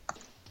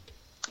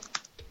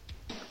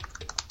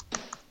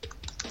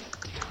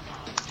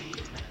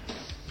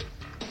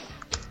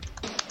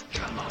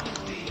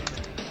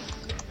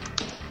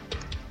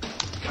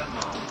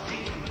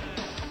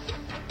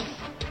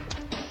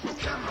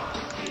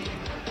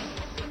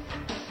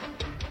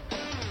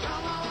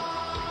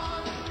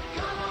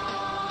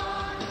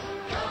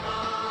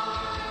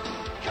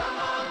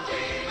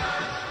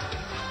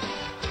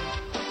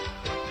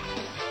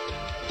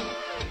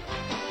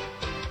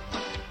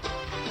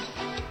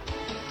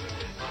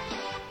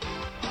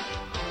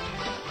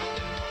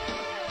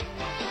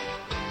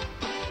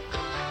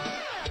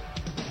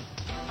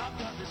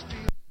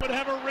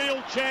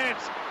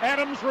chance.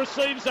 Adams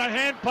receives a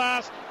hand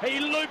pass. He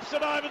loops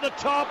it over the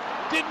top.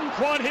 Didn't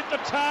quite hit the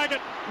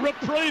target.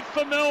 Reprieve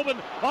for Melbourne.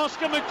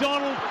 Oscar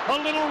McDonald, a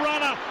little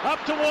runner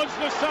up towards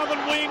the southern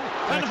wing,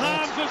 and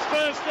Harms is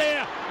first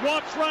there.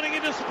 Watts running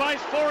into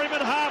space for him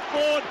at half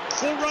forward.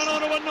 Will run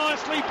onto a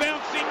nicely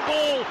bouncing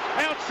ball.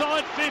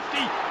 Outside 50,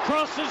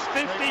 crosses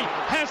 50,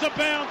 has a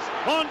bounce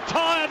on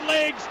tired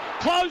legs,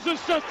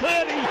 closes to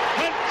 30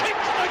 and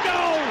kicks the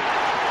goal.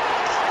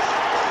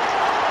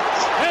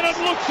 And it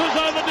looks as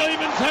though the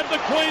Demons have the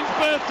Queen's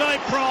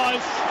Birthday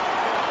prize.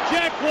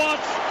 Jack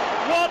Watts,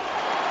 what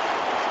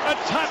a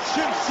touch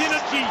of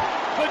synergy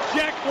for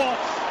Jack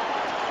Watts.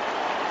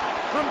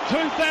 From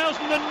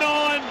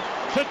 2009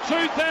 to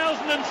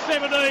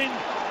 2017,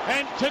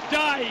 and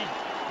today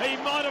he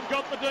might have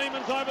got the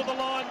Demons over the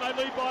line. They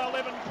lead by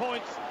 11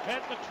 points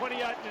at the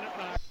 28-minute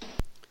mark.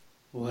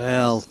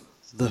 Well,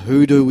 the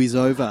hoodoo is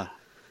over.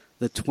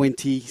 The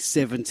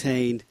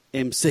 2017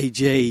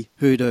 MCG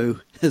hoodoo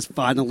has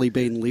finally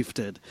been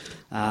lifted.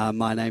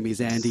 My name is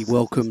Andy.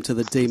 Welcome to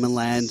the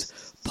Demonland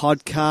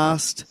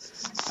podcast.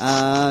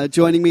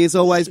 Joining me as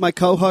always, my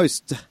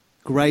co-host,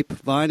 Grape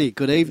Viney.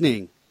 Good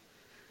evening.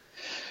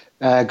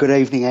 Good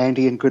evening,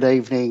 Andy, and good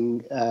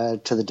evening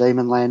to the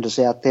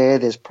Demonlanders out there.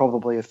 There's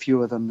probably a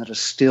few of them that are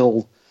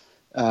still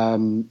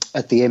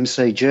at the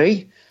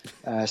MCG,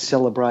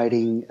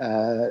 celebrating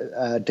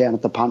down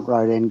at the Punt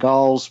Road end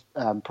goals,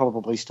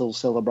 probably still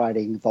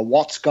celebrating the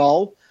Watts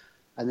goal,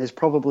 and there's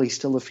probably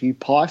still a few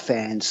Pie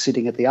fans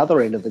sitting at the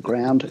other end of the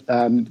ground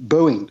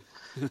booing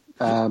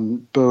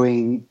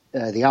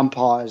the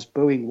umpires,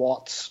 booing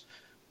Watts,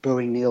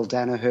 booing Neil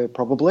Daniher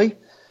probably.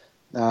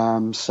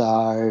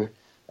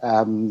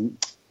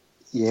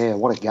 Yeah,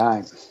 what a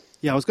game.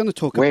 Yeah, I was going to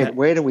talk about...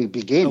 Where do we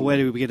begin? I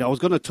was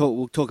going to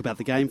we'll talk about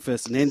the game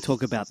first and then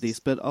talk about this,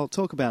 but I'll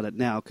talk about it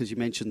now because you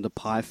mentioned the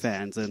Pie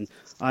fans, and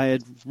I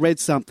had read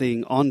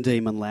something on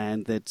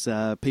Demonland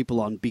that people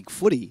on Big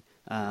Footy,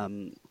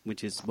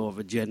 which is more of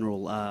a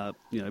general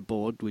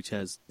board, which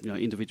has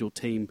individual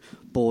team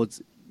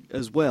boards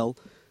as well,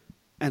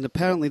 and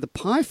apparently the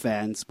Pie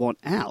fans want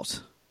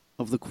out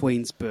of the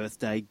Queen's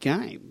Birthday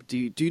game.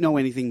 Do you know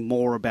anything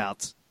more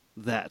about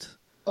that?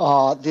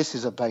 Oh, this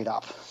is a beat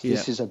up. Yeah.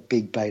 This is a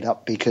big beat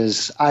up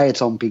because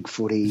it's on Big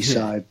Footy,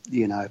 so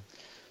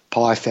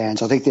Pie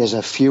fans. I think there's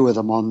a few of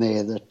them on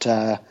there that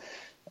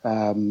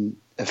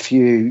a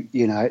few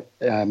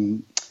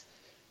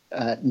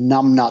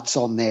numbnuts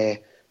on there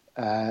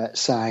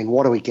saying,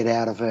 "What do we get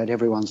out of it?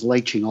 Everyone's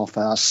leeching off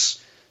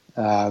us.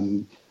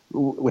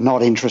 We're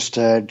not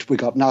interested. We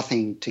got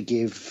nothing to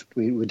give.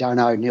 We don't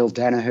owe Neil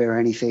Daniher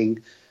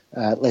anything.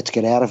 Let's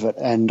get out of it."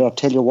 And I'll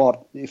tell you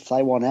what, if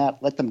they want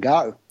out, let them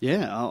go.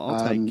 Yeah,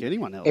 I'll take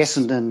anyone else.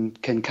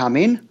 Essendon can come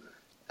in.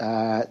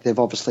 They've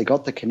obviously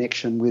got the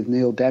connection with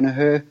Neil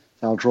Daniher.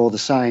 They'll draw the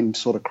same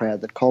sort of crowd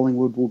that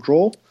Collingwood will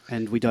draw.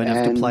 And we don't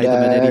have to play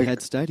them at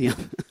Etihad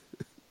Stadium.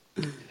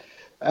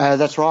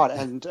 That's right.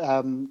 And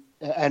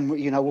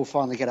we'll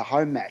finally get a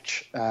home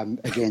match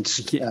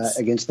against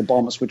the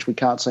Bombers, which we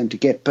can't seem to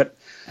get.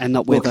 And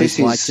not wear those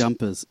white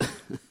jumpers.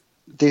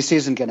 This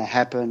isn't going to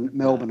happen.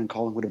 Melbourne and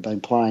Collingwood have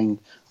been playing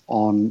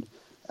on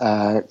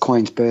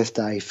Queen's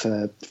Birthday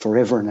for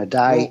forever and a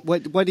day. Well,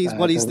 what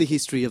is the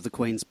history of the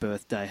Queen's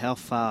Birthday? How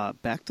far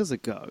back does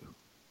it go?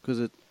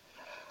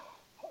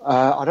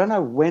 I don't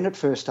know when it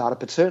first started,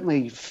 but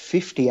certainly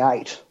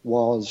 58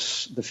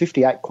 was the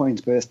 58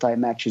 Queen's Birthday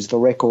match is the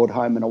record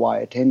home and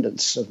away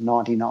attendance of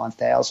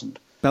 99,000.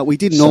 But we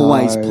didn't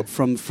always,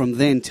 from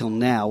then till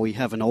now, we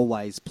haven't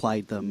always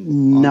played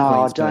them. No,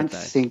 Queen's I don't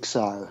Birthday. think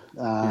so.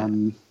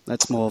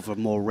 That's more of a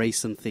more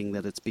recent thing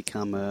that it's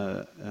become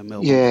a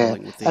Melbourne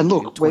Collingwood thing. And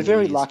look, we're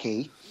very years.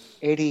 lucky.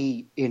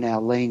 Eddie, in our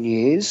lean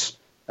years,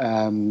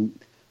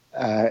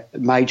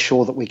 made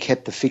sure that we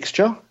kept the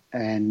fixture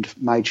and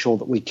made sure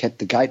that we kept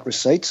the gate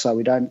receipts, so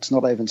we don't. It's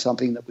not even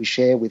something that we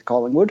share with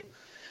Collingwood.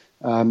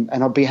 And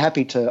I'd be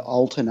happy to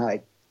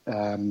alternate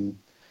the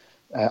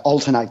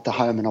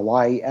home and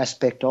away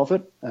aspect of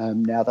it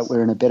now that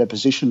we're in a better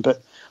position.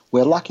 But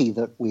we're lucky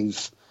that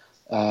we've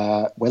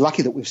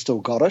still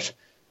got it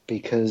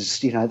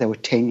because there were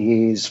 10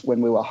 years when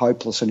we were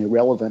hopeless and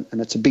irrelevant,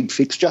 and it's a big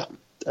fixture,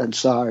 and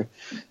so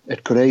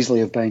it could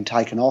easily have been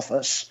taken off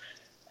us.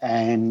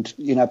 And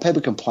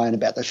people complain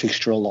about the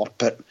fixture a lot,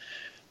 but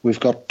we've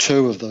got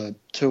two of the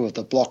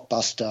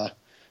blockbuster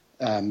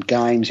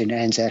games in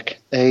Anzac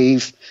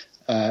Eve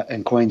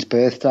and Queen's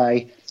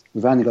Birthday.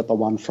 We've only got the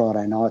one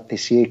Friday night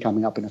this year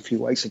coming up in a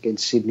few weeks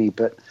against Sydney,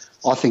 but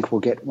I think we'll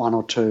get one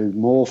or two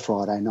more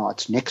Friday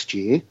nights next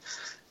year.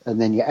 And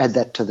then you add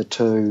that to the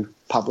two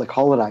public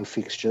holiday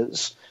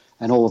fixtures,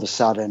 and all of a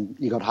sudden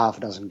you've got half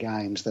a dozen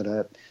games that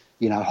are,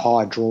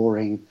 high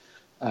drawing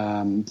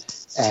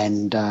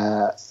and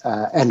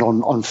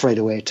on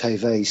free-to-air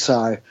TV.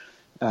 So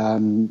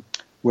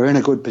we're in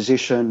a good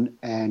position,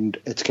 and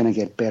it's going to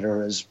get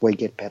better as we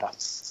get better.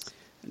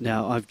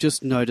 Now, I've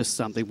just noticed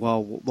something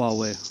while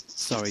we're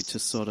sorry to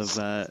sort of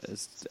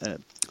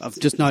I've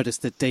just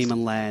noticed that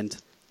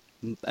Demonland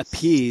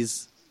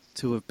appears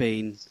to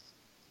be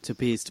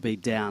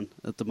down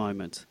at the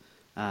moment.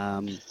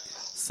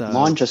 So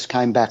mine just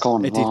came back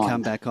on. It did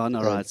come back on.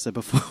 All right. So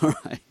before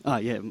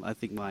I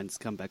think mine's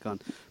come back on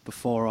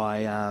before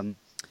I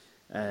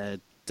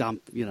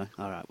dump.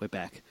 All right, we're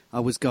back. I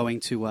was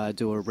going to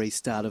do a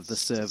restart of the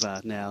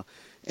server. Now,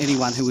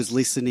 anyone who was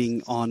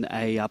listening on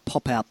a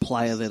pop-out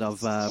player that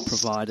I've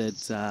provided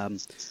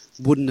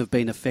wouldn't have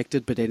been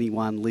affected, but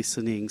anyone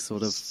listening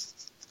sort of,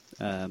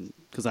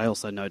 because I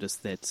also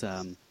noticed that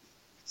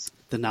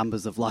the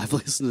numbers of live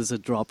listeners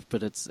had dropped,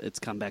 but it's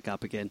come back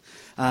up again.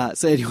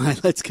 So anyway,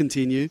 let's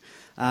continue.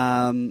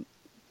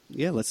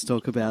 Let's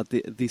talk about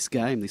this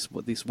game,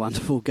 this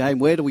wonderful game.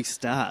 Where do we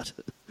start?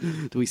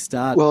 Do we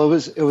start? Well,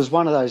 it was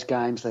one of those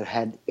games that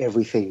had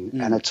everything,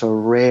 and it's a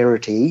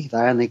rarity. They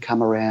only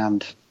come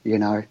around,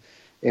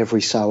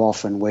 every so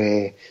often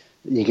where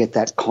you get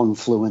that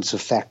confluence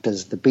of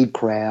factors. The big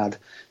crowd.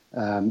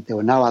 There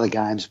were no other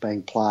games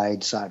being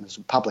played, so it was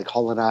a public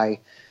holiday.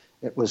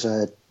 It was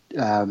a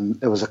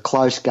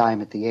close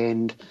game at the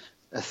end,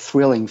 a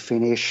thrilling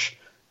finish.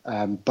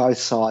 Both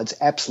sides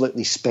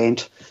absolutely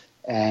spent.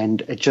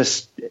 And it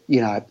just,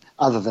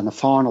 other than a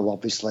final,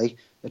 obviously,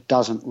 it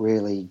doesn't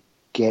really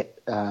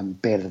get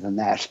better than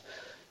that.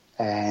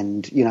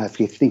 And, if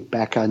you think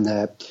back on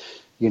the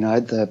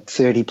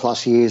 30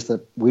 plus years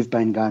that we've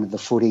been going to the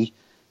footy,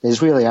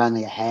 there's really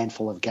only a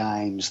handful of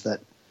games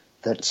that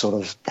sort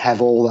of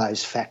have all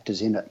those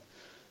factors in it.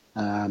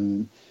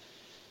 A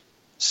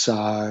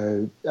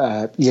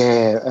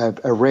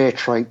rare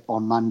treat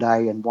on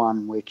Monday, and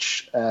one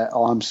which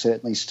I'm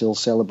certainly still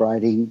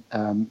celebrating.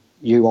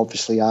 You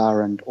obviously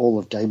are, and all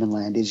of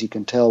Demonland is. You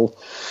can tell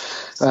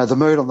the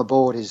mood on the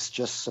board is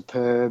just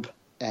superb,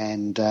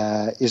 and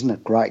isn't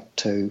it great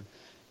to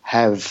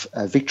have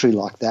a victory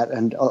like that?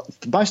 And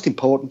the most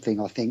important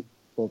thing, I think,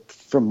 well,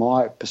 from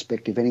my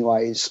perspective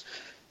anyway, is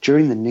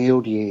during the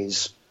Neild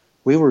years,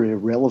 we were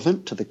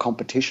irrelevant to the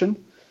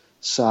competition.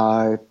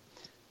 So,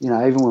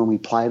 even when we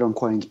played on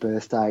Queen's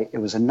birthday, it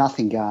was a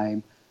nothing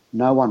game.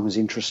 No one was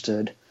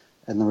interested,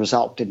 and the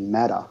result didn't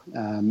matter.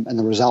 And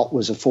the result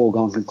was a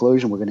foregone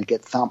conclusion. We're going to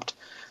get thumped.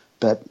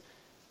 But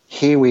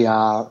here we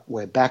are.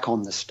 We're back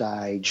on the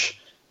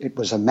stage. It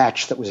was a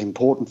match that was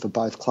important for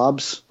both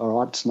clubs. All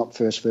right, it's not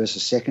first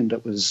versus second.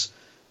 It was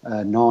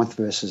 9th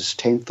versus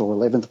 10th or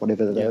 11th,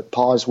 whatever the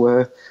pies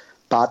were.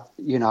 But,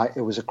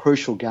 it was a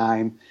crucial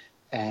game,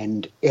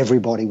 and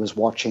everybody was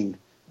watching.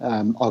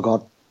 I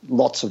got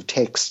lots of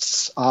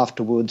texts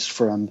afterwards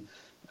from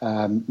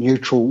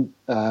neutral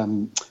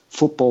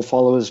football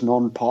followers,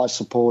 non-Pie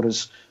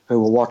supporters who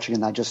were watching,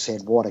 and they just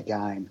said, what a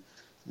game.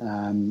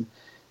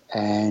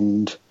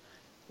 And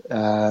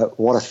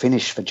what a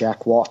finish for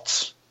Jack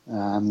Watts.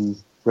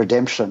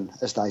 Redemption,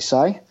 as they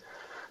say.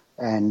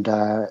 And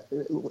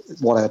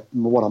what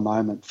a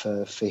moment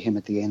for him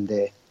at the end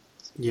there.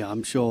 Yeah,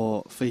 I'm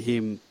sure for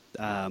him,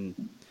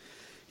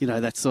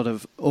 that sort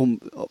of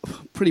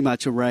pretty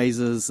much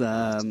erases,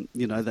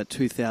 that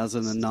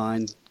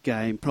 2009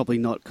 game, probably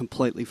not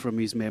completely from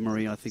his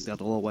memory. I think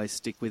that'll always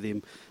stick with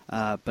him,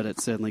 but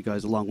it certainly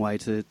goes a long way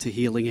to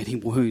healing any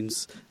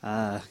wounds,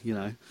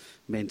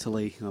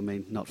 mentally. I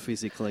mean, not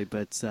physically,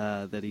 but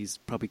that he's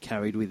probably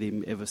carried with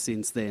him ever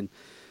since then.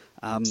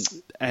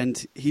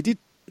 And he did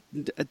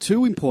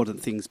two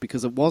important things,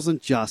 because it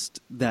wasn't just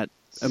that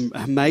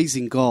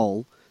amazing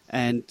goal,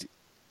 and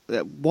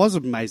it was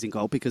an amazing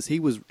goal because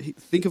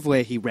think of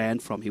where he ran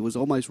from. He was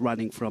almost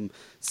running from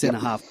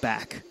centre-half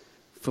back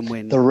from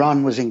when... The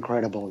run was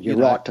incredible. You're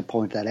right to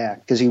point that out,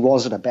 because he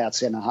was at about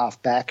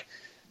centre-half back,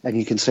 and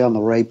you can see on the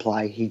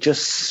replay, he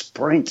just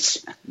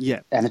sprints.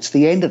 Yeah. And it's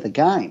the end of the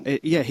game.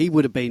 He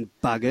would have been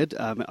buggered.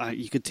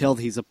 You could tell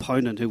his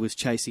opponent who was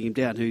chasing him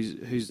down,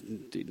 who's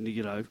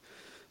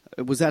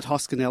was that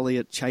Hoskin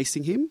Elliott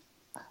chasing him?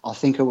 I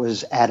think it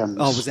was Adams.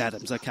 Oh, it was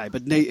Adams. Okay,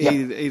 but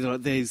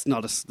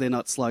they're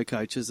not slow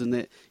coaches, and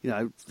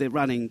they're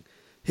running.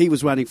 He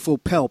was running full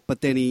pelt,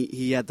 but then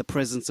he had the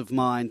presence of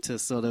mind to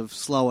sort of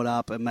slow it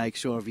up and make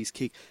sure of his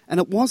kick. And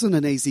it wasn't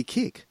an easy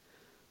kick.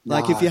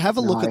 If you have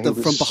a look at them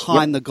from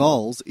behind the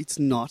goals, it's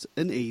not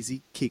an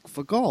easy kick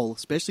for goal,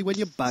 especially when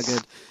you're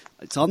buggered.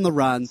 It's on the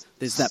run.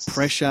 There's that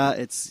pressure.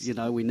 It's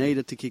we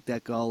needed to kick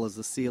that goal as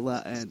the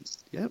sealer, and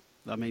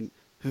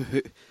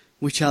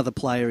which other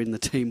player in the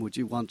team would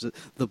you want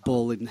the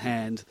ball in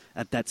hand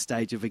at that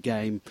stage of a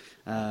game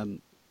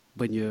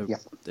when you're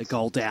a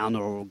goal down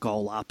or a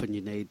goal up and you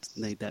need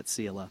that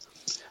sealer?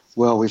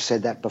 Well, we've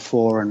said that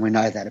before, and we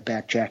know that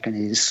about Jack, and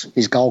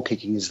his goal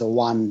kicking is the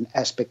one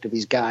aspect of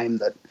his game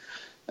that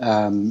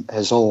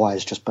has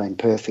always just been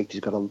perfect.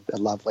 He's got a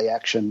lovely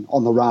action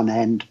on the run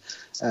and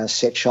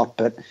set shot,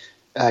 but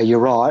you're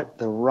right,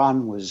 the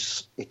run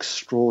was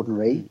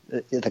extraordinary,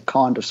 the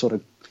kind of sort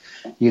of,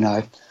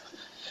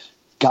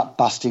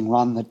 gut-busting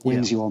run that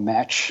wins you a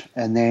match.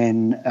 And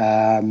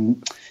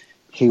then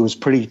he was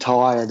pretty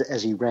tired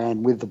as he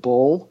ran with the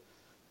ball.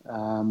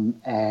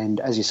 And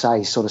as you say,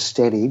 he sort of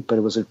steadied, but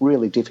it was a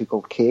really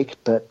difficult kick.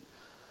 But,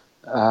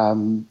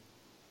 you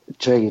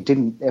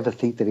didn't ever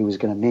think that he was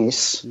going to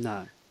miss.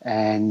 No.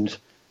 And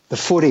the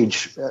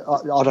footage,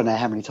 I don't know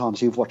how many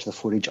times you've watched the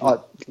footage. I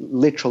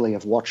literally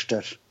have watched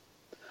it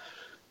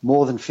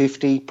more than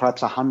 50,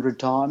 perhaps 100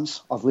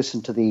 times. I've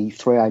listened to the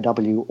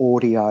 3AW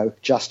audio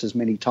just as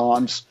many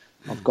times.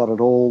 I've got it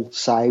all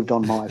saved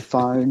on my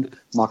phone,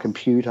 my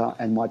computer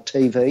and my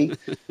TV.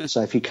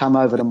 So if you come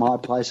over to my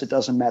place, it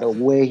doesn't matter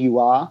where you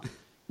are,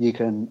 you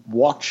can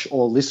watch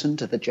or listen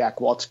to the Jack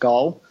Watts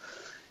goal.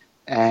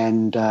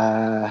 And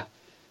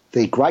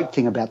the great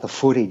thing about the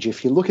footage,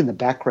 if you look in the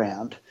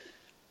background,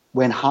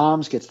 when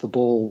Harms gets the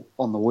ball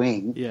on the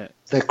wing,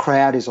 the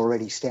crowd is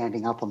already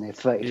standing up on their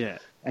feet. Yeah.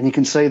 And you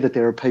can see that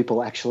there are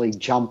people actually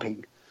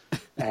jumping.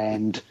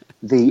 And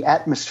the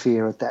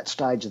atmosphere at that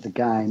stage of the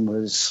game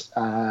was,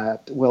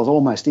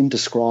 almost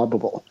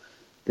indescribable.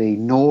 The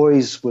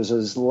noise was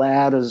as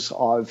loud as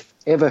I've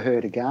ever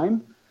heard a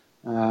game,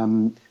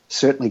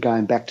 certainly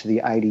going back to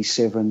the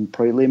 87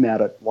 prelim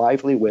out at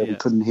Waverley where we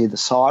couldn't hear the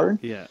siren.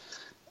 Yeah.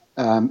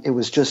 It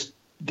was just,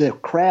 the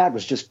crowd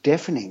was just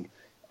deafening.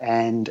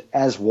 And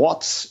as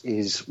Watts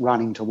is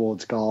running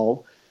towards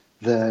goal,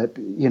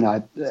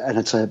 and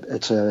it's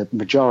a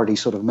majority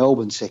sort of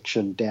Melbourne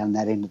section down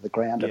that end of the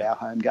ground at our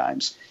home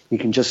games. You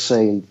can just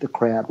see the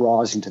crowd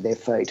rising to their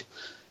feet,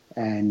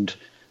 and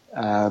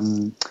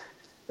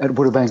it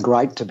would have been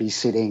great to be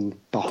sitting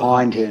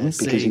behind him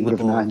because he would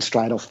have known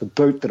straight off the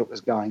boot that it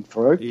was going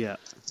through. Yeah.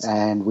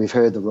 And we've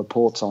heard the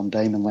reports on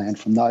Demonland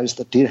from those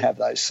that did have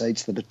those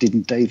seats that it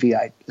didn't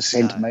deviate a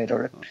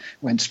centimetre. It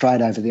went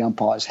straight over the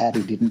umpire's hat.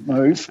 He didn't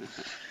move.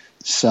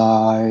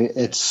 So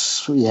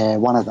it's,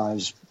 one of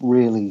those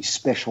really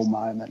special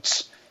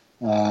moments.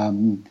 Well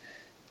done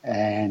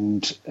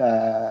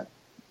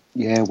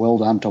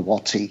to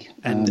Watsy.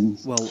 And,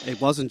 it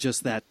wasn't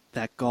just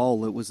that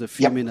goal. It was a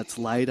few minutes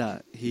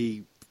later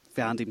he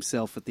found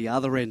himself at the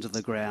other end of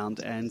the ground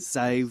and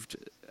saved,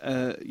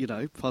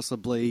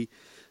 possibly,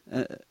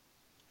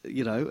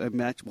 a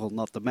match. Well,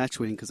 not the match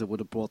win because it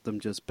would have brought them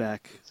just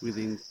back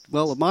within.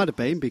 Well, it might have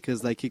been because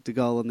they kicked a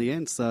goal in the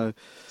end. So,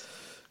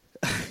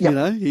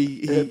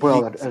 it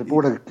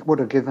would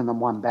have given them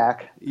one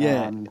back.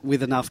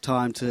 With enough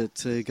time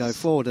to go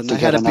forward, and they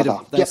had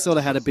they sort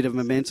of had a bit of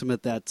momentum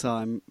at that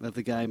time of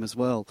the game as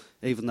well.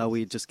 Even though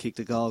we had just kicked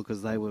a goal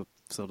because they were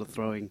sort of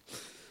throwing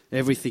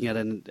everything at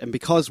it, and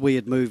because we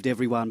had moved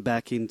everyone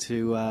back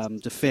into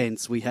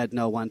defence, we had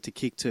no one to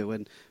kick to,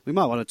 and we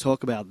might want to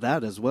talk about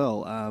that as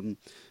well.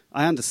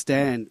 I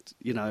understand,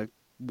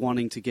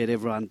 wanting to get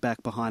everyone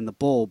back behind the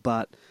ball,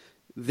 but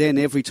then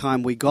every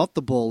time we got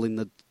the ball in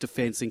the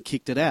defence and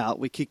kicked it out,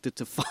 we kicked it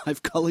to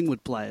 5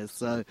 Collingwood players.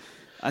 So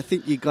I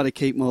think you've got to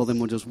keep more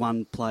than just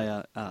one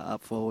player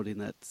up forward in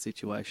that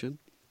situation.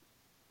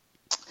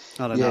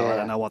 I don't know. I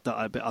don't know what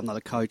I'm not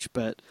a coach,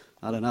 but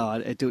I don't know.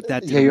 You're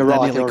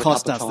right. That nearly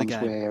cost us the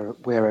game.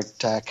 Where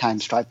it came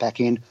straight back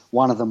in.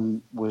 One of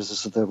them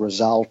was the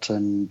result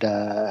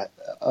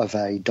of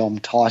a Dom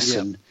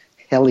Tyson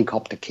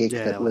helicopter kick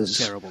that was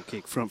a terrible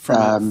kick from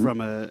a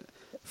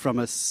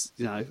stoppage.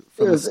 It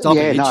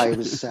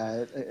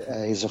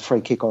was a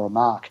free kick or a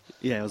mark.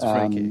 Yeah, it was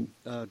a free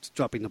kick.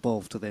 Dropping the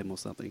ball to them or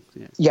something.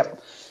 Yeah.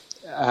 Yep.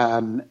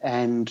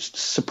 And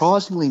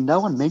surprisingly, no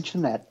one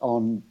mentioned that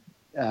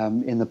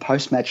in the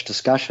post-match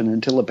discussion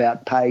until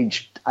about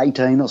page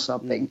 18 or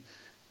something.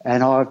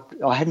 And I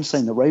hadn't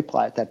seen the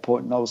replay at that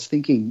point, and I was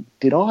thinking,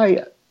 did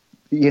I,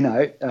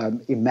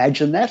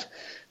 imagine that?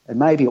 And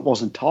maybe it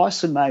wasn't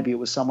Tyson, maybe it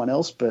was someone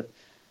else, but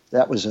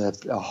that was a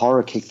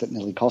horror kick that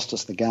nearly cost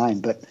us the game.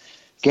 But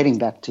getting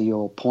back to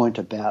your point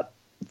about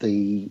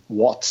the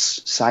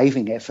Watts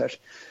saving effort,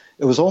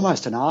 it was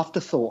almost an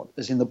afterthought,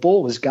 as in the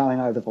ball was going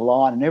over the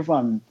line and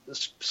everyone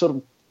sort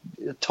of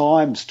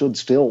time stood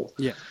still.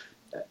 Yeah.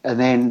 And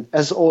then,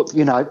 at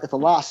the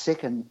last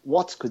second,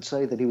 Watts could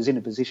see that he was in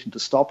a position to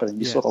stop it, and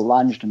he sort of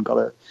lunged and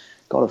got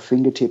a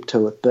fingertip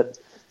to it. But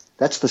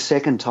that's the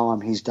second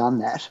time he's done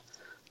that,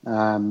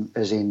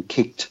 as in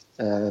kicked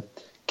a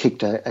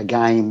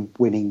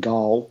game-winning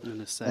goal,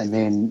 and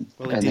then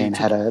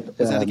had a.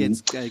 Was that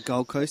against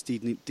Gold Coast?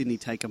 Didn't he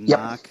take a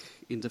mark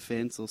in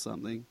defence or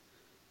something?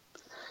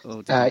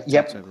 Or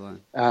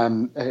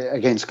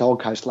against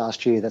Gold Coast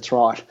last year. That's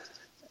right,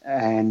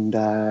 and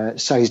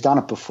so he's done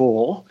it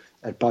before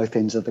at both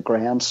ends of the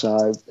ground.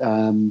 So,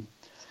 cool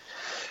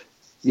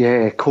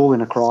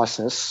in a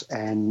crisis.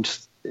 And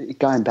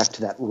going back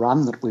to that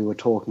run that we were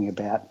talking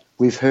about,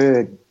 we've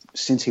heard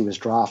since he was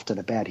drafted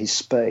about his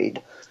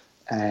speed,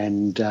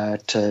 and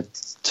to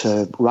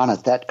run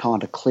at that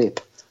kind of clip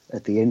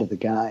at the end of the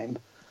game,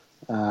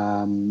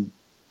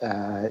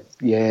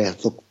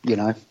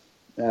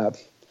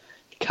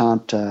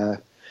 can't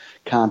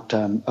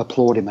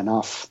applaud him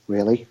enough,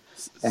 really.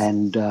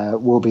 And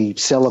we'll be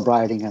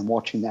celebrating and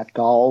watching that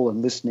goal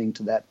and listening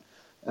to that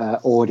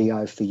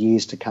audio for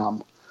years to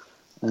come,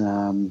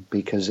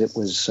 because it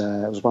was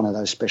one of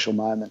those special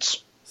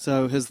moments.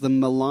 So has the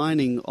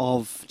maligning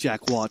of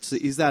Jack Watts,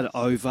 is that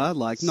over?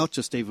 Like, not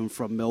just even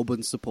from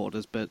Melbourne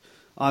supporters, but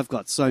I've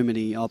got so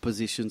many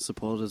opposition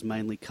supporters,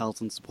 mainly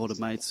Carlton supporter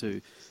mates,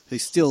 who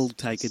still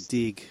take a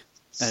dig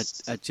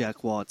at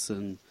Jack Watts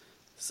and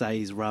say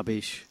he's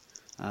rubbish.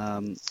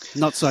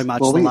 Not so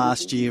much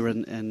last year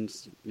and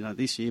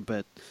this year,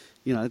 but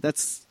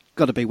that's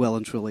got to be well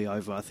and truly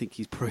over. I think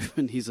he's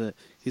proven he's a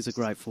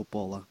great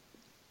footballer.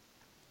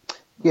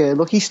 Yeah,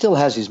 look, he still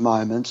has his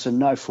moments, and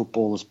no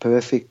footballer's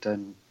perfect,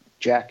 and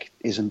Jack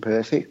isn't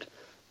perfect.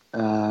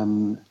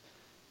 And,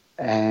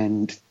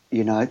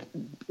 you know,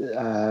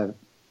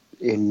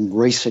 in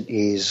recent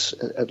years,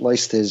 at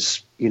least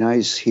there's, you know,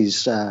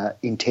 his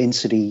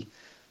intensity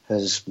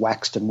has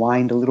waxed and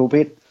waned a little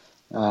bit.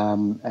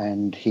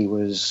 And he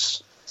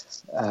was,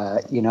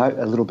 you know,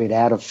 a little bit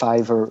out of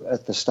favour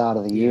at the start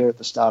of the year, at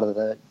the start of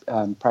the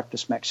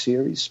practice match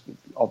series.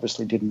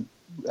 Obviously didn't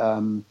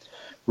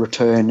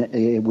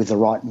return with the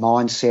right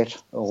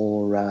mindset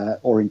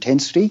or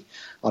intensity.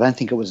 I don't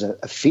think it was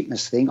a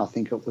fitness thing. I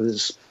think it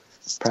was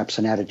perhaps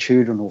an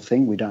attitudinal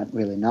thing. We don't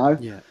really know.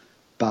 Yeah.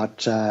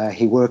 But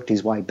he worked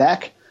his way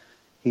back.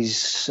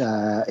 He's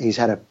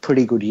had a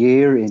pretty good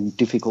year in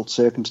difficult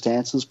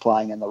circumstances,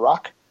 playing in the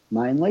ruck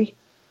mainly,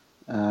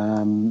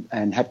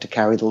 and had to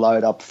carry the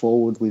load up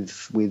forward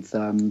with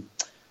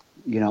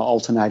you know,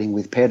 alternating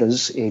with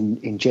Petters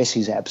in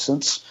Jesse's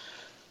absence.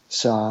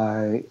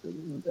 So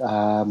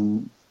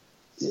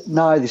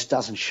no, this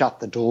doesn't shut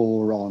the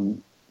door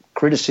on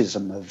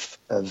criticism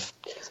of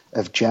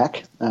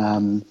Jack.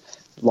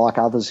 Like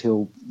others,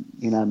 he'll,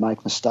 you know,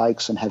 make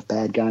mistakes and have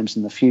bad games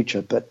in the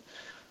future. But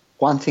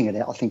one thing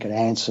I think it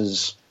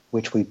answers,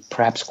 which we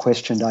perhaps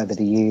questioned over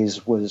the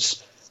years,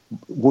 was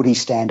would he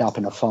stand up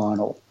in a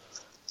final,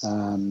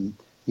 you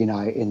know,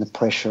 in the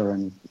pressure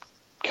and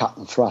cut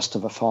and thrust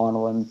of a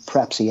final? And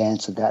perhaps he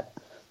answered that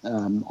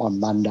on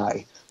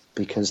Monday,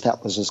 because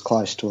that was as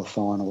close to a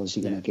final as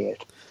you're going to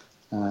get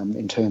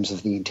in terms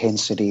of the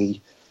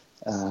intensity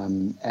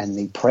and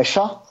the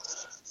pressure.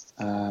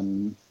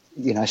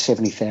 You know,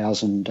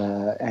 70,000,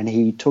 and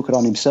he took it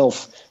on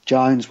himself.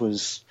 Jones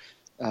was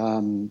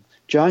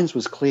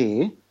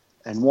clear,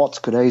 and Watts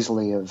could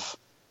easily have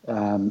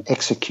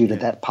executed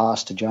that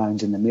pass to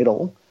Jones in the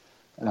middle.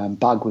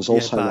 Bug was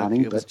also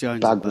running, but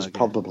Bug was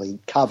probably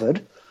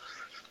covered.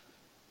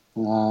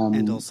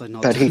 And also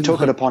not. But he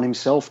took it upon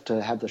himself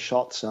to have the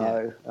shot,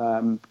 so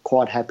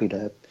quite happy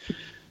to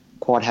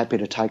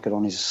take it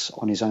on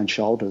his own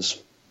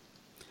shoulders.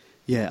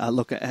 Yeah,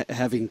 look,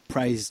 having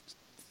praised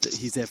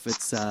his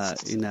efforts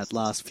in that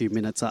last few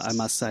minutes, I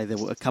must say there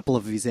were a couple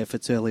of his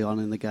efforts early on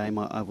in the game.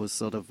 I was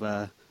sort of,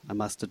 I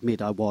must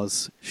admit, I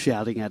was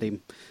shouting at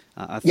him.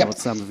 I thought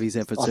some of his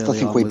efforts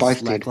early on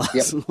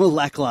was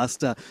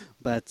lackluster.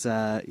 But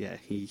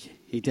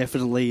he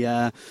definitely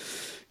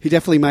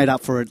made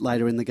up for it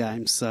later in the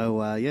game.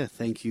 So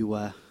thank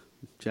you,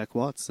 Jack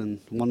Watts,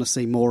 and want to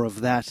see more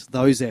of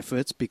those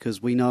efforts,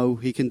 because we know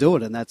he can do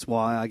it, and that's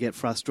why I get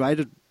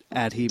frustrated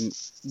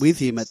with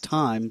him at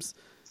times,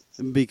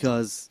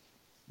 because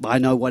I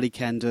know what he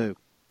can do.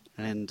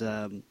 And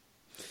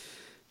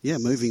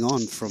moving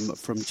on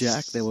from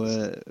Jack, there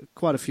were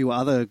quite a few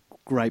other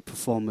great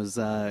performers.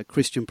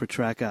 Christian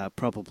Petracca,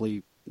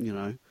 probably, you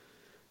know,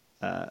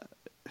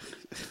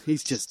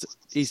 he's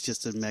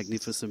just a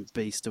magnificent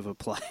beast of a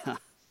player,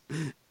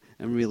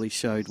 and really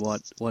showed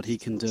what he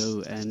can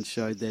do, and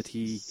showed that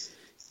he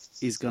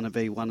is going to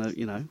be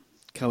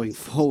going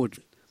forward,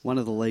 one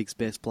of the league's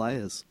best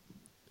players,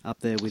 up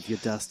there with your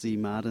Dusty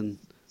Martin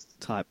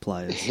type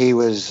players. He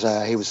was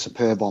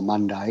superb on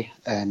Monday,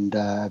 and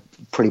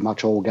pretty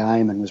much all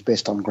game, and was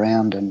best on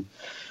ground, and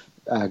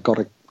got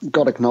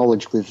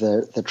acknowledged with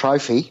the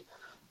trophy.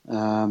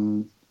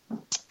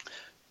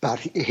 But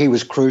he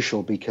was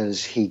crucial,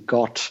 because he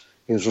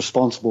was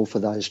responsible for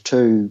those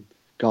two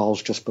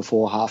goals just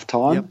before half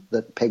time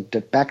that pegged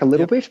it back a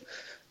little bit.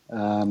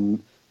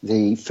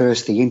 The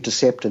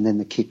intercept, and then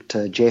the kick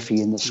to Jeffy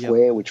in the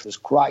square, which was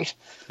great.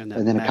 And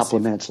then a couple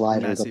of minutes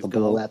later, he got the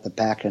ball out the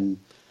back and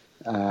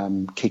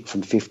kicked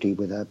from 50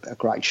 with a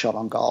great shot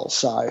on goal.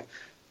 So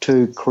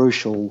two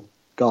crucial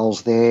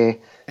goals there.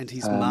 And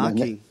he's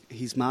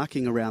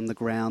marking around the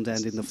ground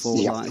and in the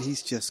forward line.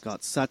 He's just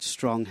got such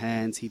strong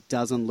hands. He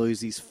doesn't lose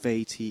his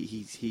feet.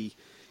 He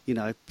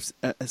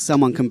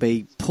someone can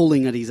be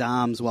pulling at his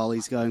arms while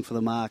he's going for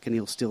the mark, and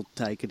he'll still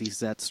take it. He's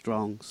that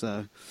strong.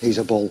 So he's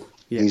a bull.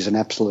 Yeah. He's an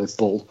absolute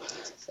bull.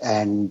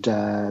 And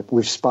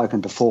we've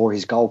spoken before,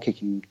 his goal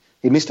kicking.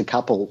 He missed a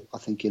couple, I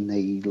think, in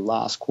the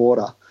last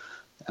quarter.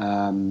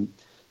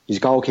 His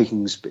goal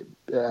kicking's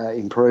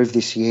improved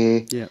this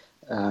year. Yeah.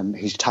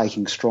 He's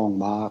taking strong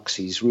marks.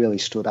 He's really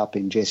stood up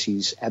in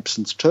Jesse's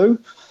absence too.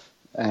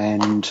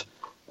 And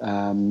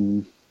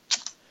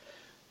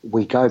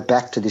we go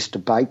back to this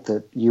debate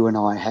that you and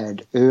I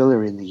had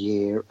earlier in the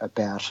year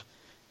about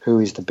who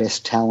is the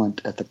best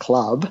talent at the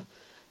club.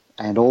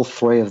 And all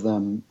three of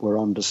them were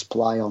on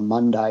display on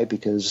Monday,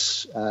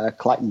 because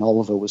Clayton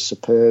Oliver was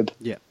superb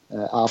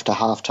after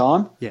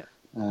half-time. Yeah.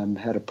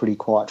 Had a pretty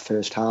quiet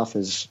first half,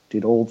 as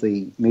did all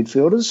the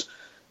midfielders.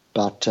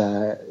 But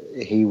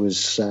he was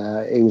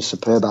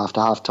superb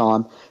after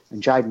half-time.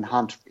 And Jayden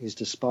Hunt, his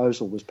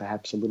disposal was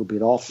perhaps a little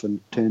bit off,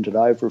 and turned it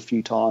over a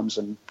few times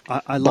and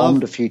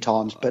bombed a few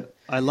times. But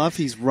I love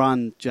his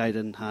run,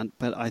 Jayden Hunt,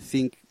 but I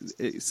think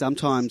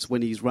sometimes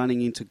when he's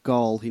running into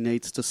goal, he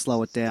needs to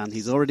slow it down.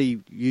 He's already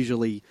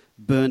usually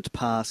burnt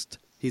past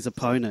his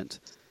opponent,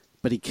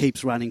 but he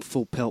keeps running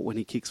full pelt when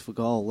he kicks for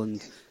goal,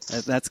 and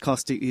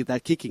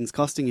that kicking's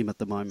costing him at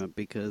the moment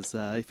because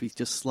if he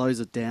just slows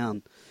it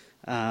down,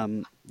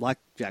 like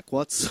Jack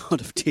Watts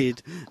sort of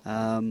did,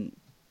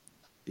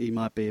 he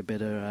might be a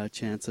better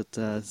chance at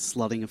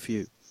slotting a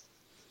few.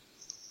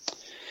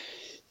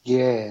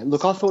 Yeah,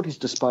 look, I thought his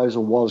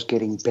disposal was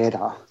getting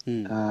better.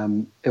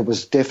 It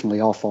was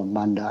definitely off on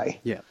Monday.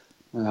 Yeah.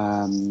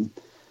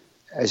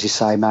 As you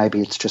say,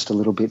 maybe it's just a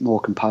little bit more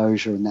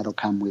composure and that'll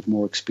come with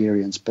more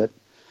experience, but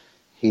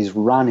his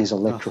run is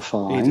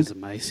electrifying. It is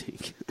amazing.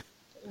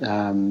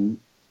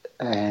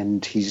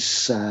 And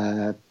he's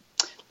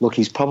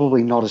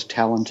probably not as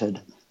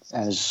talented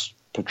as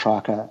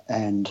Petrarca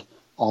and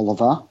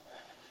Oliver,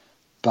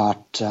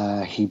 but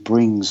he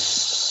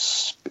brings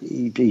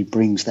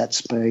that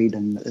speed,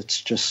 and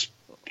it's just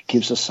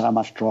gives us so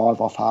much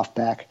drive off half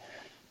back.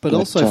 But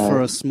also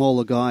for a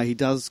smaller guy, he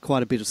does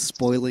quite a bit of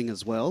spoiling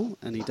as well,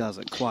 and he does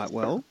it quite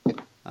well.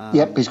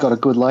 Yep, he's got a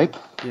good leap.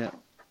 Yeah.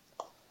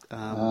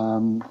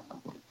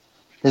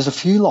 There's a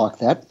few like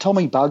that.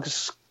 Tommy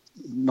Bugg's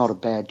not a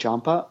bad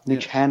jumper.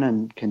 Mitch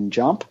Hannon can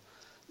jump.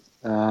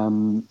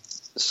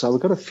 So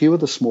we've got a few of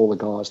the smaller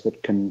guys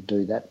that can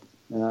do that.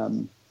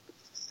 And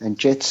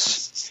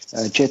Jets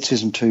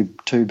isn't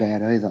too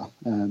bad either,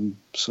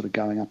 sort of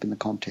going up in the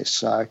contest.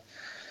 So,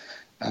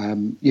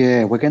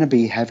 we're going to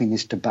be having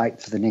this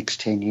debate for the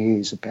next 10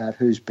 years about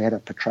who's better,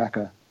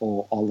 Petrarca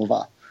or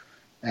Oliver.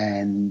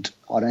 And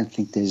I don't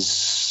think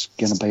there's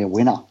going to be a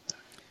winner.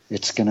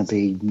 It's going to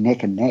be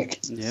neck and neck.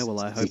 Yeah,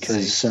 well, I hope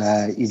because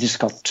you just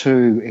got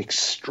two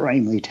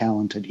extremely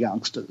talented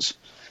youngsters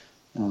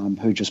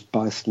who just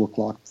both look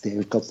like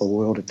they've got the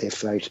world at their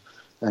feet.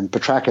 And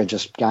Petrarca,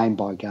 just game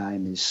by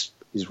game, is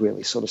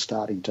really sort of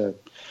starting to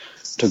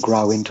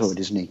grow into it,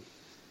 isn't he?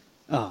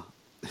 Oh,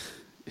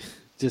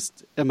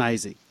 just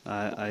amazing.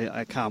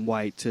 I can't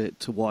wait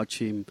to watch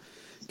him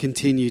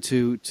continue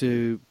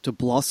to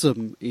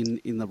blossom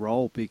in the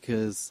role,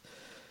 because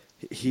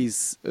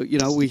he's,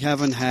 we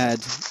haven't had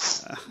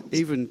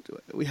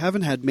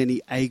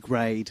many A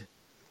grade,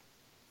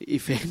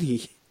 if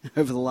any,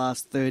 over the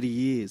last 30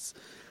 years,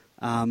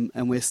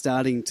 and we're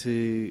starting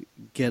to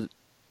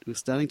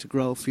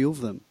grow a few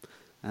of them,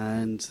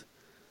 and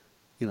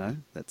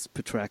that's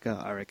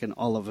Petrarca. I reckon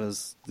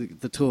Oliver's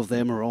the two of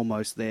them are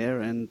almost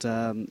there, and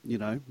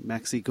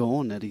Maxi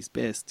Gawn at his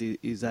best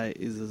is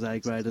as A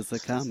grade as they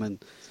come, and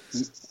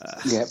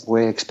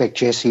we expect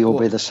Jesse will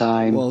be the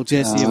same. Well,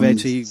 Jesse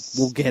eventually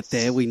will get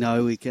there. We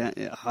know we can.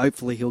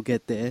 Hopefully, he'll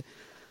get there.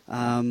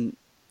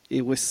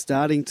 We're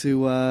starting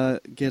to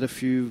get a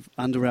few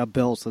under our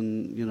belt,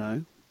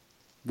 and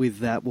with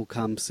that will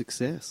come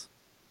success.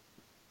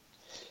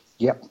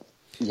 Yep.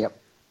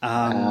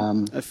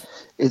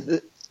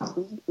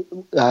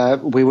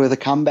 We were the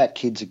comeback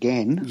kids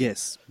again.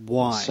 Yes.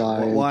 Why?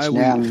 So why it's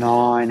now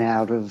 9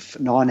 out of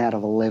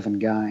 11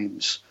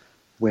 games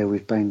where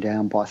we've been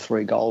down by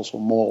 3 goals or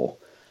more.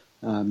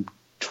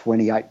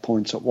 28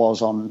 points it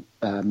was on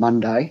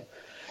Monday,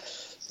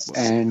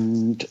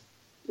 and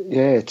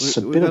it's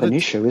a bit of an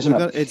issue,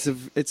 isn't it?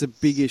 It's a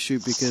big issue,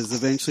 because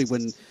eventually,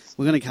 when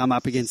we're going to come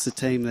up against a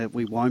team that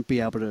we won't be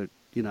able to,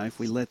 if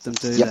we let them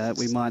do that,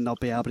 we might not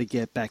be able to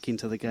get back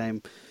into the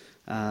game.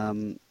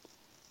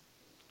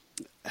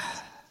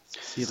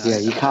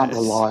 You can't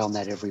rely on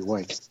that every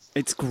week.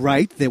 It's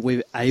great that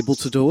we're able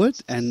to do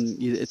it, and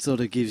it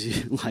sort of gives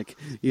you,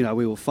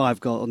 we were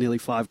nearly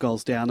 5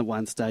 goals down at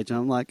one stage, and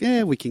I'm like,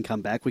 we can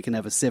come back. We can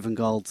have a 7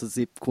 goal to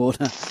zip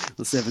quarter,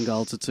 or 7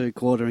 goal to 2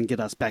 quarter, and get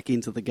us back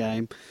into the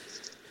game.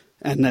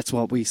 And that's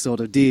what we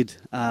sort of did.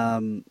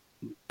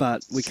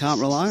 But we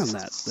can't rely on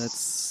that.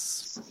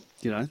 That's,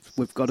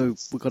 we've got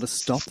to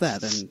stop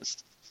that, and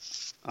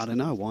I don't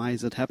know, why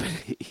is it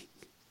happening?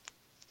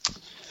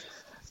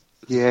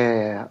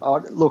 Yeah,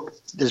 look,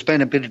 there's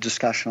been a bit of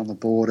discussion on the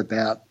board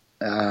about,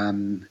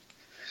 certainly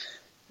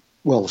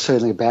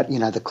about,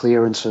 the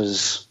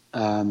clearances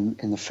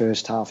in the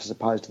first half as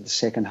opposed to the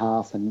second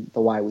half, and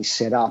the way we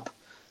set up.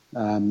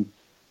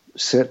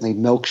 Certainly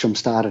Melksham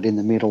started in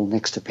the middle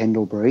next to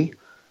Pendlebury.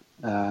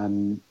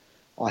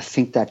 I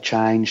think that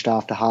changed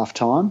after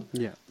half-time.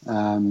 Yeah.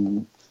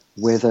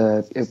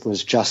 Whether it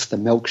was just the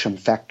Melksham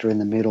factor in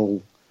the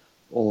middle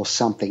or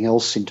something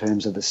else in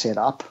terms of the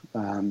setup,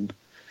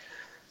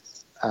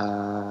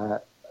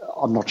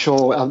 I'm not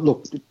sure.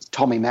 Look,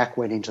 Tommy Mack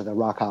went into the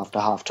ruck after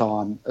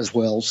half-time as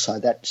well, so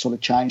that sort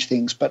of changed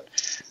things. But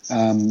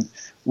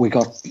we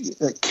got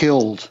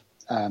killed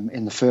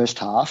in the first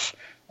half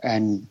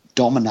and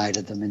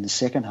dominated them in the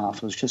second half.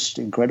 It was just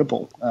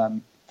incredible.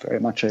 Very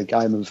much a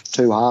game of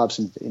two halves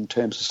in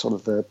terms of sort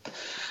of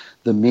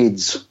the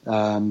mids.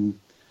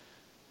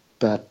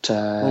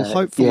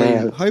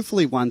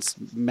 Hopefully once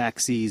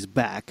Maxi's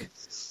back,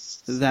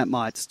 that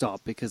might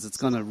stop, because it's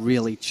going to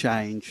really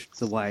change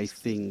the way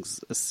things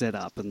are set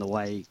up and the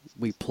way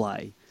we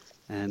play.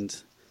 And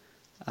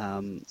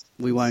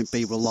we won't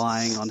be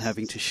relying on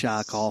having to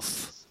shark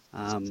off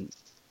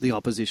the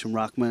opposition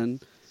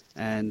ruckman.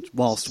 And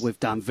whilst we've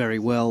done very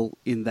well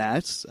in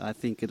that, I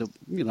think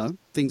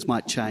things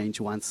might change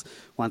once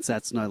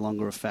that's no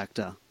longer a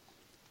factor.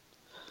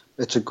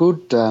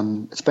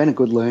 it's been a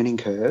good learning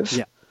curve.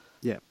 Yeah,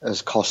 yeah.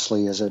 As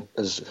costly as it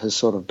has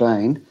sort of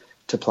been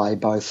to play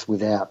both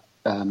without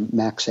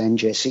Max and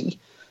Jesse.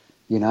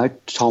 You know,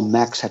 Tom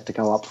Max had to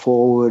go up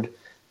forward.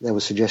 There were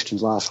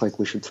suggestions last week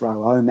we should throw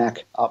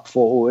Omac up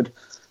forward.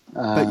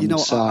 But,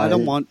 so I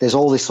don't want... There's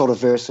all this sort of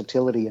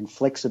versatility and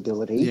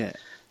flexibility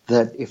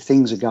that if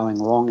things are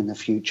going wrong in the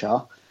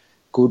future,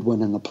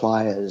 Goodwin and the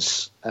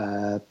players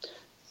are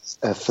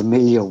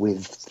familiar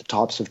with the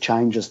types of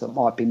changes that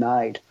might be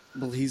made.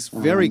 Well, he's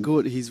very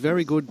good. He's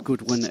very good,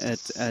 Goodwin,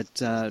 at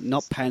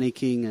not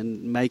panicking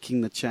and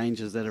making the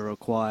changes that are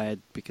required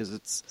because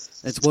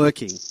it's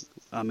working.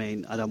 I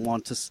mean, I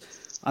want us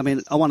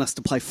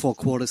to play 4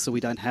 quarters so we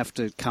don't have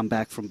to come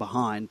back from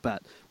behind.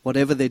 But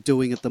whatever they're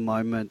doing at the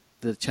moment,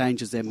 the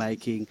changes they're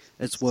making,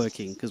 it's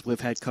working because we've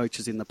had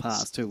coaches in the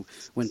past who,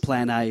 when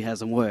Plan A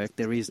hasn't worked,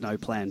 there is no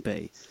Plan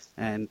B,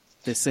 and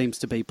there seems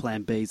to be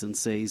Plan Bs and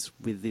Cs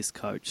with this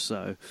coach.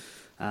 So.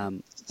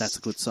 That's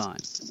a good sign.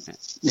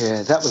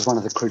 Yeah, that was one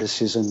of the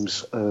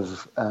criticisms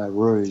of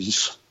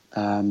Roos,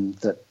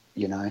 that,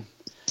 you know,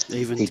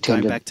 even he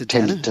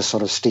tended to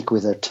sort of stick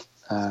with it,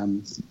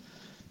 you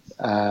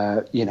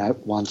know,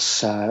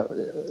 once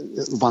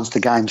the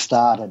game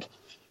started.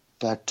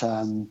 But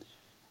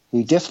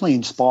he definitely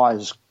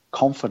inspires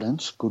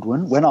confidence,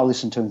 Goodwin. When I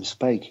listen to him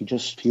speak, he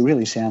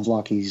really sounds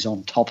like he's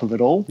on top of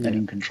it all and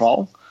in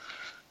control.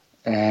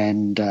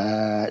 And,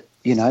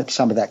 you know,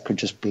 some of that could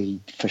just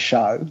be for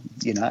show,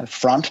 you know,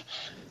 front,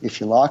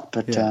 if you like.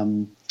 But,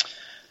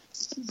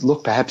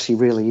 look, perhaps he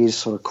really is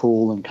sort of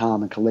cool and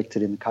calm and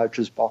collected in the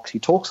coach's box. He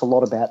talks a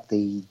lot about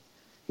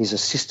his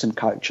assistant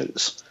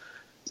coaches.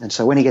 And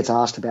so when he gets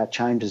asked about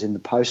changes in the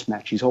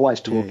post-match, he's always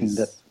talking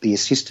that the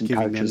assistant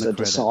coaches are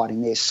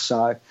deciding this.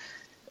 So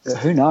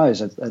who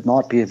knows? It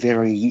might be a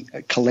very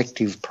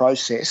collective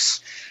process.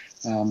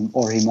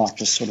 Or he might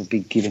just sort of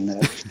be giving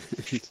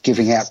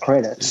out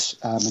credits,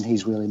 and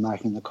he's really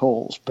making the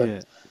calls.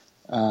 But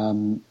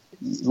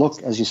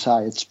look, as you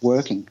say, it's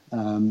working.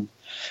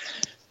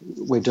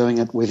 We're doing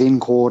it within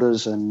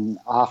quarters and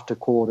after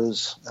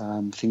quarters.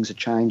 Things are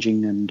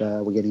changing, and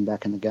we're getting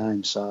back in the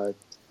game. So,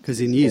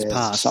 because in years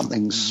past,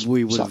 something's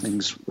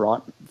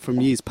right. From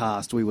years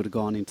past, we would have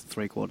gone into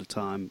 3/4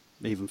 time,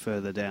 even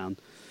further down.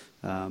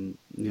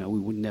 You know, we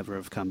would never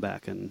have come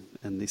back, and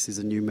this is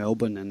a new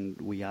Melbourne,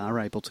 and we are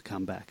able to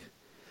come back.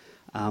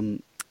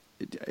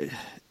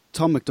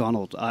 Tom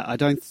McDonald, I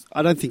don't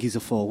think he's a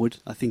forward.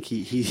 I think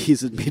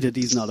he's admitted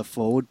he's not a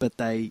forward, but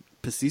they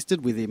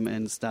persisted with him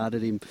and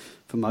started him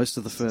for most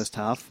of the first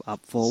half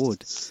up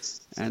forward,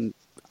 and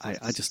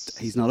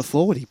he's not a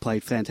forward. He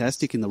played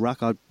fantastic in the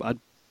ruck. I'd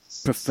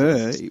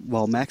prefer,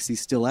 while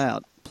Maxi's still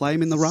out, play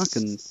him in the ruck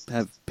and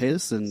have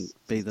Pedersen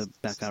be the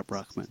backup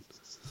ruckman.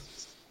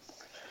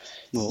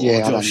 I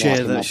don't like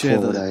him up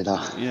forward either.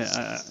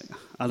 Yeah,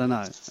 I don't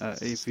know.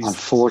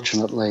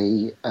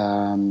 Unfortunately,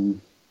 I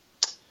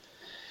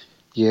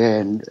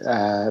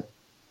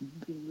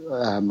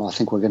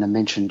think we're going to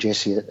mention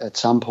Jesse at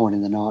some point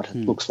in the night.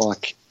 It looks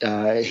like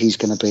he's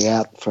going to be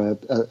out for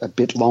a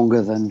bit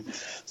longer than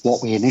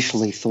what we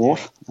initially thought,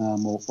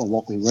 or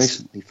what we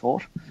recently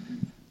thought.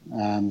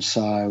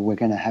 So we're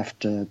going to have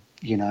to,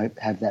 you know,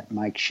 have that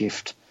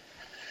makeshift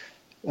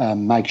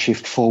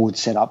forward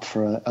set up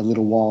for a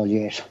little while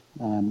yet,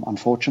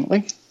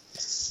 unfortunately.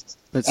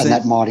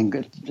 That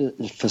might,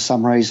 for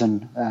some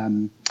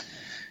reason,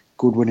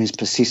 Goodwin is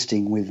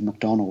persisting with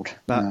McDonald.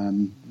 But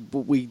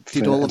we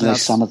did all of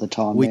some of the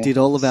time. We did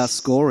all of our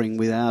scoring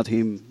without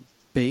him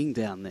being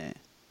down there,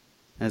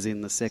 as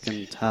in the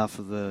second half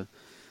of the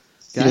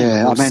game.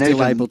 Yeah, I mean,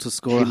 still able to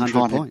score 100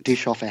 points. Trying to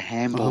dish off a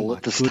handball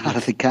at the start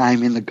of the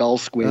game in the goal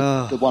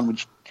square, the one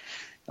which.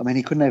 I mean,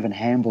 he couldn't even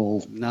handball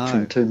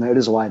from 2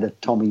 metres away to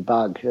Tommy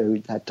Bugg,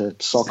 who had to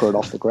soccer it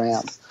off the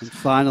ground. And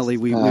finally,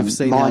 we've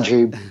seen... Mind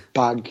you,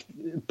 Bugg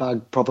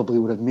probably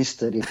would have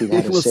missed it if he'd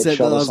had a set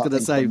shot. I was going to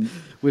say,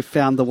 we've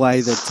found the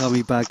way that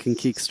Tommy Bugg can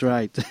kick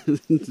straight,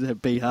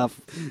 be half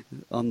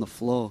on the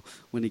floor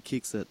when he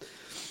kicks it.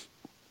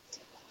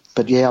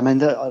 But yeah, I mean,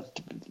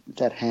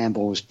 that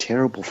handball was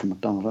terrible from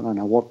McDonald. I don't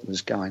know what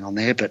was going on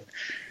there, but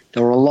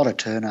there were a lot of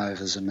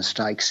turnovers and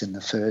mistakes in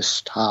the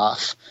first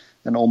half.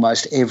 And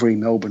almost every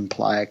Melbourne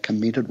player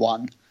committed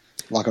one,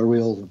 like a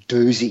real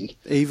doozy.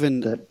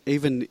 Even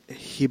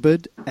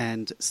Hibberd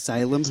and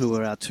Salem, who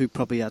were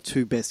probably our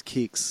two best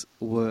kicks,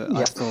 were,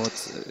 I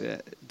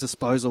thought,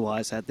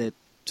 disposal-wise, had their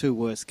 2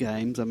 worst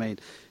games. I mean,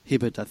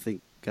 Hibberd, I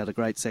think, got a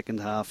great second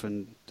half,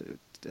 and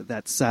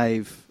that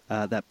save,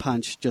 that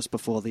punch just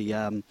before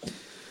the...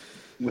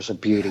 was a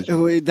beauty.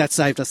 That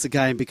saved us the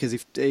game, because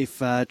if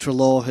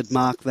Treloar had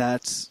marked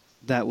that...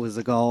 That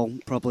was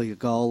probably a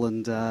goal,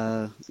 and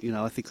I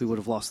think we would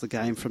have lost the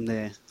game from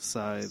there.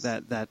 So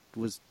that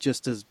was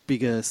just as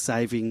big a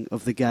saving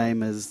of the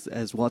game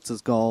as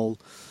Watts' goal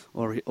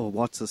or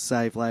Watts'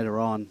 save later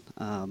on.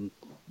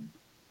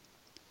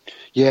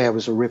 Yeah, it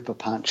was a ripper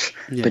punch.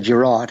 Yeah. But you're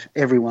right,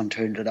 everyone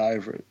turned it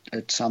over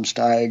at some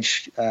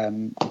stage.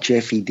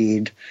 Jeffy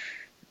did,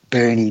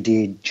 Bernie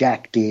did,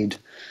 Jack did.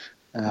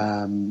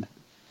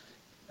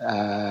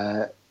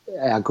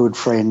 our good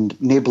friend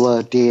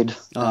Nibbler did.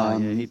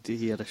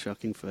 He had a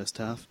shocking first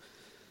half.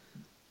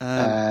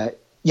 Yep.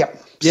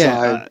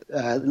 Yeah.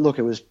 So, look,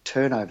 it was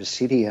turnover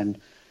city, and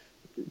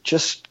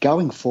just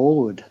going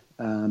forward,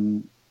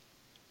 people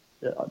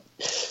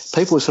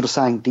are sort of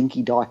saying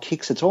dinky die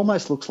kicks. It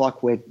almost looks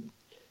like we're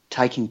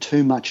taking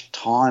too much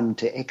time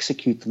to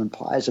execute them, and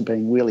players are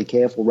being really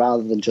careful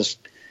rather than just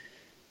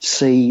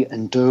see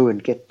and do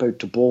and get boot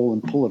to ball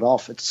and pull it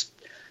off. It's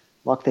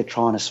like they're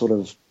trying to sort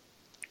of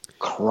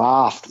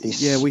craft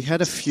this. Yeah, we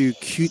had a few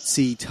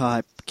cutesy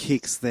type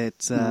kicks that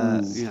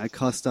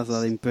cost us.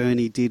 I think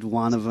Bernie did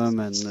one of them,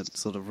 and it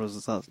sort of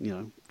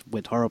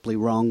went horribly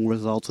wrong,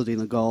 resulted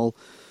in a goal.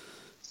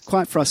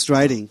 Quite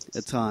frustrating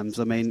at times.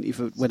 I mean,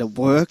 when it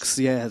works,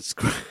 yeah, it's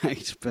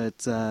great,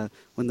 but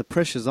when the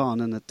pressure's on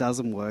and it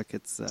doesn't work,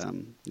 it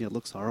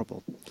looks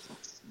horrible,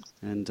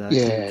 and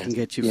can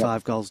get you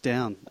 5 goals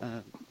down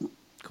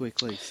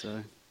quickly.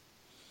 So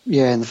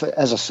yeah, and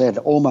as I said,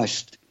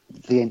 almost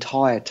the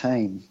entire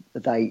team,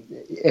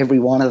 every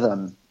one of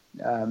them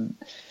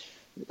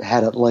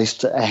had at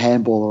least a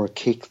handball or a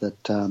kick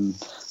that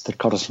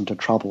got us into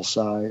trouble.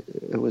 So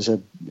it was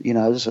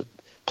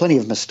plenty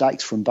of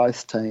mistakes from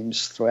both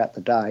teams throughout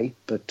the day,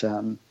 but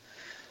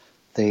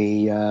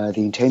the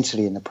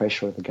intensity and the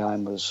pressure of the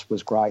game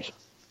was great.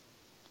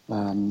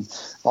 I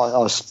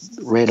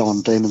read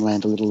on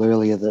Demonland a little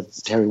earlier that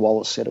Terry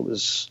Wallace said it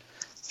was,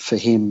 for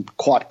him,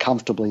 quite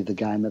comfortably the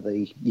game of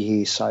the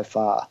year so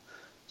far.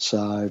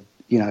 So,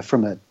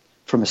 from a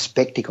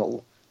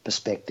spectacle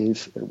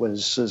perspective, it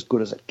was as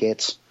good as it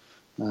gets,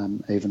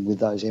 even with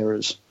those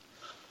errors.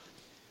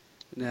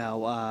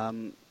 Now,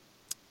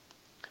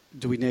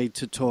 do we need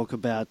to talk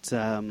about...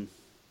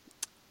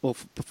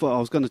 before I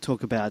was going to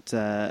talk about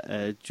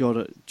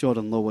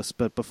Jordan Lewis,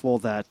 but before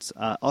that,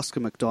 Oscar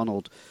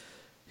McDonald.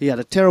 He had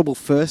a terrible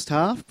first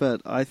half,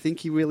 but I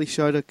think he really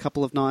showed a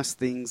couple of nice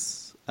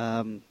things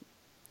in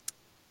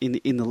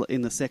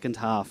the second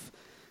half.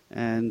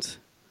 And,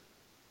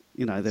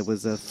 there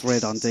was a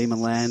thread on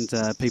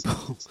Demonland,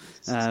 people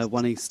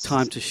wanting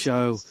time to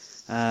show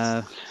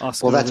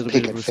Oscar well, that's a little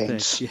Picket bit of respect.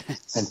 Fence. Yeah.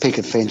 And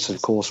Picket Fence,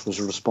 of course,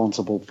 was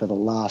responsible for the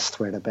last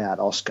thread about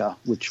Oscar,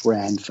 which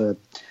ran for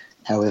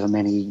however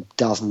many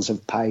dozens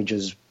of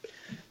pages,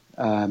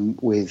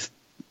 with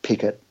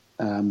Picket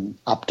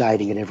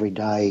updating it every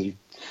day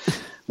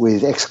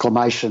with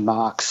exclamation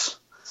marks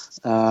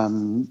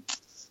and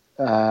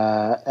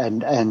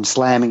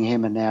slamming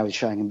him, and now he's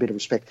showing him a bit of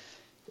respect.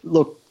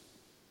 Look,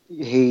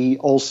 he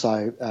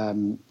also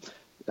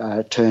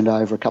turned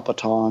over a couple of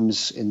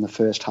times in the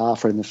first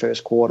half or in the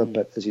first quarter,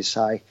 but as you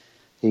say,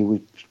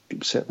 he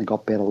certainly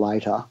got better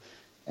later.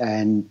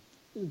 And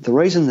the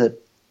reason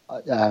that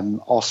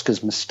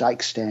Oscar's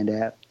mistakes stand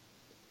out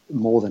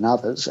more than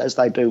others, as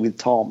they do with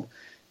Tom,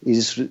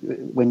 is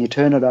when you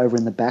turn it over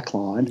in the back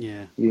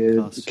line,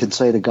 you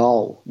concede a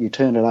goal. You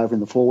turn it over in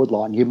the forward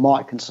line, you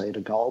might concede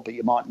a goal, but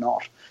you might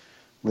not.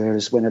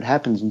 Whereas when it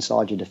happens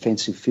inside your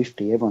defensive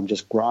 50, everyone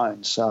just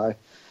groans. So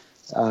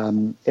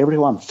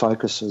everyone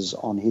focuses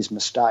on his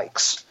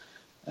mistakes,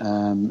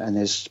 and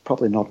there's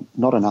probably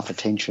not enough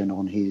attention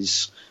on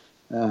his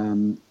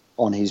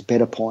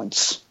better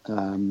points.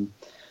 And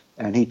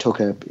he took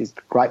a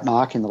great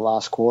mark in the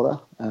last quarter.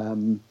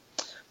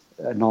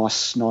 A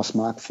nice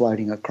mark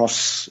floating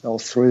across or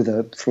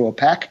through a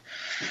pack,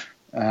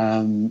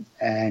 and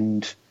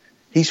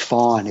he's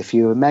fine. If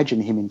you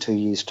imagine him in 2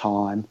 years'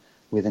 time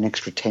with an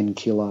extra 10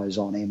 kilos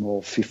on him,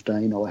 or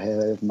 15, or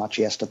however much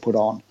he has to put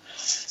on,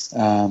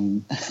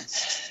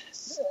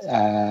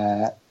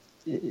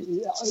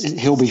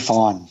 he'll be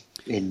fine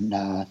in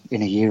a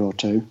year or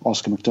two,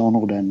 Oscar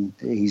McDonald, and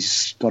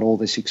he's got all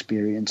this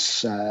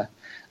experience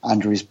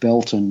under his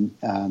belt, and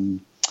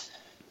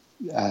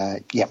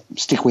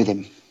stick with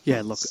him.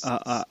 Yeah, look,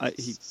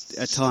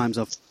 at times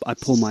I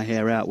pull my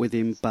hair out with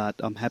him, but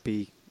I'm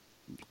happy.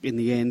 In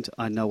the end,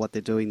 I know what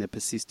they're doing. They're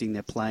persisting.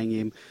 They're playing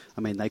him.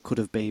 I mean, they could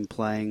have been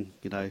playing,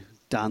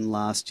 Dunn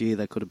last year.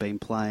 They could have been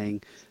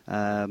playing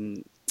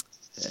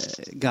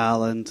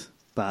Garland,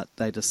 but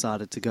they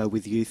decided to go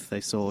with youth. They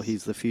saw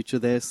he's the future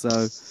there.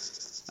 So,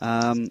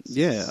 from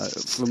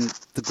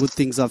the good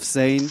things I've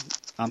seen,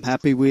 I'm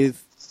happy with.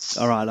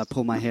 All right, I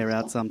pull my hair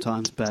out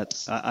sometimes,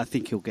 but I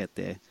think he'll get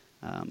there.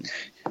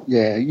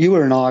 You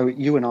and I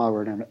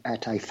were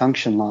at a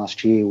function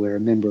last year where a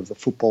member of the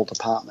football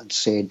department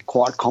said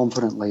quite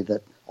confidently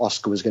that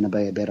Oscar was going to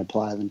be a better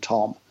player than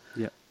Tom.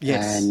 Yeah.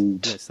 Yes.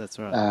 Yes, that's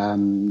right. I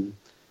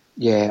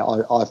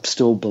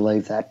still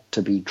believe that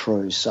to be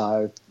true.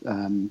 So,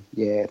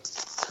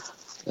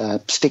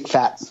 stick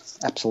fat,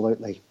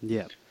 absolutely.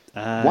 Yeah.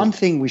 One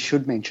thing we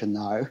should mention,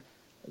 though,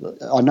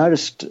 I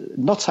noticed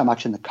not so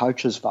much in the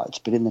coaches' votes,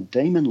 but in the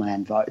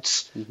Demonland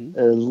votes,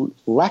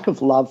 lack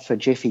of love for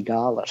Jeffy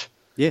Garlett,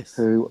 yes,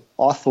 who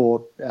I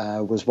thought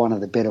was one of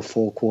the better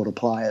four-quarter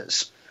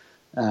players,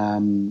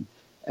 and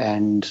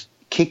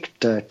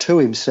kicked two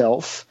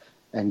himself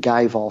and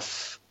gave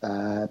off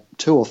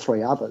 2 or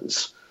 3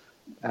 others,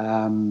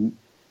 and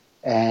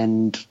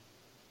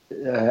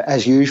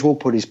as usual,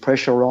 put his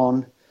pressure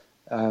on.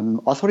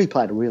 I thought he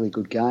played a really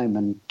good game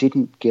and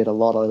didn't get a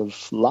lot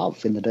of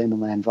love in the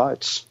Demonland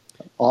votes.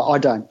 I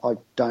don't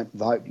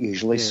vote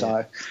usually,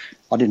 so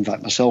I didn't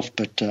vote myself,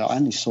 but I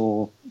only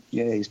saw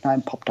his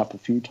name popped up a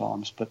few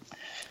times, but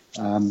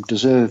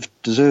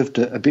deserved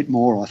a bit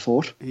more, I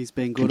thought. He's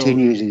been good.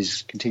 Continued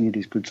his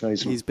good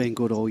season. He's been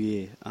good all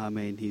year. I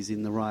mean, he's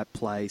in the right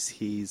place.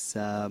 He's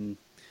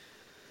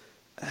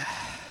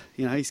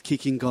he's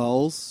kicking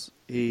goals.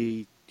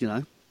 He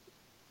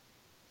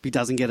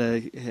doesn't get a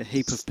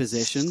heap of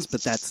possessions,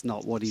 but that's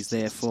not what he's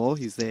there for.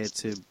 He's there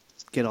to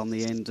get on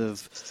the end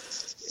of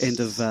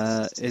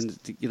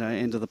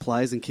the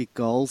plays and kick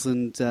goals,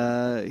 and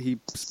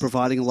he's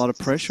providing a lot of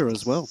pressure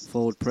as well,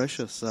 forward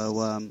pressure.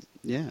 So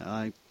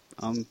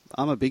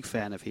I'm a big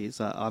fan of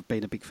his. I've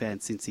been a big fan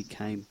since he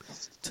came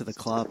to the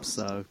club.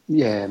 So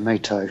yeah, me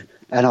too.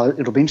 And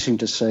it'll be interesting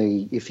to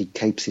see if he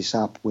keeps this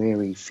up, where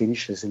he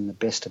finishes in the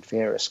best and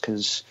fairest,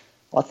 because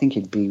I think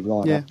he'd be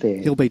up there.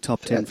 He'll be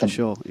top 10 for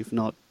sure, if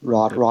not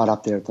right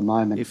up there at the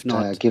moment. If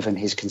not, given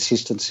his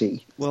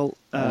consistency,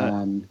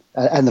 and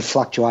the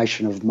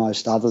fluctuation of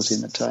most others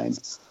in the team.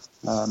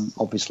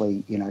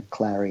 Obviously,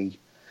 Clary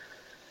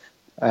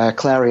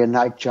and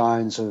Nate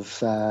Jones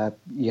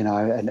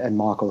and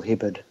Michael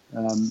Hibbard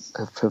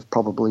have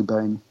probably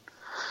been.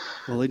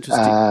 Well,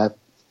 interesting.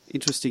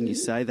 Interesting you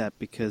say that,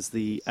 because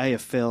the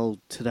AFL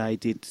today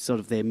did sort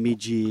of their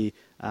mid-year,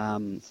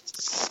 not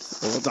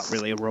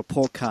really a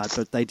report card,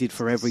 but they did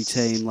for every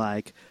team,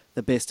 like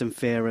the best and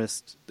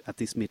fairest at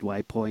this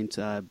midway point,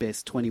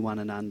 best 21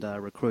 and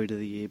under, recruit of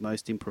the year,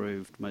 most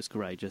improved, most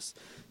courageous.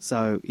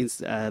 So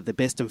the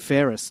best and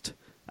fairest,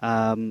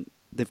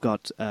 they've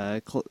got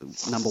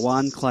number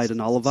one, Clayton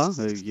Oliver,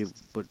 who you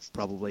would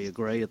probably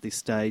agree at this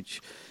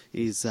stage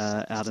is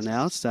out and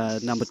out.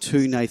 Number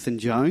two, Nathan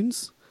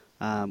Jones,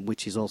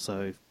 which is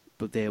also,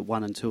 but they're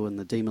 1 and 2 in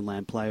the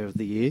Demonland Player of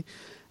the Year.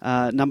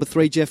 Number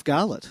 3, Jeff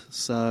Garlett.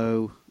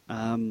 So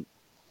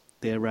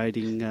they're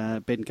rating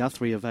Ben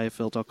Guthrie of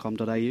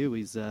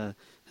AFL.com.au.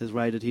 Has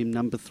rated him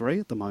number 3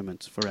 at the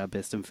moment for our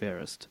best and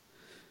fairest.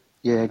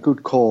 Yeah,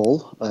 good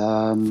call.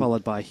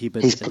 Followed by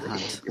Hibbard and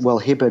Hunt. Well,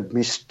 Hibbard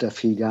missed a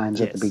few games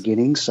at the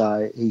beginning,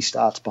 so he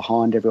starts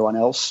behind everyone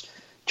else.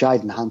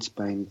 Jaden Hunt's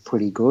been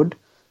pretty good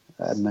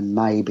and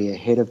maybe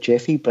ahead of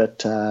Jeffy,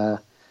 but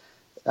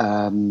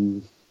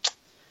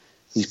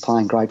he's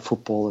playing great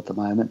football at the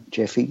moment,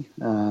 Jeffy.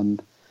 We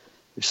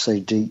see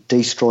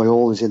Destroy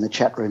All is in the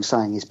chat room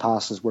saying his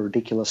passes were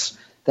ridiculous.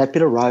 That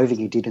bit of roving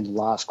he did in the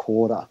last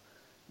quarter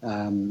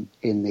in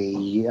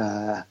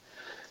the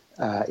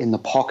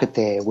pocket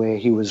there, where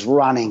he was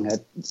running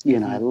at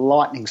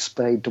lightning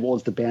speed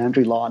towards the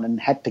boundary line and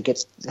had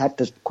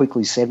to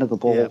quickly centre the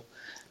ball,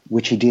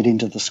 which he did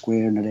into the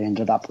square, and it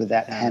ended up with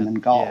that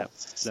Hammond goal. Yeah,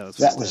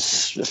 that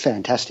was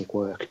fantastic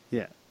work.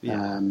 Yeah.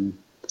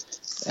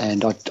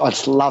 And I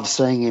just love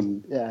seeing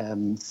him.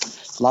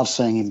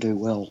 Do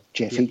well,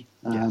 Jeffy.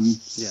 I'm a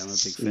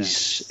big fan.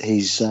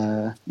 He's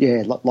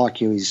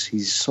like you.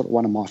 He's sort of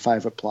one of my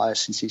favourite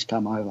players since he's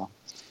come over.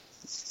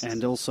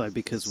 And also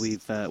because we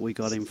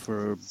got him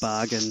for a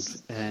bargain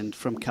and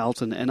from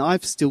Carlton, and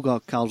I've still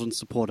got Carlton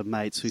supporter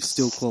mates who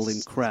still call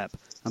him crap.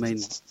 I mean,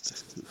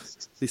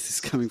 this is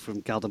coming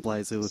from Carlton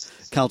players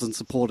Carlton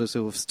supporters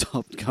who have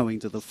stopped going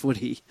to the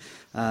footy.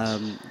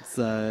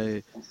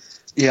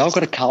 Yeah, I've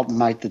got a Carlton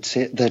mate that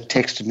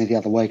texted me the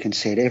other week and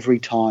said every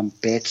time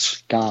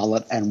Betts,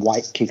 Garlett and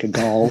Waite kick a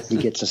goal, he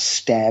gets a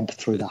stab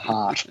through the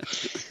heart.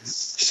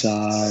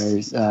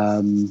 So,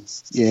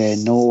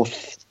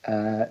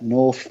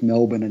 North,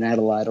 Melbourne and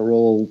Adelaide are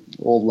all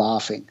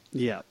laughing.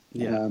 Yeah.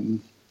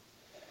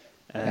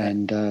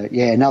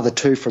 Another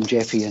 2 from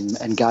Jeffy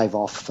and gave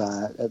off,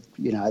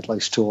 at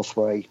least 2 or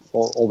 3,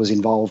 or was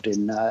involved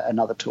in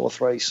another 2 or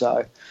 3.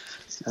 So,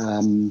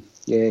 So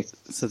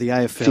the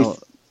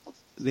AFL...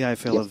 The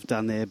AFL have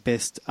done their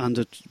best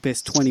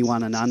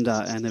 21 and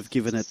under, and have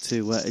given it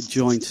to a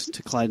joint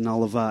to Clayton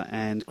Oliver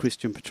and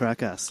Christian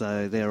Petracca.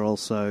 So they're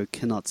also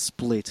cannot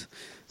split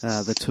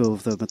the two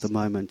of them at the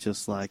moment,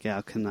 just like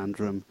our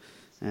conundrum.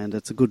 And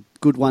it's a good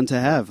one to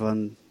have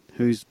on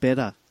who's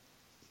better.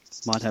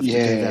 Might have to do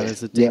that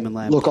as a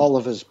Demonland. Look,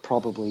 Oliver's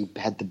probably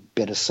had the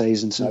better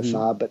season so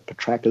far, but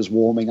Petracca's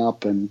warming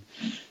up and...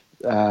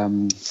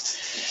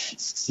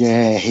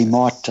 he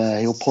might.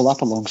 He'll pull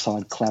up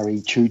alongside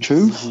Clary Choo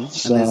Choo. Mm-hmm.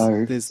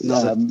 So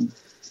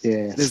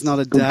there's not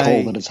a good day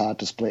call that it's hard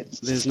to split.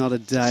 There's not a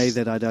day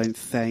that I don't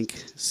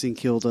thank St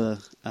Kilda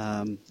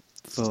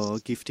for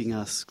gifting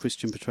us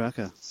Christian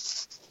Petracca.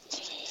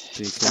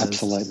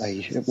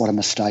 Absolutely, what a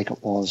mistake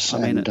it was.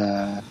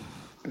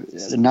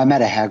 No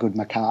matter how good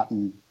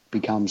McCartan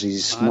becomes,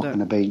 he's not going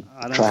to beat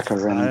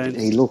Petracca, and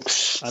he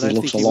looks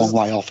a long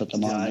way off at the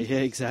moment. Yeah,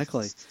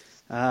 exactly.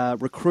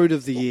 Recruit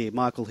of the year,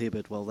 Michael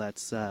Hibbard. Well,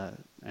 that's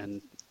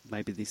and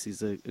maybe this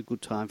is a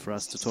good time for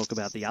us to talk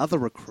about the other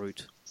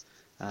recruit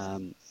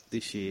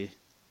this year,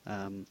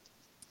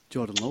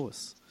 Jordan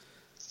Lewis.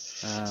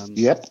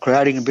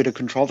 Creating a bit of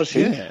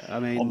controversy.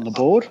 On the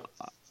board.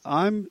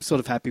 I'm sort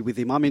of happy with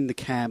him. I'm in the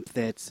camp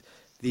that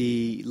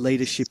the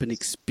leadership and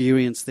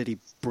experience that he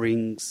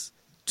brings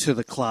to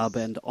the club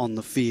and on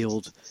the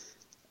field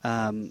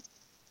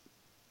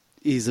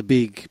is a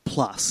big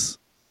plus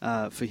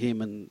for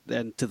him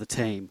and to the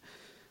team.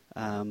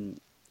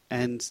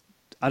 And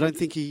I don't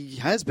think he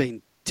has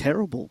been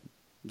terrible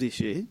this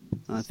year.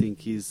 I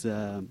think he's...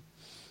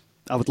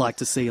 I would like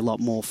to see a lot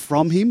more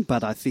from him,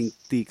 but I think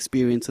the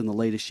experience and the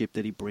leadership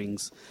that he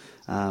brings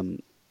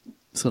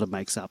sort of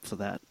makes up for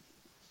that.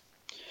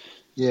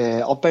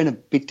 Yeah, I've been a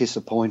bit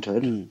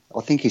disappointed.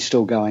 I think he's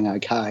still going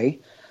okay.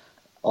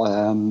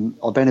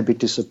 I've been a bit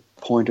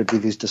disappointed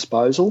with his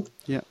disposal.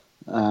 Yeah.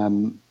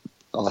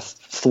 I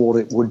thought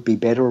it would be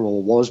better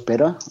or was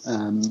better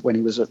when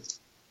he was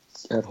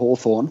at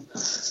Hawthorn.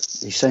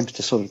 He seems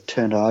to sort of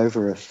turn it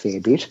over a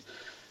fair bit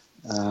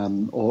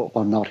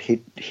or not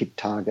hit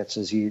targets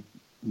as you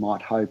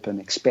might hope and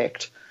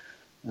expect.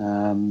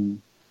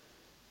 And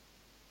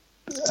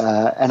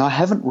I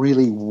haven't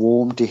really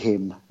warmed to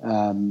him.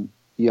 I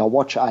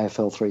watch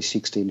AFL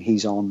 360 and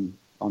he's on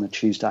a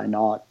Tuesday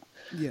night.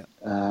 Yeah.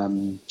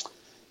 And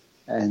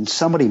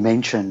somebody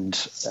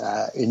mentioned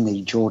in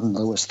the Jordan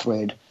Lewis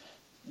thread,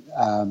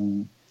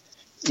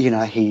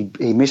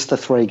 he missed the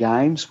 3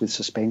 games with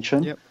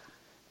suspension. Yep.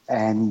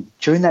 And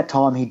during that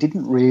time, he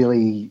didn't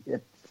really,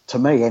 to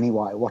me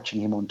anyway, watching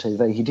him on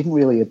TV, he didn't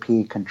really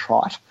appear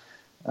contrite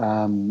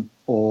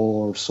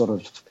or sort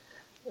of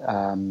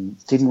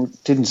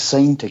didn't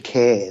seem to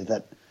care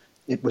that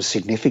it was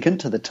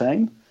significant to the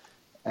team.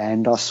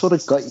 And I sort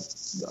of got,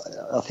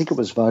 I think it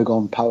was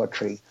Vogon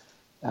Poetry,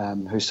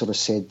 who sort of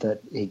said that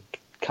he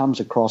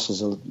comes across as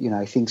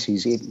he thinks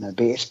he's eaten a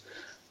bit.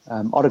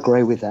 I'd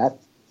agree with that,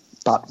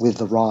 but with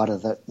the rider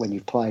that when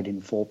you've played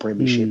in 4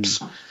 premierships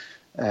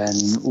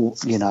and,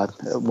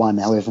 won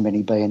however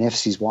many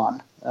BNFs he's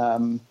won,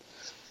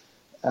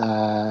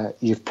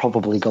 you've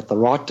probably got the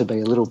right to be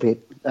a little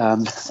bit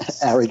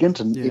arrogant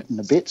and eaten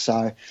a bit.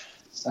 So,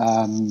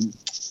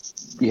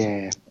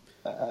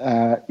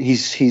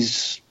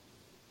 he's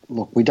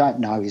look, we don't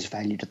know his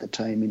value to the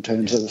team in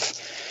terms of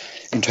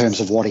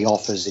what he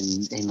offers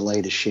in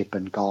leadership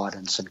and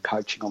guidance and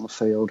coaching on the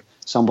field.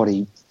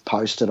 Somebody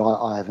posted,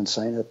 I haven't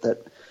seen it,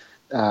 that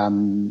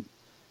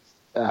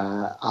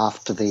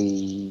after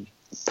the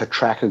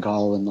Petrarca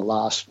goal in the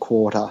last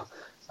quarter,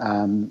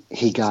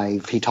 he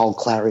told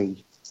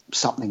Clary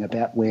something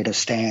about where to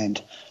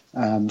stand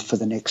for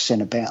the next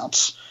centre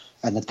bounce,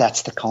 and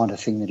that's the kind of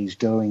thing that he's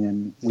doing,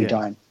 and we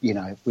don't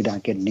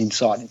get an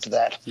insight into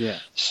that. Yeah.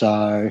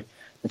 So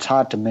it's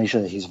hard to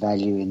measure his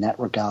value in that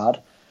regard,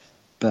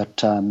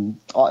 but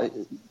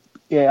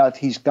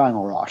he's going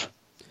all right.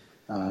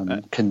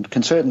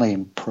 Can certainly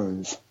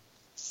improve.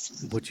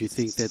 Would you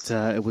think that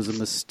it was a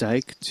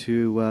mistake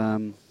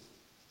to?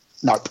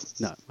 Nope.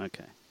 No.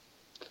 Okay.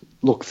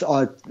 Look,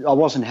 I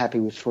wasn't happy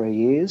with 3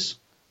 years.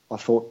 I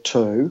thought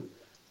 2,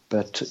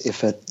 but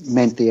if it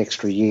meant the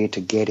extra year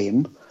to get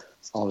him,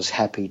 I was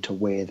happy to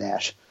wear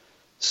that.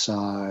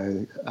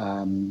 So,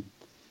 I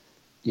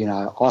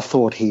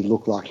thought he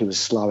looked like he was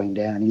slowing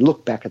down. You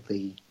look back at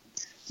the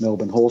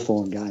Melbourne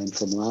Hawthorn game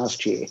from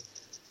last year,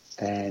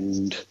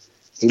 and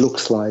he looked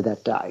slow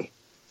that day.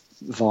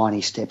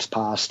 Viney steps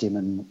past him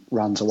and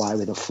runs away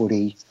with a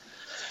footy.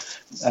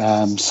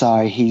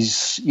 So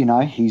he's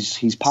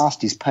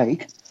past his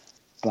peak,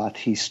 but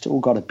he's still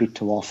got a bit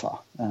to offer.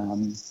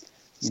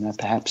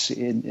 Perhaps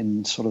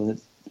in sort of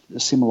a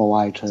similar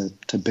way to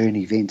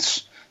Bernie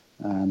Vince,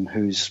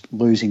 who's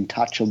losing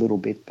touch a little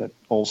bit, but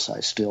also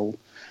still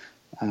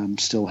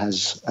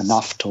has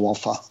enough to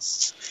offer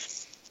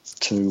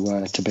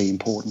to be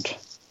important.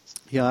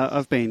 Yeah,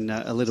 I've been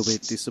a little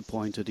bit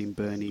disappointed in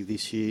Bernie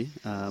this year.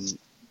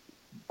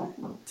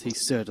 He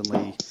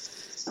certainly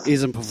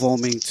isn't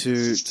performing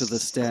to the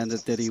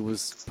standard that he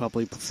was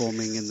probably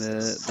performing in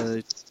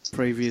the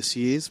previous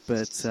years,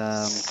 but...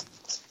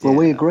 Well,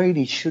 we agreed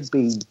he should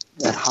be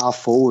at half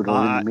forward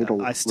or in the middle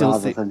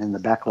than in the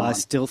back line. I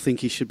still think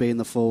he should be in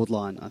the forward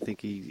line. I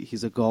think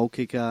he's a goal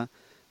kicker.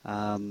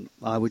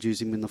 I would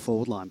use him in the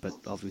forward line, but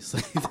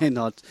obviously they're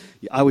not.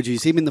 I would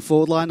use him in the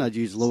forward line. I'd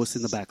use Lewis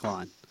in the back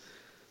line.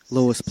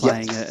 Lewis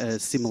playing a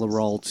similar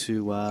role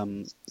to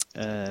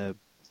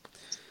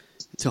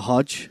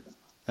Hodge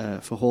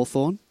for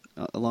Hawthorn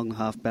along the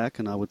half back,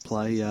 and I would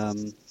play.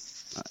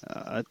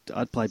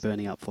 I'd play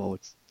Bernie up forward.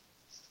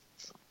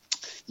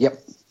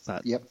 Yep.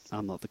 But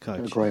I'm not the coach.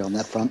 I agree on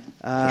that front.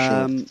 For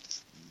sure.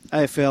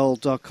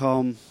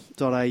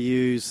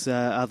 AFL.com.au's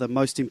are the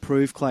most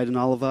improved Clayton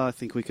Oliver. I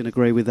think we can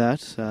agree with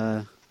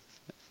that.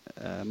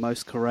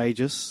 Most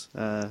courageous,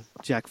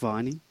 Jack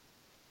Viney.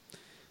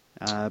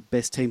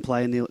 Best team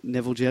player,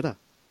 Neville Jetta.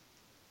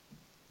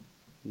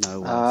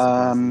 No.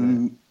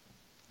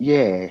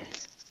 Yeah.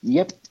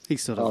 Yep. He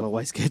sort of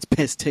always gets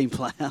best team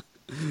player.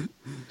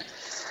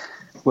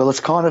 Well,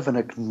 it's kind of an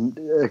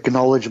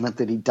acknowledgement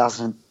that he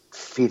doesn't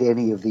fit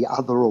any of the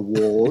other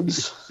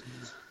awards,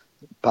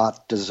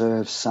 but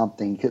deserves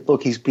something.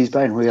 Look, he's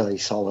been really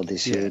solid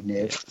this year,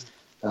 Nev.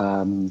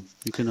 You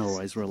can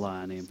always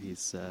rely on him.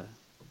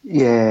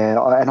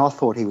 And I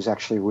thought he was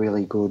actually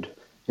really good.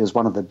 He was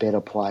one of the better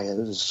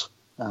players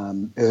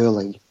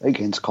early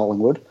against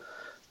Collingwood.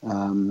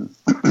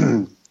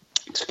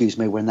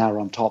 when they were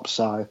on top.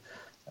 So,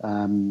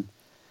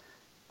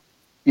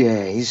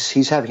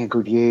 he's having a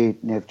good year,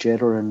 Nev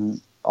Jetta,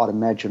 and I'd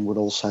imagine would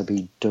also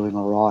be doing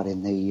all right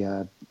in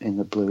the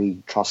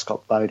Bluey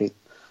Truscott voting.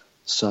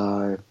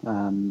 So,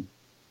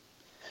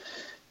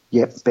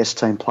 best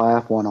team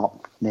player, why not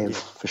Nev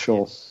for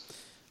sure.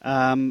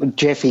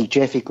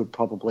 Jeffy could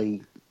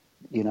probably,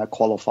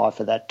 qualify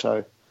for that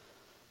too.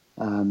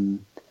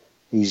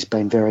 He's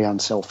been very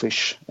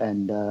unselfish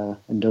and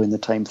doing the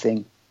team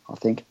thing, I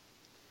think.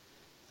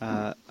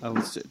 I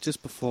was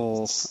just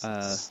before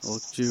or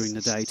during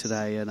the day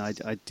today, and I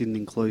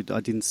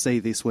didn't see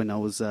this when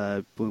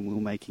when we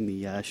were making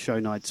the show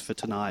notes for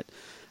tonight.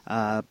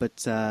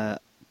 But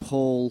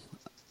Paul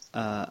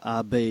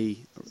RB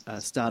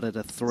started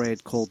a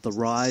thread called "The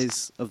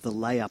Rise of the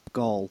Layup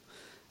Goal,"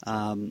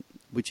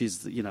 which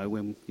is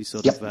when you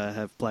sort of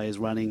have players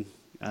running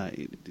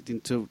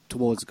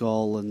towards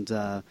goal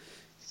and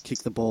kick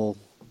the ball.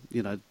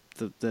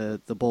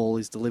 The ball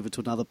is delivered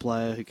to another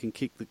player who can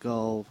kick the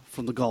goal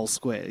from the goal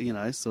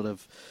square, sort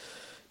of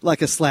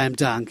like a slam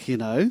dunk,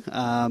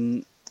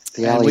 The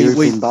alley-oop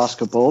in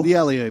basketball. The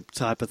alley-oop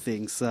type of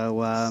thing.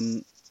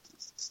 So,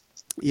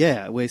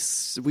 we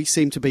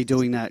seem to be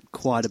doing that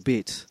quite a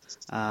bit.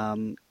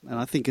 And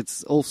I think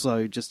it's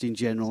also just in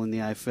general in the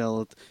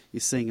AFL,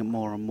 you're seeing it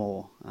more and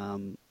more.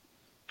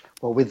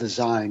 Well, with the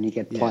zone, you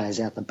get players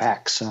out the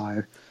back,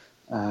 so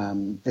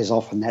there's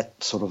often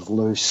that sort of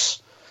loose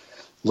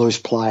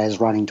players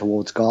running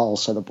towards goal,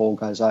 so the ball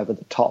goes over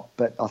the top.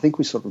 But I think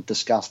we sort of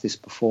discussed this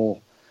before.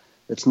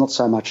 It's not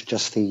so much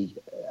just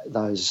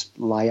those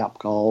layup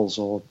goals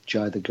or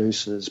Joe the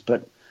Gooses,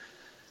 but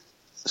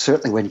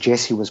certainly when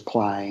Jesse was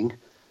playing,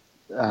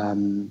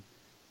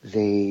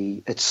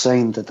 it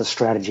seemed that the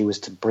strategy was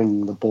to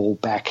bring the ball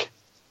back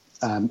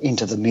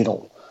into the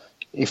middle.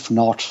 If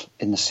not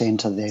in the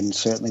centre, then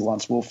certainly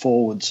once more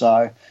forward.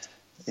 So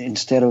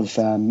instead of,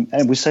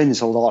 and we've seen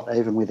this a lot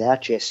even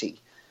without Jesse,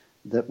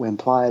 that when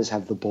players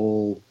have the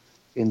ball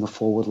in the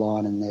forward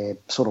line and they're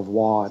sort of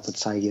wide,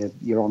 let's say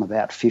you're on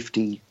about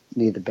 50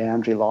 near the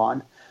boundary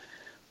line,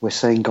 we're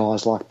seeing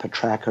guys like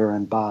Petrarca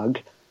and Bug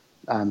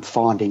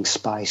finding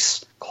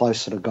space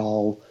closer to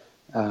goal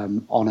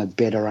on a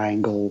better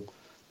angle,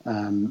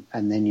 and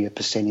then your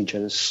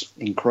percentages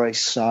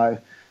increase. So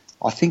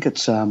I think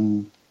it's, I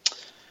don't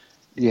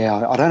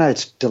know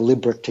it's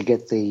deliberate to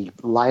get the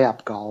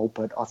layup goal,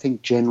 but I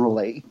think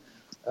generally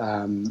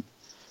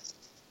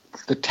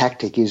the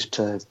tactic is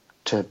to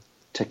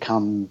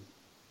come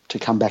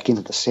back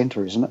into the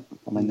centre, isn't it?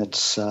 I mean,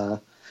 that's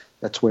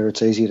where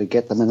it's easier to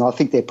get them, and I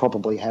think there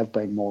probably have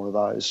been more of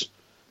those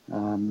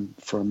from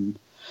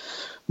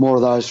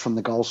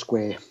the goal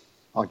square,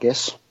 I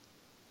guess.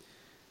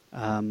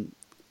 Look,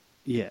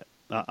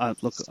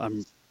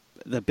 I'm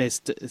the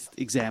best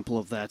example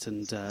of that,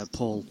 and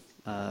Paul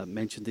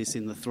mentioned this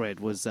in the thread,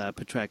 was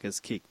Petrarca's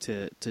kick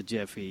to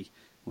Jeffy,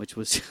 which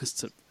was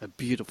just a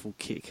beautiful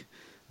kick.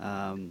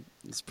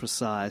 It's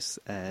precise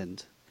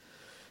and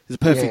it's a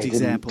perfect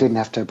example. Didn't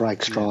have to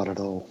break stride at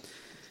all.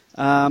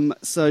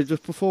 So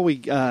just before we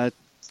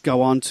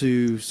go on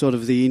to sort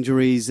of the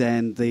injuries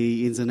and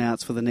the ins and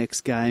outs for the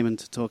next game and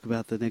to talk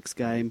about the next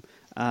game,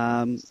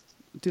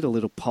 did a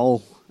little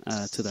poll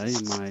today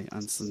in my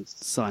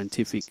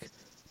unscientific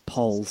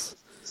polls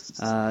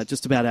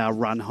just about our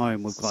run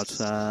home. We've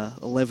got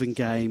 11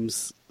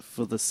 games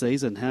for the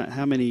season.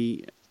 How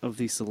many of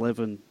these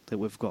 11 that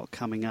we've got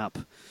coming up?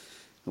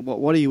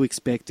 What are you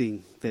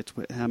expecting?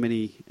 How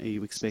many are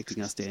you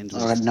expecting us to end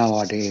with? I got no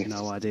idea.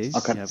 No idea?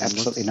 I've got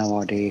absolutely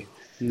no idea.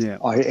 Yeah.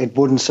 It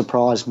wouldn't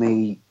surprise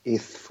me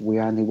if we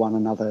only won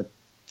another,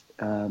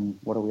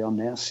 what are we on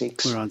now,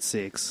 6? We're on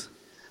 6.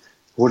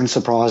 Wouldn't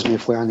surprise me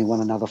if we only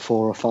won another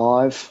 4 or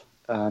 5.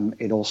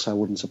 It also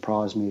wouldn't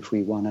surprise me if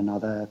we won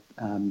another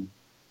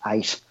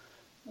 8.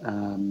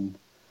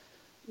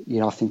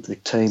 I think the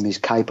team is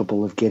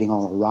capable of getting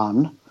on a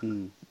run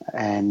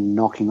and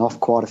knocking off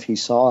quite a few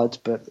sides,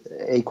 but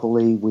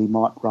equally we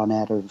might run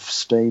out of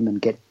steam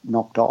and get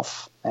knocked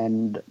off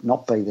and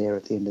not be there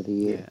at the end of the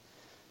year. Yeah.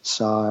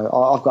 So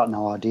I've got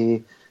no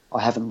idea.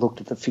 I haven't looked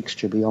at the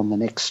fixture beyond the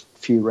next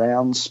few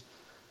rounds,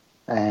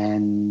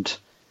 and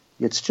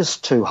it's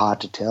just too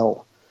hard to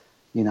tell.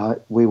 I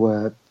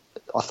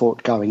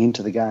thought going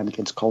into the game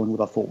against Collingwood,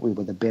 I thought we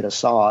were the better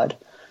side.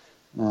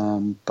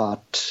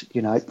 But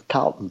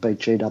Carlton beat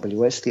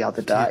GWS the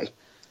other day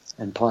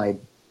and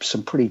played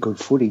some pretty good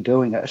footy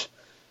doing it.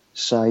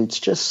 So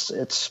it's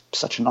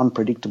such an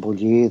unpredictable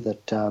year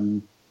that I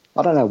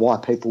don't know why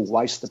people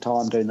waste the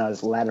time doing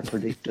those ladder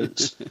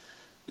predictors,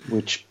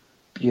 which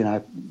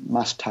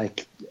must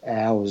take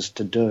hours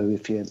to do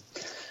if you've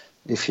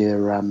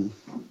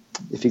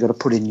got to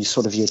put in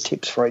your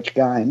tips for each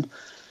game.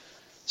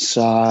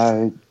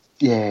 So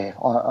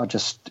I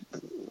just.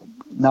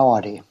 No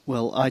idea.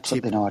 Well, I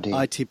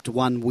tipped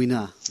one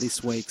winner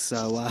this week,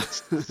 so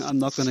I'm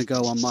not going to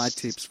go on my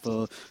tips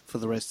for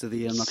the rest of the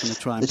year. I'm not going to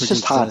try and predict.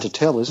 It's just hard to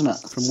tell, isn't it?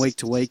 From week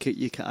to week,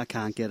 I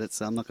can't get it,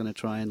 so I'm not going to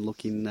try and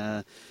look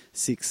in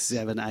 6,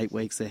 7, 8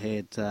 weeks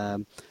ahead.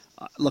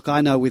 look,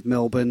 I know with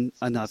Melbourne,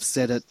 and I've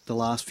said it the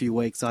last few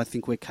weeks, I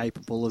think we're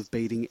capable of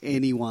beating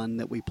anyone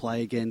that we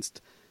play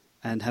against.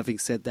 And having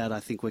said that, I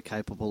think we're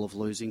capable of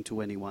losing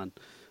to anyone,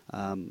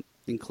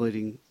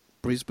 including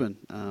Brisbane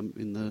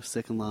in the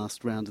second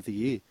last round of the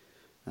year.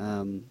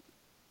 And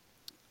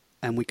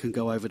we can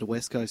go over to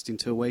West Coast in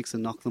 2 weeks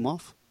and knock them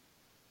off.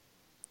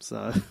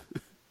 So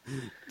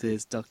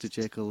there's Dr.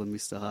 Jekyll and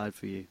Mr. Hyde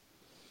for you.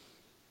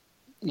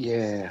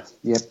 Yeah,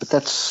 but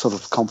that's sort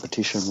of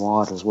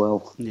competition-wide as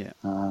well. Yeah.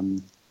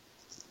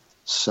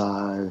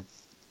 So,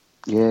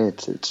 yeah,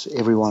 it's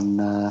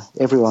everyone.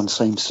 Everyone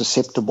seems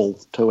susceptible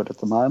to it at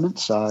the moment.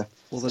 So,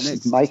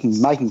 it's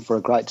making for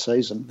a great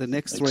season. The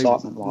next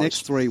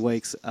three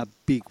weeks are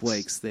big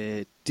weeks.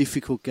 They're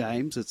difficult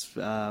games. It's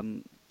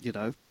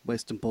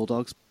Western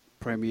Bulldogs,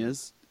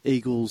 Premiers,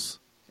 Eagles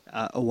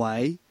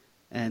away,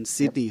 and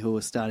Sydney, who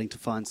are starting to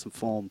find some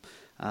form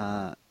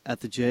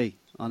at the G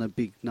on a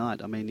big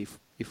night. I mean,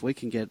 if we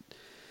can get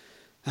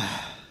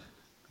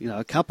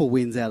a couple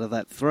wins out of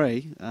that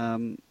three,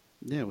 we're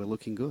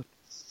looking good.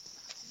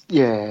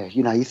 Yeah,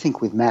 you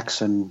think with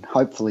Max and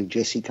hopefully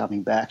Jesse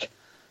coming back,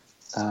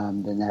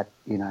 then that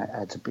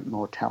adds a bit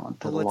more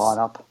talent to the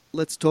lineup.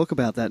 Let's talk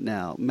about that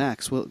now.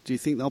 Max, do you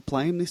think they'll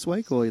play him this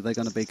week, or are they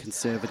going to be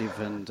conservative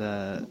and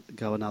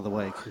go another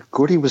week?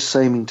 Goody was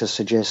seeming to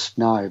suggest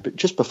no, but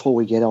just before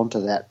we get on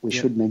to that, we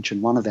should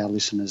mention one of our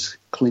listeners,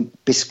 Clint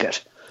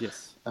Biscuit.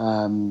 Yes.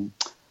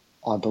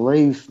 I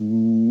believe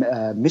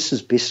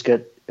Mrs.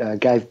 Biscuit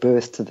gave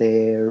birth to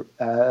their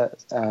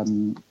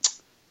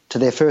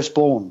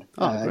firstborn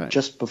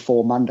just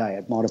before Monday.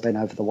 It might have been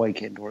over the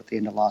weekend or at the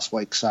end of last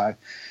week. So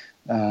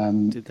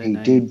he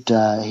did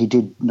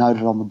note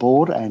it on the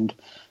board, and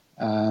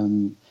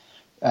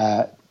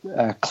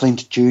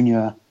Clint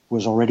Jr.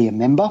 was already a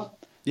member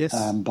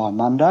by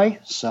Monday.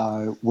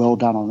 So well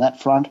done on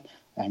that front,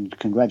 and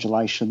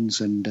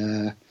congratulations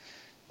and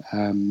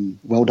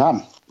well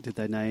done. Did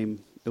they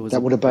name?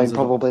 That would have been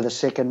probably the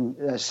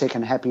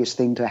second happiest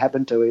thing to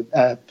happen to him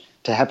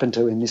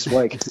this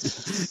week.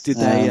 Did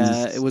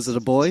they? Was it a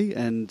boy?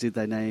 And did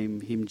they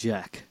name him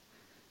Jack?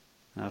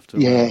 After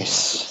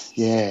yes,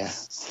 yeah.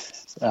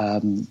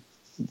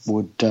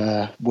 Would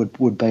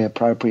be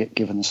appropriate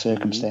given the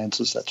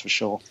circumstances. That's for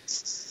sure.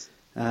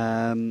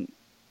 So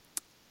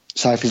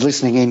if he's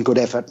listening in, good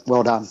effort.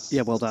 Well done.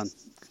 Yeah, well done.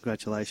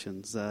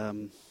 Congratulations.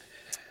 Another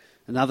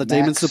Max.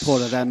 Demon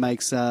supporter. That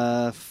makes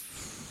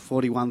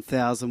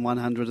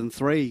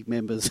 41,103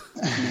 members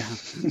now.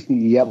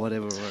 Yep.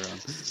 Whatever we're on.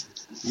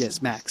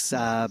 Yes, Max.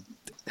 Do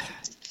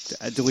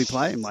we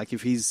play him? Like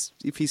if he's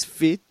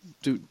fit,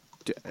 do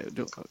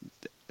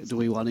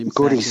we want him?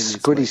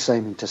 Goody's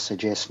seeming to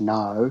suggest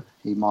no.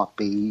 He might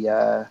be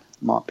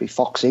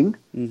foxing.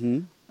 Mm-hmm.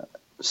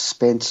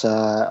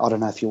 Spencer, I don't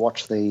know if you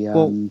watch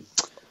the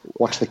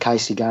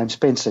Casey game.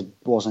 Spencer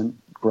wasn't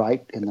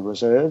great in the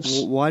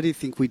reserves. Why do you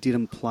think we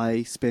didn't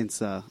play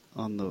Spencer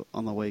on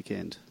the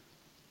weekend?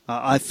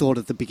 I thought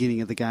at the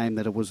beginning of the game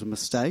that it was a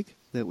mistake,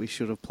 that we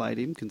should have played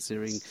him,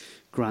 considering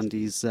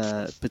Grundy's,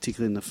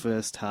 particularly in the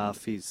first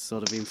half, his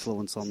sort of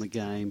influence on the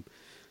game.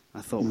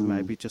 I thought we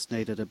maybe just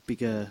needed a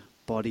bigger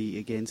body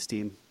against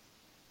him.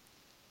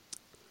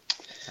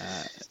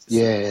 I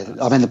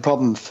mean, the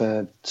problem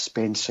for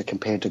Spencer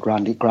compared to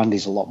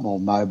Grundy's a lot more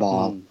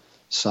mobile.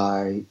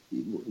 So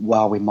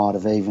while we might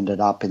have evened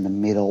it up in the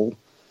middle,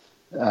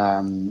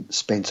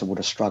 Spencer would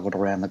have struggled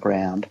around the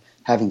ground.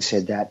 Having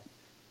said that,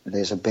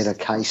 there's a better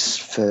case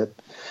for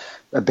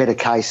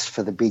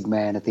the big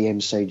man at the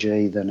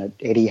MCG than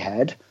Eddie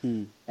had,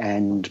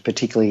 and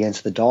particularly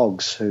against the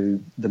Dogs,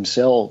 who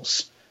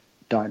themselves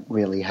don't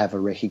really have a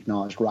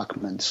recognised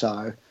ruckman.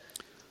 So,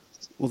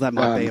 well, that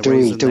might be a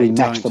reason do we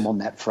match them on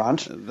that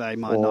front? They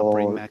might not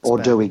bring Max or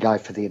back. Do we go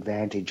for the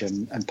advantage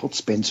and put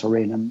Spencer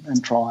in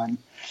and try and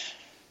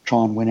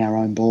win our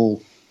own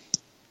ball?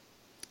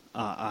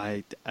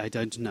 I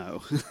don't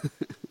know.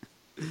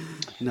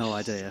 No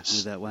idea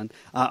with that one.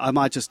 I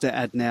might just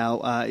add now,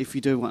 if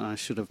you do want, I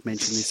should have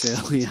mentioned this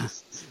earlier,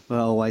 but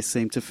I always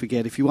seem to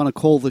forget. If you want to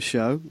call the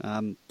show,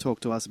 talk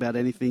to us about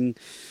anything,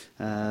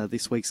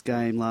 this week's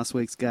game, last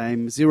week's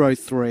game,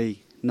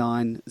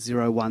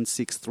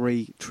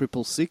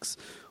 0390163666,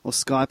 or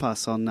Skype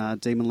us on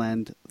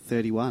Demonland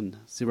 31,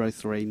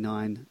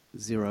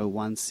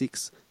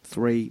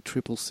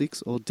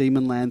 0390163666, or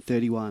Demonland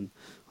 31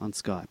 on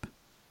Skype.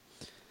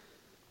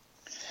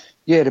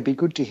 Yeah, it'd be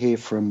good to hear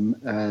from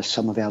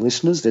some of our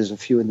listeners. There's a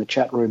few in the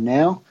chat room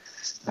now.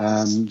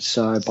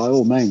 So by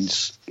all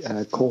means,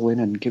 call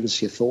in and give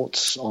us your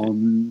thoughts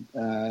on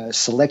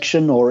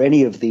selection or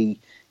any of the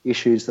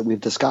issues that we've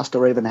discussed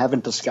or even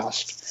haven't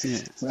discussed. Yeah.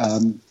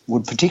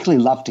 Would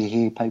particularly love to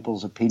hear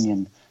people's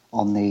opinion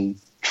on the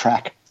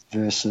track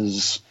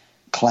versus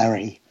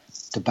clarity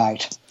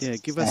debate. Yeah,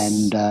 give us...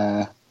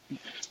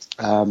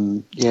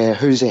 And,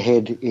 who's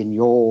ahead in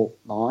your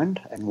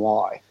mind and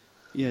why?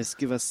 Yes,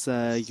 give us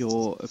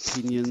your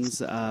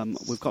opinions.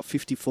 We've got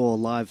 54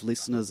 live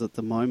listeners at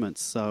the moment,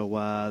 so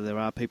there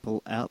are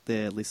people out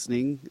there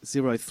listening.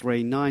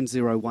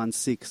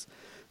 039016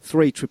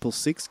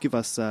 366. Give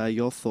us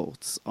your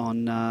thoughts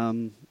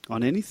on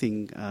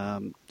anything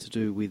to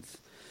do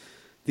with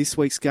this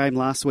week's game,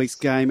 last week's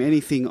game,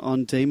 anything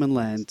on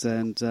Demonland.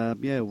 And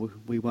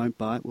we won't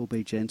bite, we'll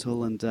be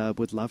gentle, and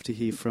would love to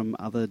hear from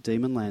other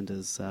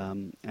Demonlanders.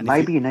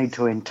 Maybe you need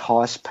to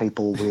entice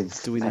people with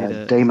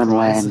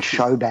Demonland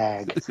show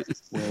bag,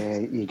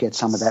 where you get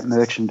some of that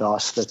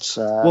merchandise that's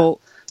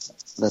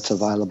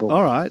available.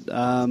 All right.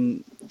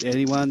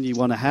 Anyone, you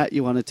want a hat,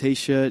 you want a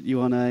T-shirt, you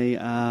want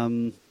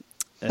a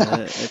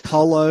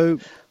polo,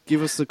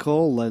 give us a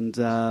call, and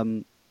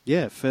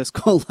first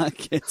caller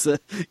gets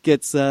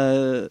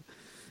a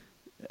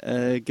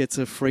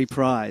free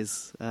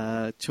prize.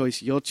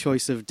 Your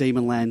choice of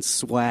Demonland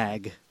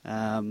swag.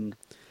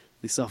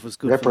 This offer's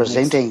good.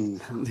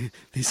 Representing.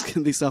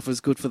 This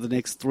offer's good for the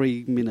next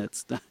 3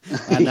 minutes.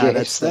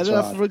 Yes, that's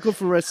enough right. Good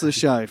for the rest of the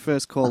show.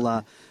 First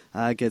caller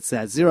gets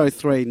that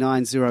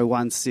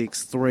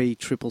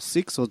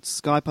 0390163666 or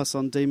Skype us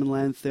on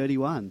Demonland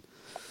 31.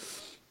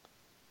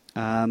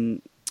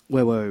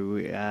 Where were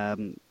we?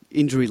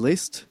 Injury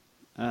list.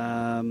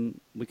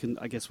 We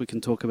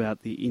can talk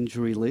about the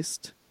injury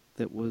list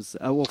that was.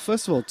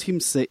 First of all, Tim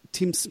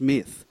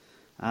Smith.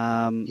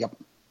 Yep.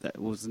 That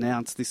was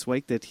announced this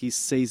week that his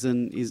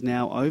season is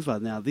now over.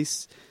 Now,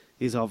 this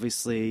is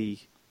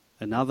obviously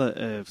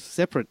another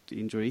separate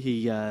injury.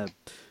 He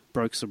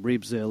broke some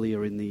ribs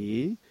earlier in the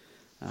year.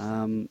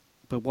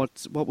 But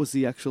what was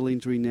the actual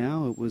injury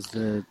now? It was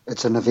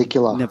it's a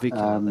navicular.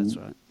 Navicular, that's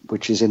right.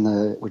 Which is in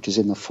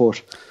the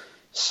foot.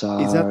 So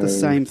is that the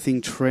same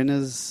thing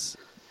Trengo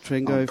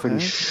I'm pretty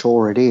had?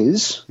 sure it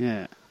is.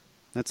 Yeah,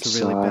 that's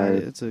a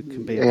really bad.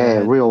 Can be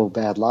real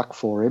bad luck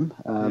for him.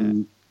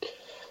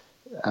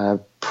 I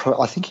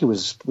think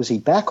was he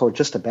back or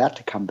just about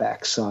to come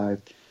back? So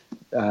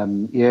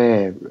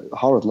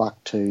horrid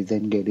luck to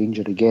then get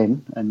injured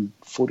again. And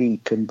footy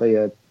can be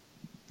a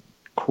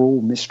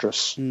cruel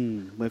mistress.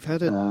 We've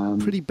had a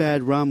pretty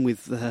bad run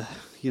with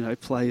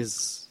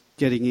players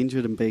getting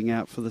injured and being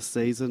out for the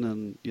season,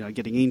 and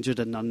getting injured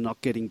and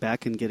not getting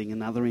back and getting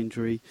another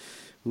injury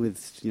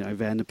with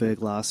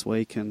Vandenberg last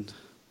week and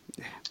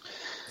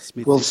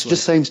Smith. Well, it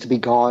just seems to be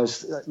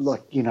guys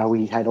like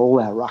we had all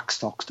our ruck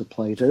stocks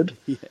depleted,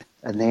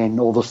 and then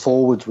all the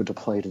forwards were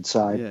depleted.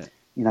 So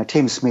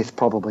Tim Smith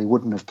probably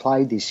wouldn't have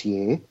played this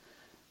year,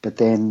 but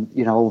then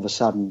all of a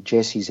sudden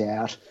Jesse's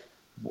out,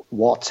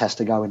 Watts has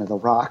to go into the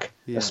ruck,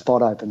 a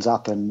spot opens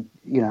up, and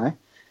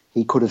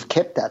he could have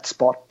kept that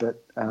spot,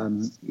 but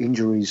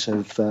injuries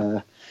have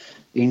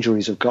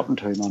gotten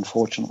to him,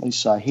 unfortunately.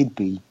 So he'd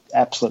be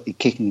absolutely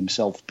kicking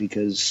himself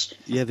because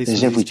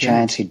there's every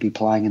chance he'd be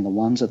playing in the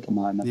ones at the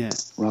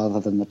moment rather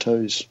than the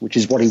twos, which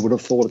is what he would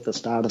have thought at the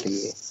start of the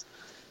year.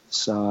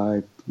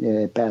 So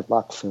bad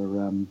luck for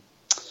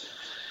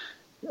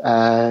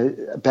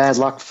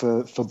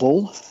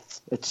Bull.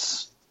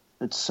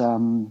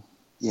 So.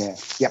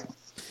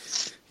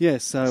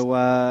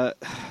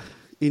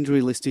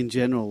 Injury list in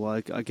general,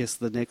 I guess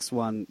the next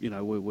one,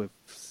 we've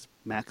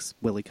Max,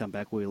 will he come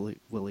back, will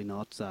he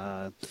not?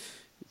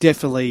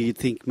 Definitely you'd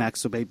think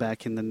Max will be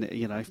back in the,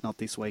 if not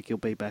this week, he'll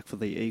be back for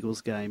the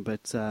Eagles game.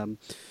 But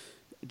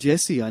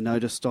Jesse, I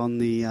noticed on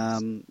the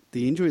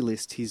injury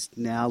list, he's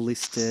now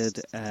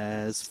listed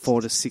as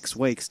 4 to 6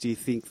 weeks. Do you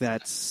think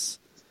that's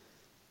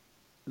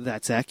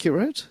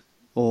accurate?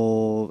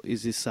 Or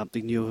is this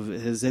something new?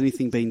 Has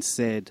anything been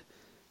said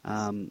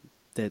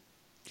that,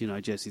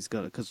 Jesse's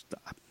got it? Because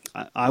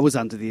I was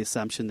under the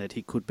assumption that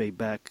he could be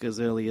back as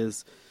early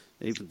as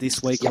even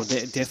this week or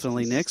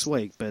definitely next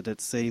week, but it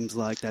seems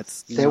like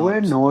There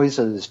were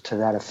noises to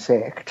that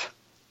effect.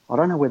 I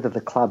don't know whether the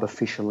club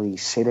officially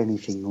said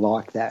anything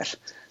like that.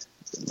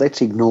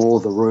 Let's ignore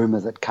the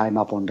rumour that came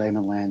up on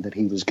Demonland that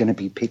he was going to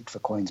be picked for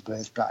Queen's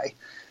birthday,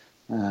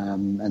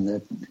 and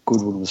that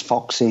Goodwin was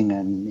foxing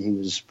and he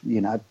was,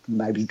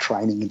 maybe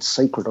training in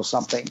secret or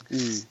something.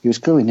 He was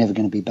clearly never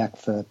going to be back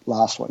for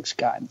this week's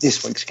game.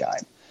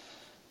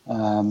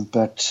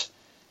 But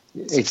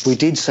we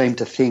did seem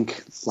to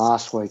think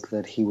last week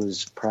that he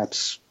was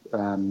perhaps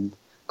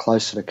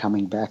closer to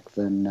coming back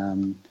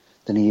than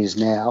he is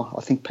now.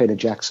 I think Peter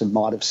Jackson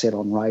might have said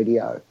on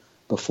radio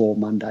before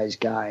Monday's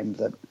game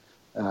that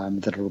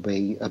it'll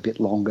be a bit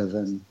longer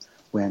than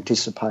we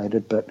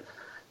anticipated. But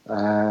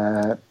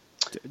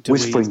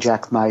Whispering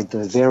Jack made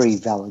the very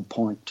valid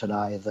point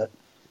today that,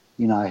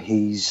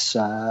 he's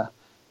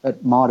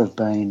it might have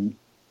been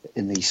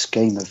in the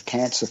scheme of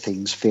cancer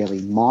things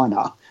fairly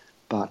minor,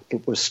 but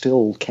it was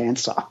still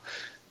cancer,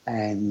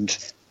 and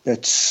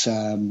it's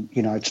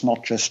it's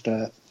not just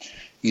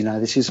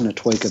this isn't a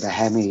tweak of a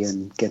hammy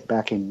and get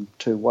back in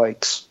 2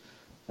 weeks.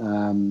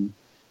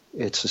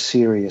 It's a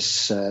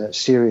serious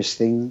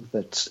thing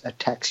that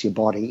attacks your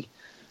body,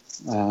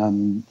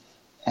 and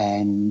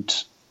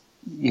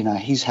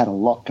he's had a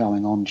lot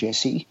going on,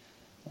 Jesse.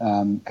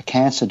 A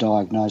cancer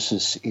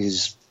diagnosis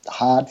is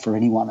hard for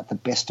anyone at the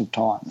best of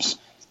times,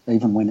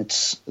 even when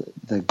it's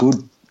the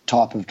good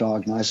type of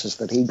diagnosis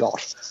that he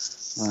got.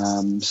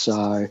 And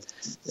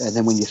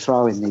then when you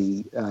throw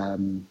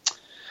in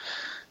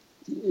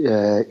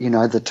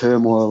the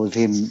turmoil of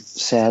him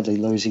sadly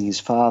losing his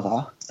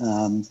father,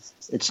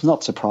 it's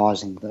not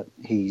surprising that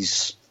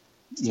he's,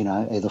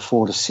 either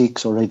 4 to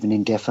 6 or even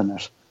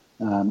indefinite.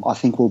 I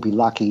think we'll be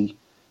lucky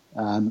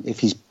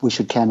we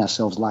should count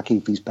ourselves lucky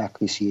if he's back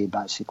this year,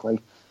 basically,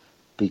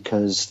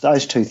 because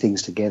those two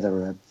things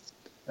together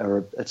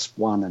it's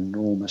one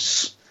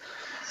enormous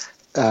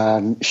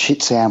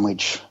shit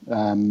sandwich.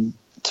 Pardon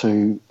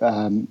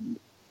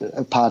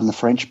the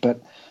French,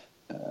 but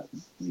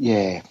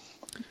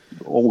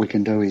all we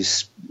can do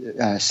is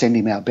send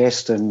him our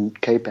best and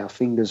keep our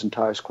fingers and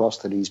toes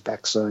crossed that he's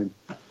back soon.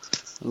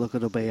 Look,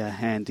 it'll be a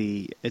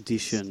handy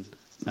addition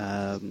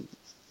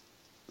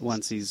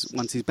once he's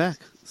back.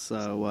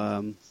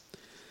 So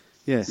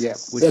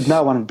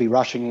no one would be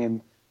rushing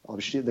him. I'm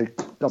sure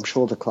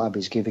the club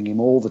is giving him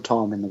all the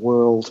time in the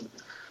world.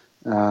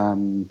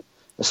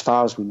 As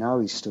far as we know,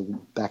 he's still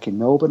back in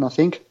Melbourne, I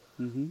think.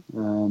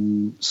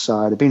 Mm-hmm.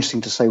 So it'd be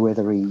interesting to see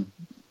whether he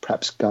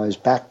perhaps goes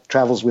back,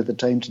 travels with the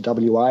team to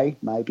WA,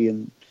 maybe,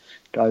 and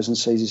goes and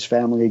sees his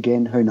family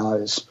again. Who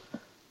knows?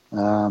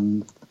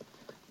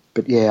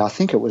 But yeah, I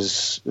think it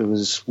was.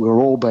 We were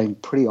all being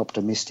pretty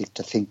optimistic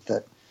to think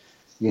that,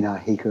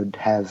 he could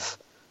have,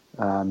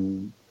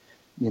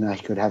 he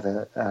could have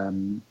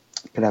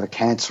a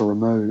cancer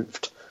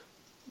removed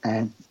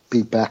and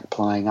be back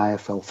playing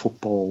AFL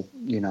football.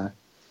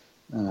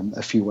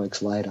 A few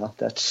weeks later.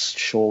 That's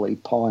surely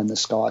pie in the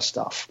sky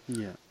stuff.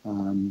 Yeah.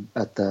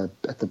 At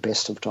the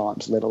best of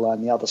times, let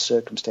alone the other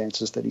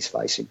circumstances that he's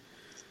facing.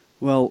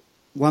 Well,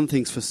 one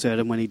thing's for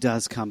certain: when he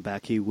does come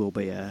back, he will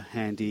be a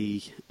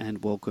handy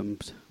and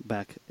welcomed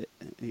back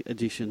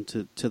addition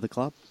to the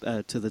club,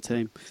 to the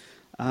team.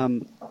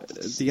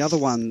 The other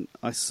one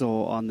I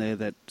saw on there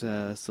that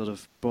sort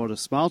of brought a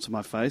smile to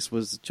my face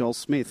was Joel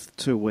Smith,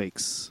 2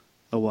 weeks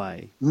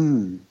away.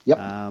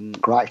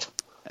 Yep. Great.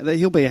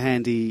 He'll be a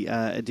handy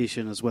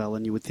addition as well,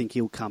 and you would think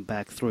he'll come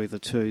back through the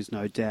twos,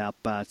 no doubt.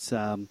 But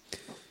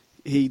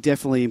he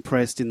definitely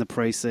impressed in the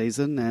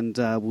pre-season, and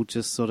will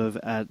just sort of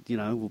add,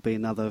 will be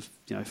another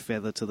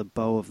feather to the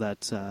bow of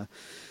that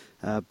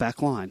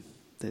back line.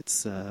 That's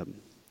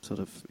sort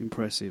of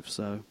impressive.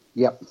 So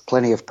yep,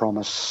 plenty of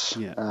promise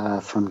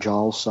from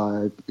Joel.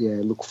 So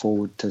look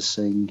forward to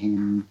seeing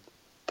him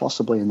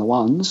possibly in the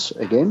ones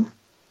again.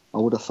 I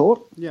would have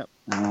thought. Yep.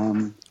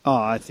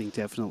 I think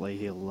definitely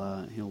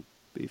he'll.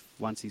 If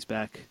once he's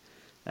back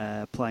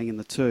playing in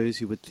the twos,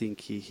 you would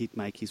think he'd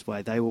make his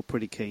way. They were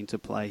pretty keen to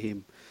play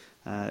him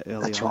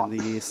early on in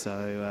the year,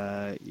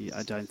 so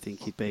I don't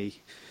think he'd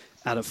be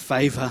out of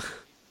favour.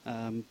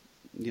 And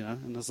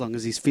as long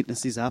as his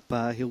fitness is up,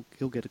 he'll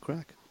get a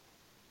crack.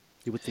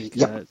 You would think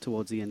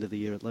towards the end of the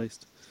year at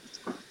least.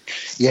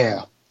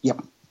 Yeah.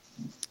 Yep.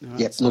 Right,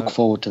 yep. So look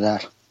forward to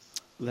that.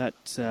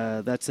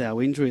 That's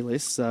our injury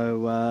list.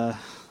 So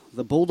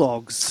the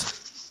Bulldogs.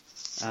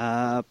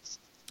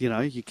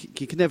 You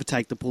can never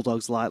take the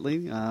Bulldogs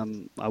lightly.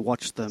 I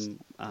watched them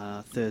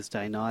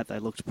Thursday night. They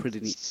looked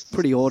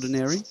pretty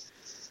ordinary,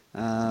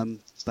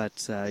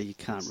 but you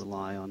can't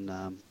rely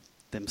on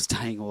them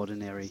staying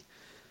ordinary,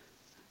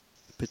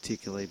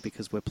 particularly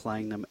because we're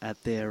playing them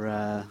at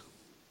their,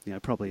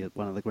 probably at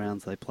one of the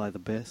grounds they play the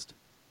best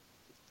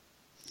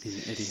in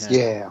Etihad.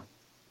 Yeah,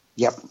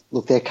 yep.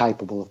 Look, they're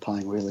capable of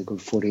playing really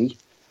good footy.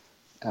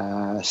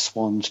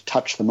 Swans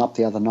touched them up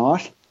the other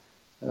night.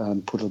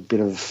 Put a bit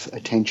of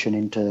attention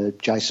into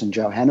Jason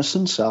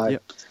Johannesson, so it'll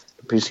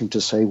be interesting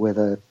to see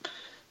whether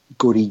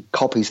Goody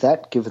copies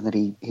that, given that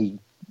he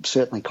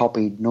certainly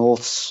copied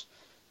North's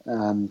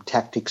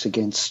tactics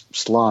against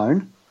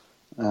Sloane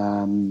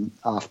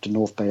after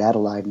North beat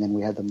Adelaide, and then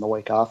we had them the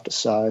week after.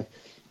 So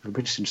it'll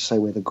be interesting to see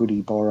whether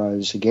Goody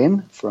borrows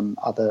again from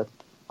other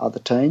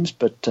teams.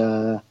 But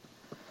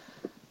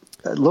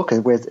look,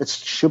 it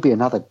should be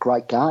another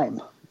great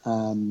game.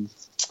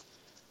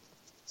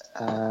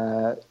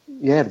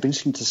 It'd be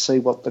interesting to see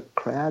what the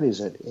crowd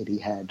is at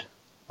Etihad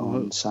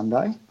on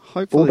Sunday.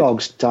 Hopefully,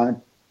 Bulldogs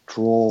don't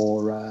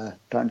draw a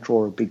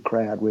big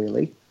crowd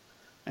really,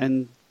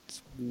 and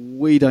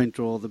we don't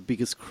draw the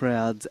biggest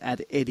crowds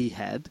at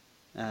Etihad.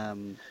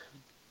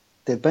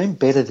 They've been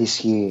better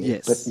this year,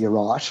 yes. But you're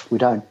right. We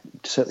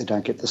certainly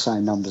don't get the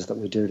same numbers that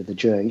we do to the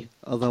G.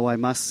 Although I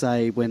must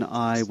say, when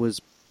I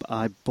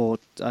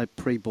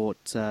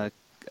pre-bought a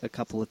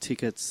couple of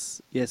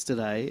tickets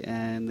yesterday,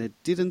 and there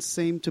didn't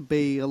seem to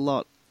be a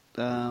lot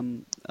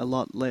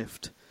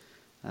left.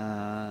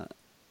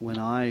 When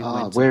I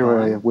went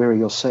where are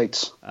your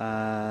seats?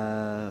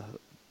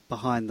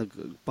 Behind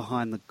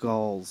the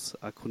goals.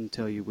 I couldn't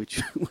tell you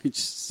which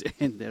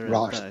end they're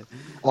right. at.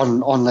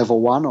 On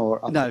level one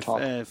or up the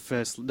top?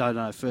 First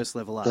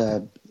level up.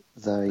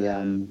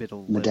 The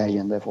middle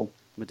medallion level.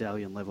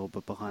 Medallion level,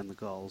 but behind the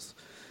goals.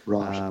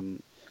 Right.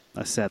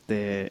 I sat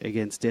there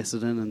against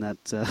Essendon, and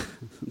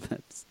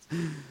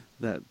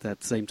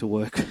that seemed to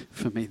work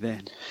for me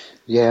then.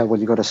 Yeah, well,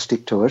 you've got to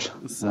stick to it.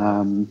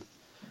 So,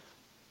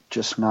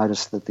 just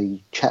noticed that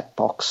the chat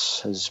box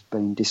has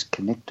been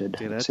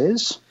disconnected. It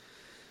says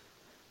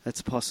that's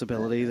a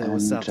possibility. There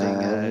was something.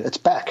 It's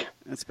back.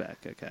 It's back.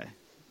 Okay.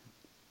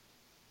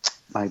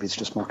 maybe it's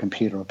just my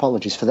computer.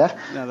 Apologies for that.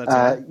 No, that's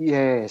all right.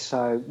 Yeah,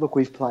 so look,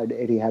 we've played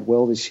Etihad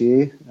well this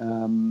year.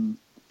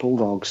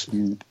 Bulldogs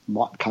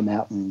might come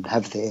out and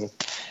have their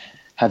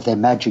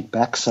magic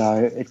back,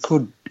 so it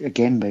could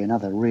again be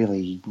another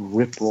really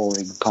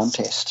rip-roaring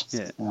contest.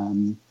 Yeah.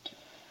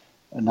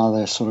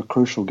 Another sort of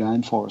crucial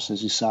game for us,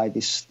 as you say,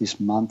 this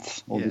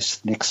month or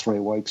this next 3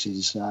 weeks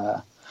is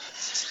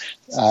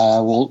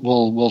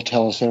will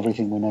tell us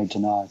everything we need to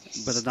know.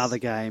 But another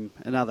game,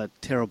 another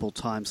terrible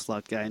time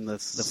slot game, the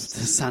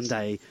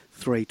Sunday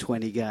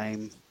 3:20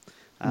 game.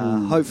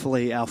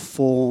 Hopefully our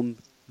form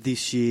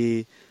this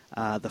year,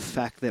 the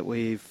fact that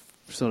we've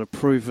sort of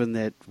proven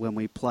that when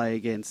we play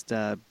against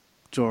big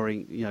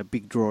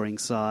drawing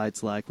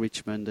sides like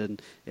Richmond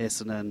and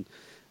Essendon,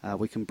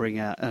 we can bring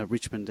out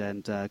Richmond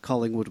and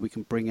Collingwood. We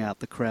can bring out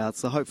the crowd.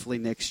 So hopefully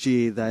next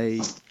year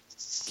they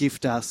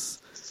gift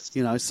us,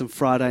 some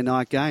Friday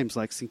night games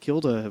like St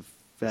Kilda have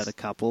had a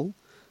couple.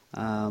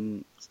 How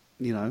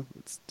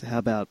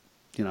about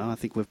I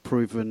think we've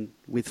proven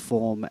with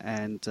form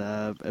and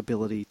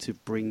ability to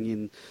bring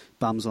in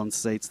bums on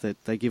seats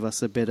that they give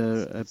us a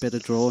better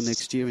draw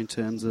next year in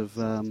terms of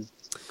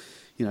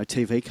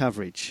TV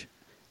coverage,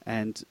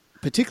 and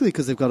particularly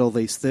because they've got all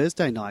these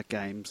Thursday night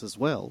games as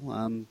well.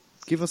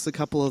 Give us a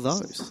couple of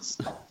those.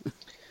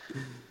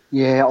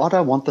 Yeah, I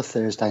don't want the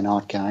Thursday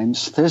night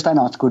games. Thursday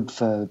night's good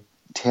for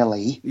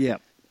telly. Yeah.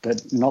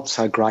 But not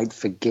so great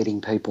for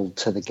getting people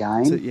to the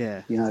game. So,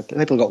 yeah.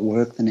 People got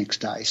work the next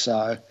day,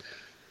 so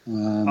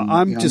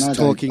I'm just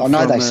talking. I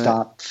know they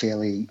start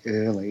fairly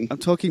early. I'm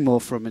talking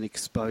more from an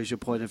exposure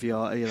point of view.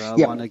 I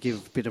want to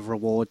give a bit of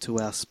reward to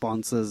our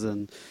sponsors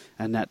and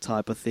that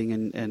type of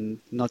thing, and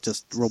not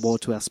just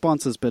reward to our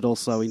sponsors, but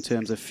also in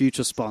terms of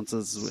future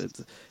sponsors.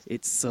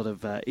 It's sort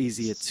of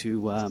easier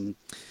to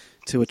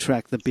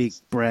attract the big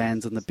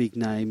brands and the big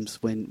names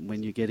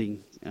when you're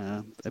getting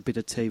a bit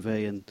of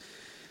TV, and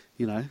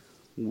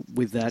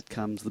with that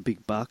comes the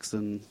big bucks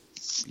and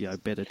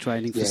better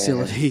training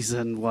facilities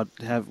and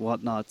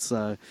whatnot.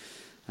 So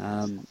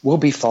we'll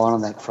be fine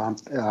on that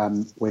front.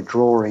 We're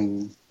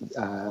drawing.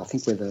 I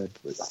think we're the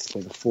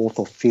 4th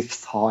or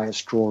 5th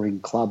highest drawing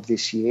club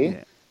this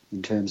year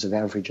in terms of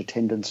average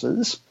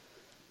attendances.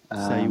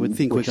 So you would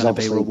think we're which is going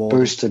to be obviously rewarded,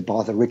 boosted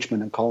by the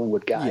Richmond and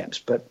Collingwood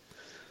games, but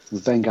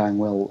we've been going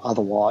well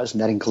otherwise, and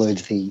that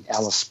includes the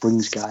Alice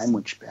Springs game,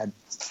 which had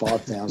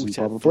 5,000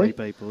 probably. Had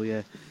 3 people,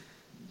 yeah.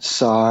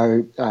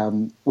 So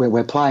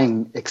we're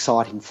playing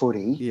exciting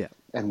footy,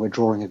 and we're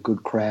drawing a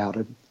good crowd,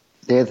 and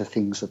they're the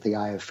things that the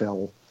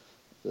AFL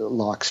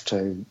likes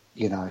to,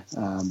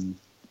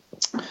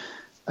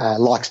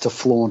 likes to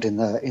flaunt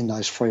in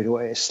those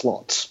free-to-air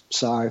slots.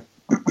 So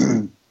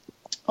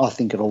I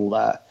think it'll,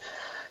 I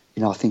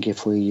think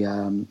if we,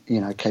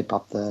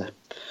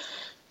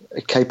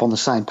 keep on the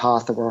same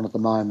path that we're on at the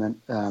moment,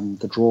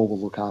 the draw will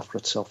look after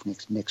itself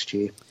next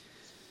year.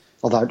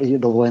 Although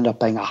it'll end up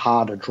being a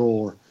harder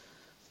draw.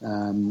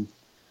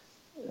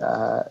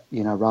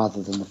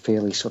 Rather than the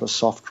fairly sort of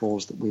soft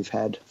draws that we've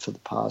had for the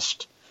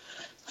past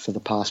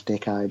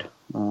decade,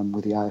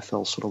 with the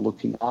AFL sort of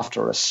looking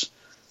after us,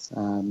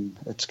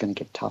 it's going to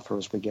get tougher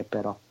as we get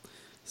better.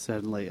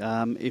 Certainly.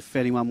 If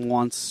anyone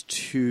wants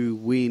to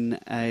win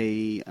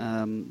a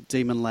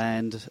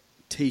Demonland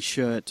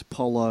T-shirt,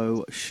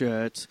 polo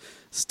shirt,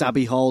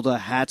 stubby holder,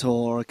 hat,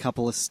 or a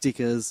couple of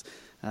stickers,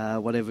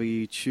 whatever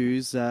you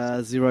choose,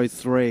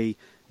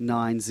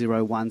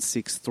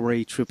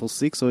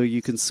 0390163666, or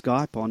you can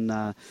Skype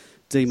on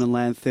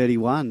Demonland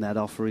 31. That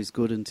offer is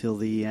good until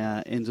the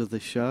end of the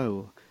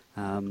show.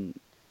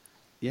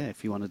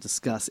 If you want to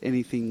discuss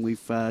anything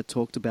we've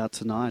talked about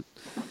tonight,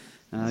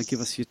 give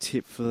us your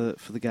tip for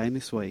the game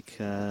this week.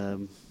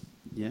 Tell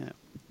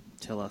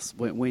us,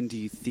 when do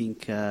you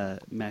think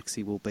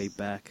Maxi will be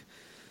back?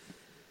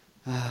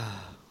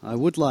 I'd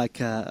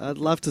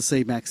love to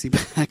see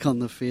Maxi back on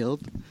the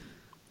field.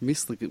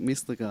 Miss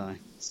the guy.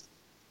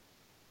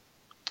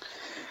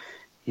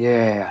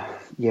 Yeah,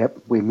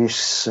 we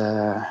miss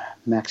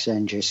Max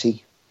and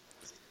Jesse.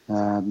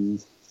 I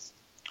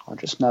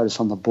just noticed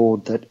on the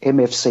board that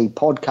MFC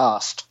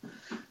Podcast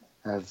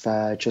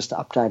have just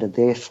updated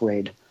their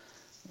thread,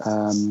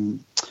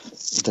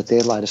 that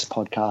their latest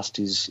podcast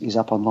is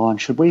up online.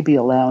 Should we be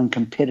allowing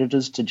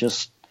competitors to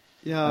just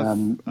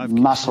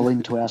muscle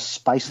into our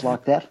space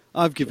like that?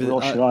 Or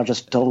should I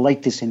just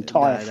delete this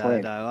entire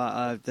thread?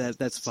 No,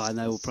 that's fine.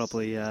 They were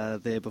probably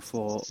there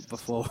before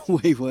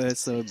we were.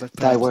 So, but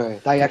they were.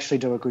 They actually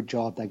do a good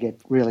job. They get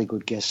really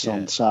good guests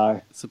on.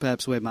 So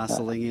perhaps we're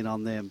muscling in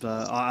on them.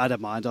 But I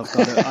don't mind. I've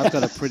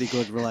got a pretty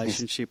good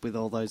relationship with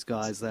all those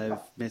guys. They've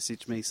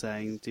messaged me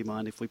saying, "Do you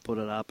mind if we put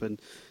it up?" And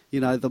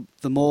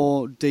the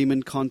more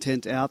Demon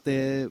content out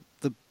there,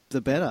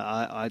 the better.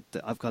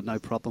 I've got no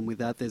problem with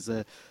that. There's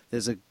a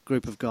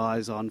group of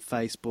guys on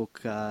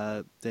Facebook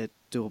that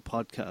do a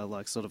podcast,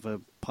 like sort of a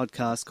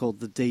podcast called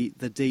the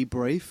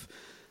Debrief,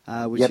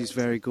 which is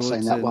very good.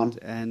 Seen that one.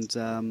 And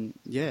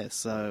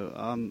so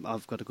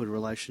I've got a good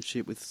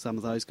relationship with some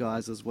of those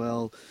guys as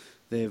well.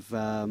 They've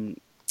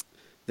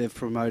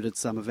promoted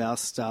some of our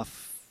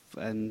stuff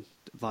and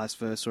vice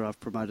versa. I've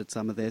promoted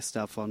some of their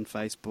stuff on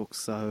Facebook.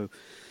 So,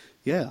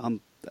 yeah,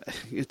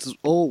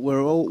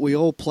 we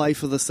all play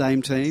for the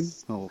same team.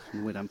 Well,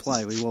 we don't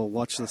play. We all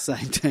watch the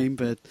same team.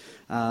 But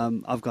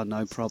I've got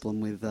no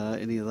problem with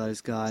any of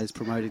those guys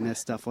promoting their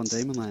stuff on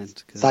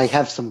Demonland. They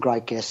have some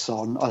great guests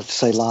on. I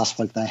see last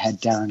week they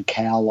had Darren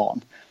Cowell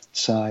on.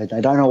 So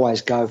they don't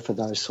always go for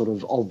those sort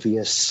of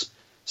obvious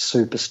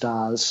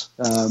superstars.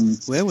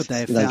 Where would they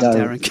have found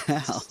Darren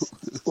Cowell?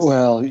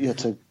 Well,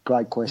 it's a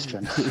great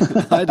question.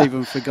 I'd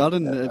even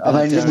forgotten about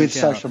I mean, Darren with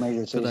Cowell. social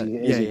media, it's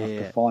easy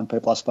enough to find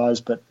people, I suppose.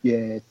 But,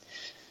 yeah,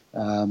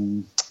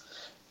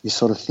 you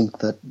sort of think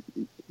that,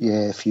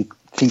 if you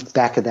think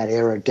back at that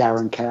era,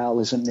 Darren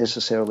Cowell isn't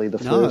necessarily the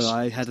first. No,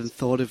 I hadn't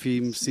thought of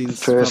him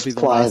since first probably the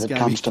player last that game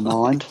comes to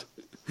mind.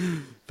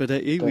 But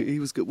he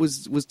was good.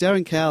 Was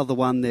Darren Cowell the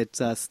one that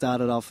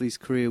started off his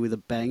career with a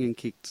bang and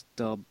kicked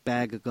a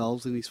bag of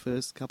goals in his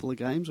first couple of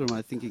games, or am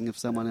I thinking of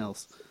someone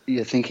else?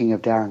 You're thinking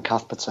of Darren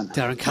Cuthbertson.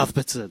 Darren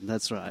Cuthbertson,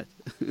 that's right.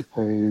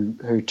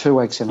 who 2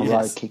 weeks in a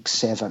row kicked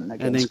 7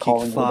 against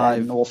Collingwood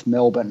and North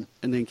Melbourne.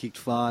 And then kicked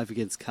 5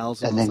 against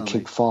Carlton. And then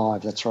kicked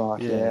 5, that's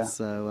right, yeah.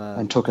 So,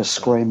 and took a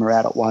screamer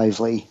out at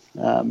Waverley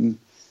in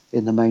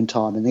the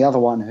meantime. And the other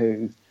one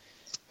who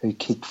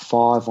kicked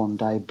 5 on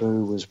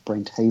debut was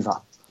Brent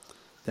Heaver.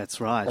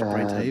 That's right,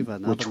 Brent Heaver.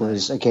 Which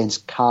was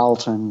against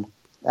Carlton.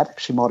 That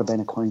actually might have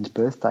been a Queen's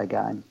birthday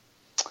game.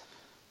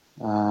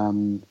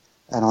 And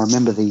I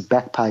remember the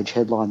back page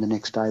headline the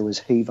next day was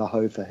Heaver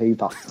Ho for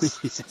Heaver.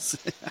 Yes.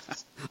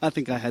 I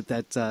think I had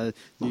that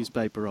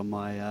newspaper on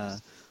my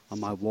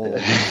wall.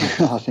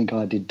 I think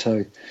I did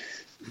too.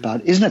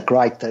 But isn't it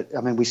great that,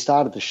 I mean, we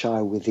started the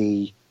show with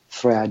the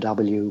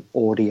 3AW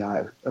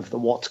audio of the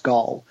Watts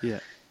goal. Yeah.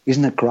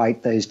 Isn't it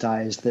great these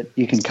days that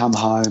you can come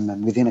home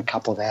and within a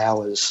couple of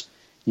hours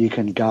you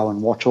can go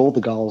and watch all the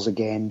goals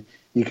again.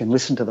 You can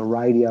listen to the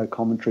radio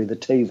commentary, the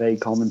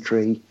TV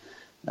commentary.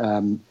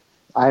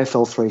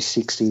 AFL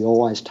 360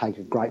 always take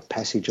a great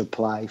passage of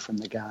play from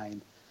the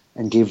game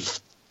and give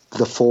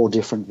the 4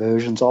 different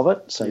versions of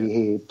it. So you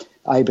hear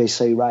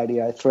ABC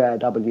Radio,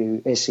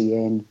 3AW,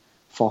 SEN,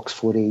 Fox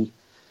Footy,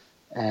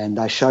 and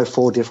they show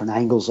 4 different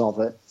angles of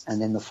it and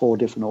then the 4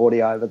 different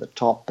audio over the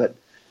top. But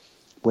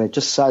we're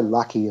just so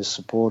lucky as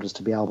supporters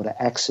to be able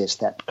to access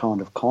that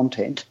kind of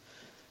content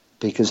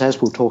because as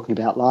we were talking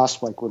about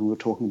last week when we were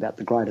talking about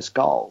the greatest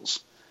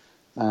goals,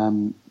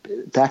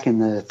 back in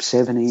the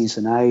 70s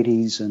and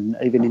 80s and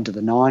even into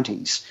the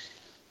 90s,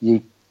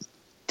 you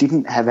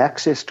didn't have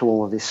access to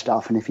all of this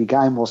stuff. And if your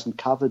game wasn't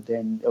covered,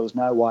 then there was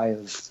no way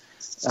of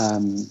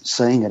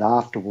seeing it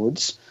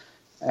afterwards.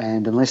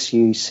 And unless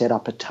you set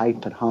up a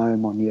tape at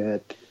home on your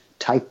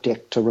tape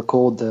deck to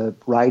record the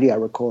radio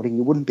recording,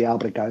 you wouldn't be able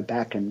to go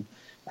back and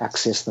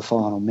access the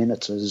final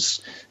minutes as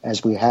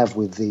we have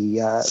with the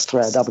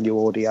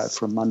 3AW audio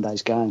from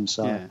Monday's game.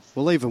 So, yeah.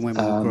 Well, even when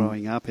we were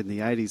growing up in the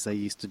 80s, they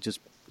used to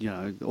just,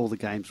 all the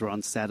games were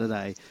on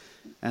Saturday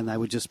and they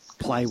would just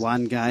play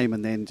one game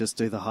and then just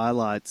do the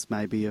highlights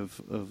maybe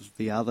of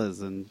the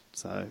others. And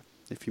so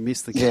if you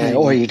missed the game... Yeah,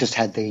 or you just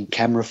had the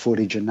camera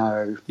footage and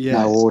no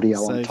audio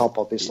on top,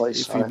 obviously.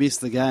 If you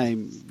missed the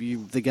game,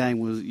 you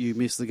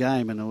missed the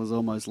game and it was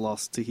almost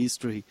lost to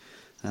history.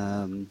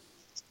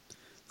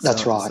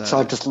 That's right. So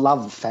I just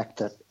love the fact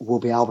that we'll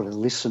be able to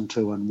listen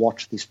to and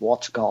watch this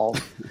Watts goal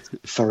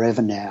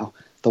forever now.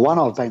 The one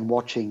I've been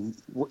watching,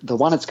 the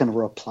one it's going to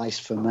replace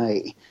for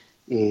me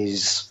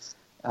is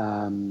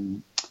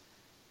the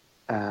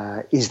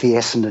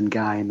Essendon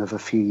game of a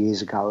few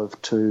years ago of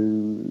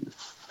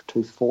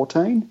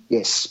 2014.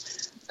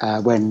 Yes,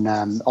 when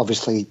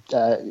obviously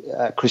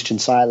Christian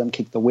Salem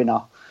kicked the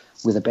winner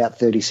with about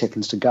 30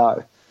 seconds to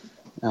go.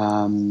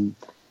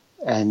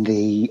 And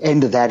the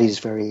end of that is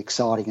very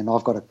exciting, and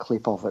I've got a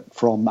clip of it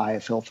from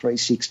AFL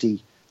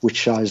 360 which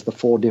shows the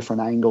 4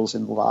 different angles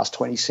in the last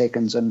 20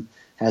 seconds and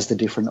has the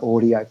different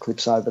audio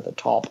clips over the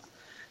top.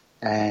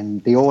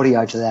 And the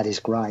audio to that is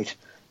great.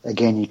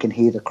 Again, you can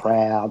hear the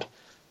crowd.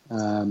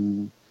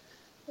 And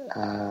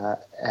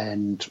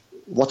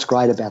what's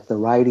great about the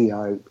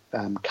radio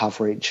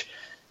coverage,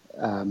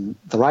 the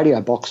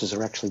radio boxes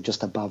are actually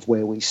just above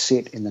where we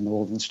sit in the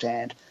northern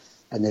stand,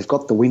 and they've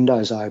got the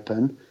windows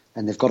open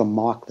and they've got a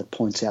mic that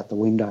points out the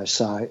window.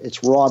 So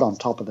it's right on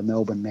top of the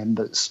Melbourne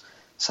members.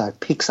 So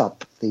it picks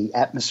up the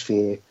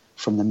atmosphere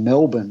from the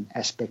Melbourne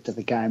aspect of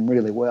the game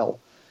really well.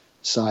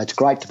 So it's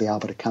great to be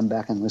able to come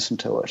back and listen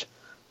to it.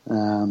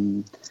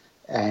 The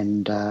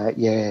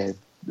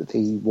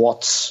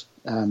Watts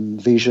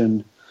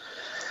vision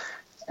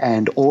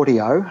and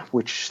audio,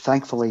 which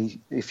thankfully,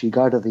 if you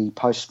go to the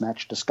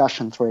post-match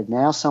discussion thread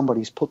now,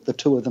 somebody's put the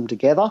 2 of them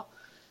together.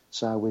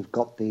 So we've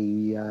got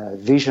the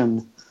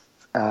vision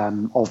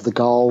of the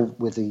goal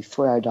with the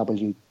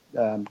 3AW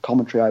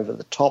commentary over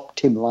the top,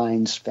 Tim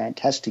Lane's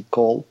fantastic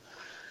call.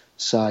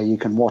 So you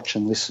can watch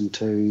and listen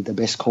to the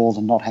best call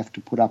and not have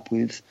to put up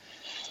with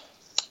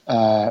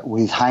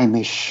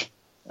Hamish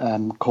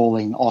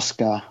calling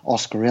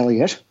Oscar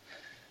Elliott.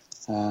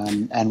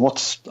 And I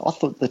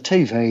thought the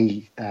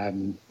TV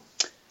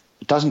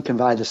it doesn't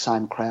convey the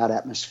same crowd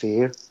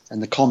atmosphere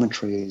and the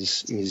commentary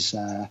is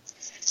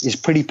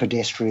pretty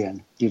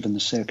pedestrian given the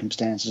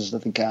circumstances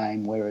of the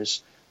game,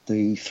 whereas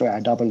the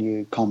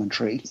 3AW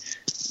commentary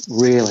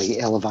really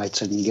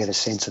elevates it and you get a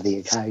sense of the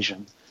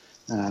occasion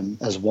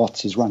as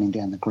Watts is running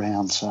down the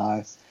ground.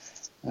 So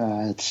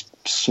it's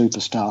super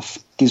stuff.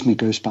 Gives me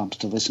goosebumps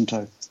to listen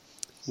to.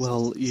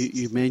 Well,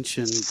 you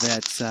mentioned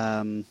that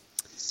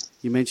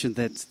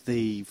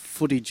the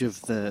footage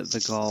of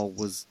the goal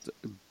was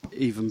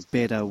even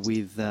better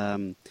with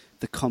the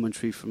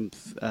commentary from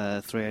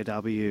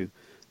 3AW,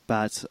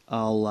 but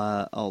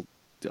I'll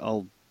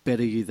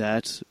better you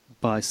that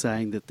by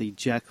saying that the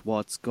Jack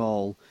Watts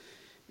goal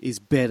is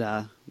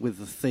better with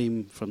the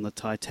theme from the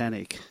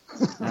Titanic.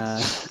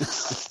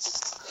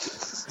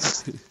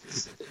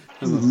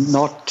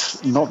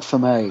 Not for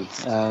me.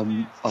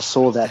 I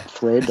saw that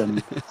thread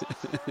and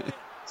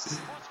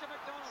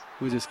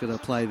we're just going to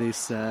play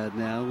this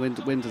now.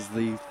 When does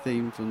the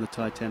theme from the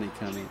Titanic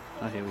come in?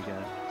 Oh, here we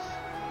go.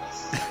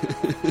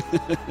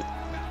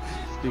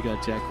 We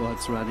got Jack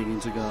Watts running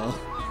into goal.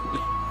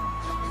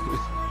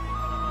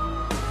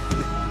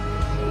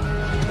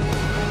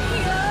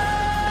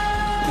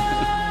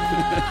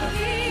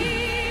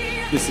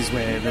 This is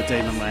where the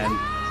Demonland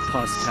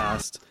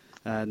podcast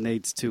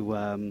needs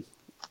to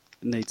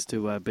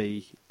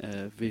be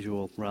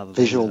visual rather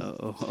than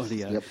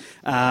audio.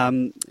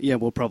 Yep.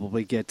 We'll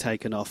probably get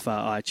taken off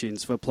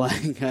iTunes for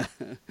playing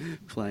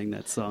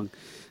that song.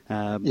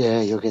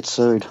 You'll get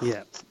sued.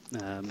 Yeah.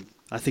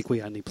 I think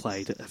we only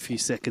played a few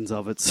seconds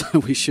of it, so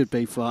we should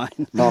be fine.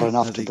 Not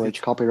enough to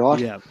breach copyright.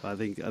 Yeah, I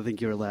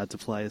think you're allowed to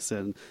play a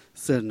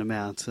certain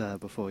amount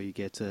before you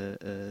get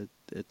a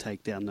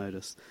takedown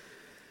notice.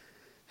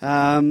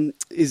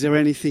 Is there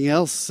anything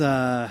else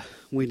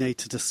we need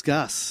to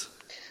discuss?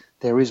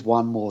 There is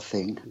one more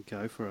thing.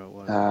 Go for it.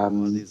 What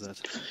is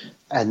it?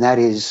 And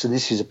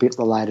this is a bit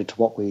related to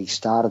what we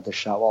started the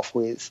show off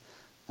with.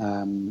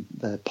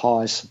 The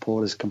Pies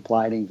supporters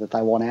complaining that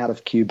they want out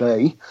of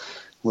QB.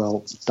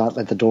 Well, don't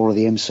let the door of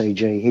the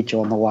MCG hit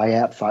you on the way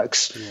out,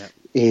 folks. Yeah.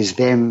 Is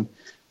them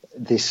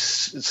this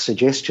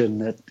suggestion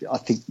that I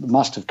think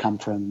must have come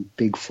from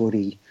Big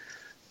Footy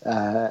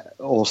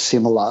or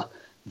similar,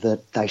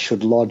 that they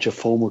should lodge a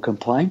formal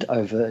complaint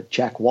over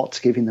Jack Watts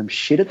giving them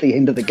shit at the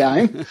end of the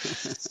game,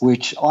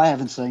 which I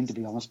haven't seen, to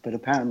be honest, but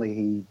apparently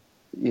he,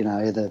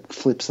 either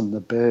flips them the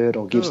bird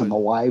or gives them a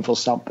wave or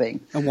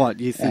something. And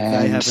what, you think and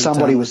they haven't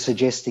somebody done... was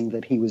suggesting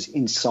that he was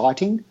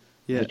inciting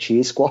the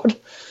cheer squad.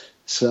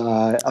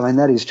 So, I mean,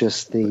 that is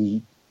just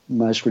the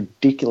most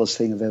ridiculous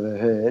thing I've ever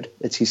heard.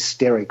 It's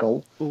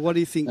hysterical. Well, what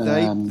do you think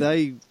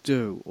they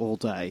do all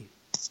day?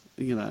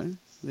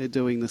 They're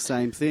doing the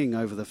same thing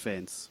over the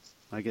fence.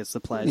 I guess the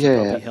players are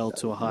probably held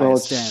to a higher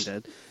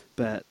standard,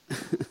 but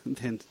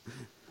then...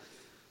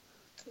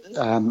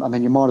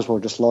 you might as well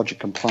just lodge a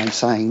complaint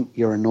saying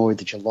you're annoyed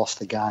that you lost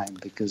the game,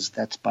 because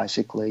that's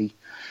basically,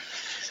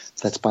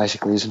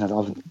 isn't it?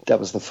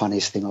 That was the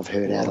funniest thing I've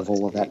heard out of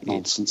all of that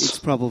nonsense. It's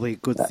probably a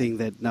good thing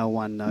that no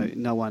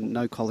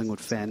Collingwood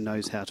fan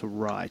knows how to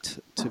write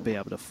to be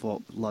able to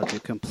lodge a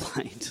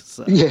complaint.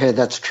 So. Yeah,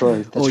 that's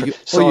true.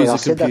 Sorry, I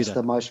said that's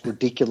the most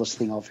ridiculous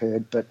thing I've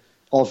heard, but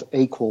of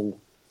equal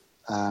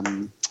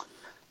to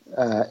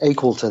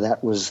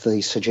that was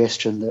the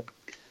suggestion that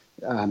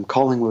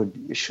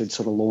Collingwood should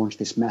sort of launch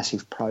this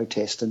massive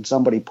protest, and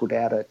somebody put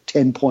out a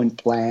 10-point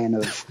plan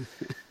of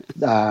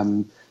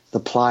the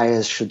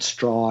players should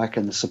strike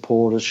and the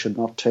supporters should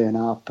not turn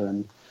up,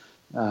 and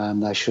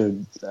they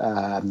should,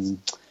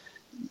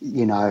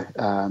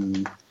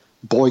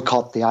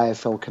 boycott the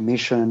AFL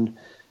Commission.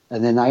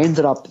 And then they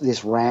ended up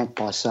this rant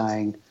by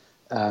saying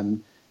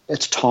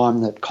it's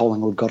time that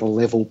Collingwood got a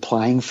level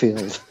playing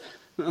field.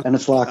 And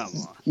it's like,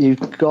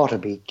 you've got to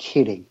be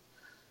kidding.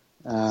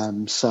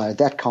 So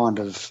that kind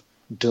of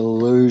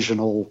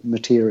delusional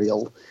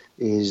material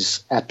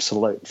is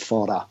absolute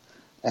fodder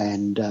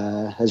and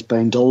has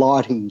been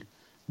delighting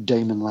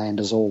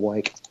Demonlanders all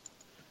week.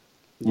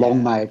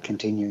 Long may it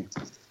continue.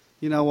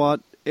 You know what?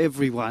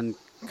 Everyone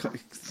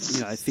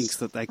thinks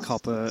that they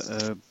cop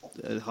a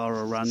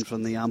horror run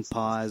from the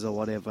umpires or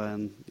whatever,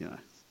 and,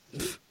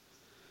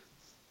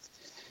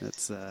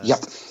 that's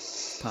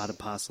part and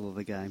parcel of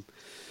the game.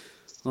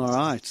 All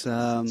right,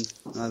 I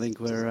think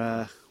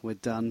we're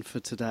done for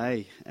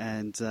today,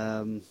 and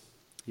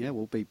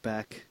we'll be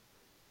back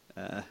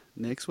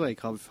next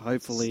week.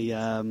 Hopefully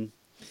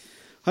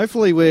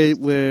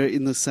we're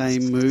in the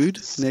same mood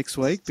next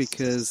week,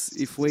 because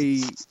if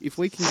we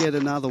can get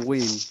another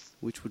win,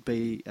 which would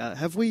be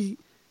have we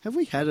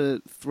had a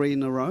 3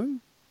 in a row?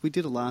 We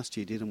did it last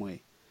year, didn't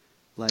we?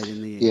 Late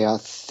in the year. Yeah, I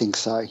think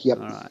so. Yep.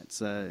 All right,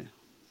 so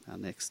our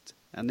next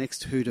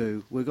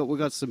hoodoo. We've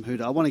got some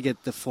hoodoo. I want to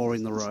get the 4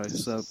 in the row,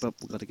 but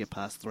we've got to get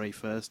past 3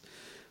 first.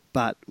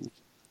 But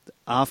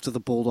after the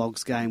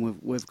Bulldogs game,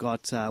 we've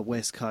got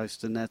West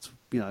Coast, and that's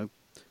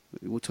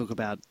we'll talk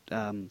about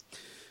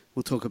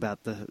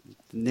the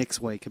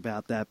next week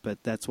about that.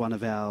 But that's one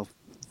of our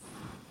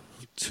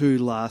 2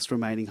 last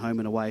remaining home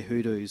and away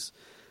hoodoos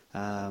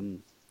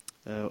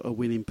a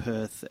win in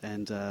Perth,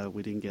 and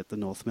we didn't get the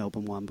North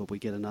Melbourne one, but we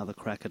get another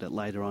crack at it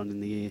later on in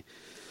the year.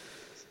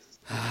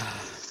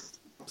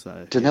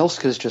 So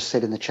Danelska's just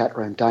said in the chat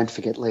room, don't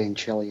forget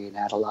Leoncelli in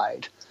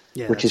Adelaide,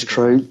 yeah, which is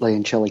true.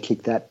 Leoncelli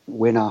kicked that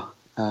winner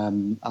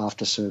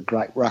after some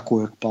great ruck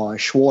work by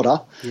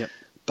Schwarter. Yep.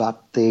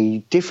 But the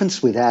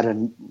difference with that,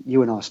 and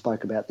you and I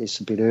spoke about this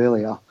a bit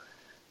earlier,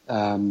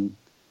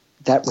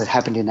 that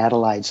happened in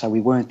Adelaide, so we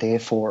weren't there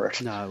for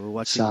it. No, we're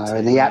watching. So,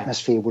 and the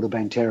atmosphere would have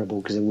been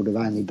terrible because there would have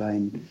only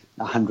been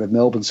 100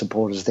 Melbourne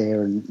supporters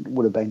there and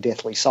would have been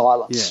deathly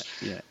silence.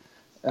 Yeah.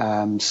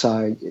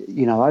 So,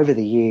 over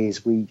the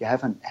years, we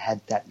haven't had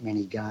that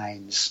many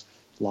games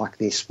like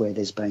this where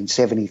there's been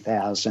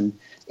 70,000,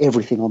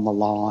 everything on the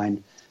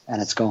line,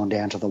 and it's gone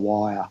down to the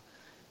wire.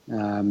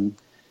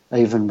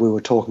 Even we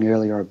were talking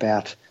earlier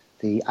about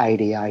the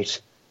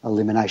 88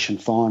 elimination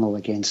final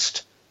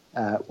against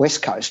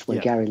West Coast, where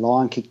Gary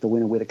Lyon kicked the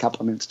winner with a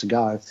couple of minutes to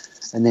go,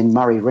 and then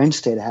Murray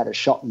Renstead had a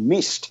shot and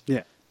missed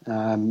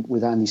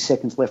with only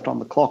seconds left on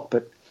the clock,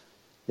 but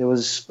there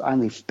was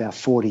only about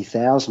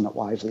 40,000 at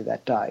Waverley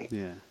that day.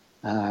 Yeah.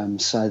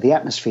 So the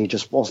atmosphere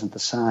just wasn't the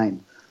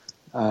same.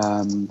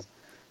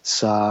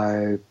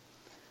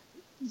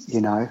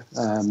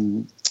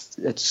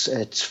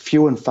 It's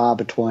few and far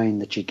between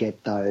that you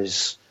get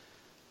those,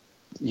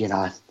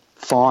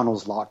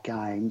 finals-like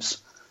games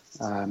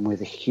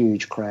with a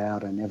huge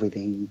crowd and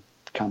everything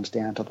comes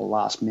down to the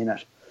last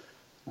minute.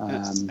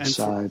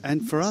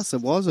 For us,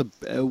 it was a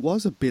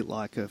bit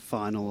like a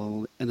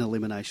final, an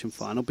elimination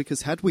final,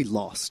 because had we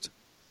lost,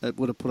 it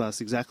would have put us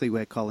exactly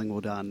where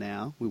Collingwood are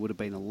now. We would have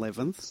been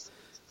 11th.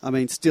 I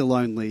mean, still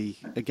only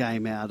a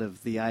game out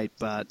of the 8,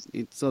 but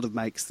it sort of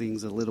makes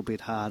things a little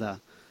bit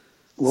harder.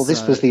 Well,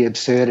 this was the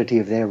absurdity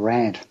of their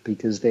rant,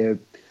 because their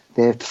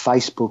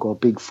Facebook or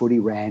Big Footy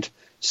rant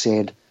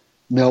said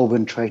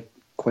Melbourne treat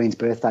Queen's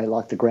Birthday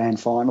like the grand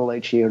final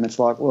each year, and it's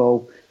like,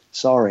 well,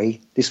 sorry,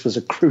 this was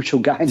a crucial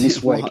game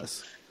this week.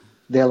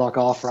 They're like,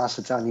 for us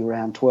it's only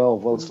round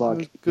 12. Well, it's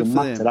like, you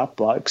mucked it up,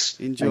 blokes.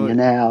 Enjoy. And you're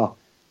now,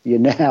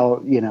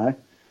 you're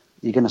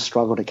going to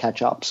struggle to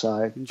catch up.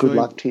 So good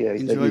luck to you.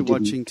 Enjoy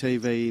watching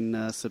TV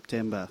in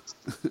September.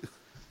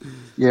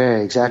 Yeah,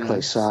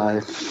 exactly.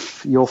 So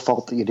your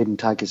fault that you didn't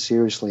take it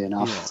seriously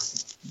enough. Yeah.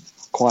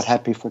 Quite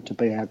happy for it to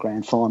be our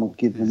grand final,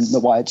 given the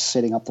way it's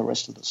setting up the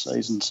rest of the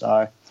season.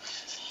 So,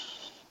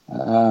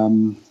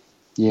 we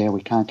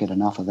can't get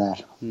enough of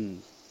that.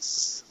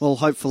 Well,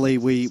 hopefully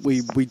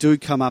we do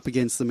come up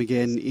against them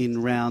again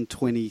in round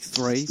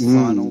 23,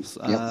 finals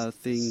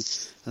thing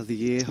of the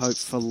year.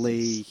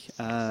 Hopefully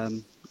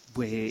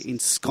we're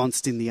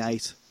ensconced in the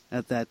 8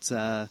 at that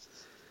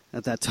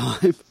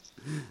time.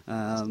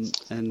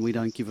 And we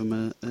don't give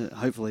them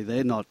hopefully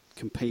they're not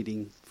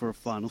competing for a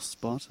final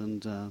spot.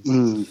 And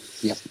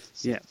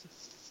yeah.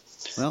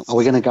 Well, are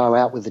we going to go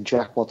out with the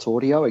Jack Watts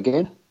audio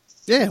again?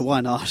 Yeah, why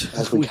not?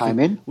 As we came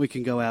in, we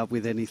can go out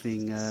with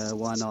anything.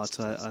 Why not?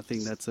 I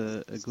think that's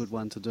a good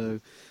one to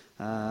do.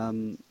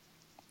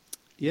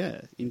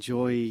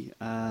 Enjoy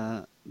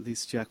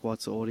this Jack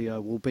Watts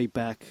audio. We'll be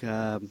back.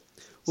 We'll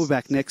be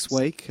back next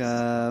week,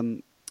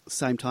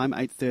 same time,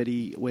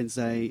 8:30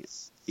 Wednesday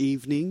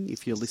evening.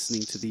 If you're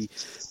listening to the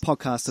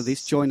podcast of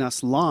this, join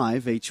us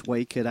live each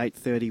week at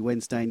 8:30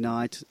 Wednesday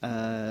night.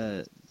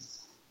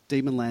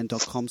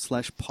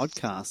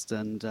 Demonland.com/podcast,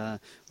 and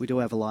we do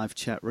have a live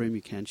chat room.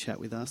 You can chat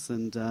with us,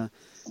 and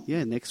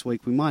next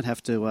week we might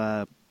have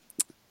to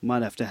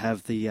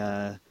have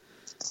the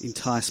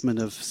enticement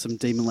of some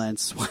Demonland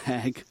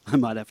swag. I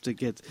might have to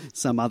get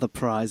some other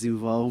prize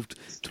involved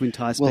to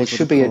entice people. Well, it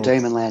should be a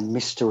Demonland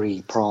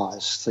mystery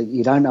prize. So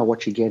you don't know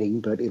what you're getting,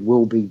 but it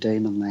will be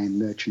Demonland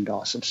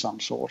merchandise of some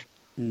sort.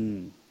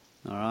 All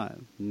right,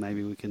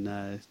 maybe we can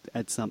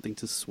add something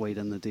to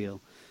sweeten the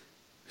deal.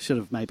 Should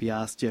have maybe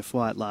asked Jeff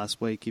White last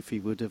week if he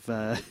would have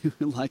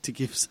liked to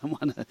give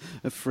someone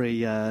a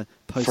free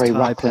post-tie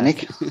ruck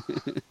clinic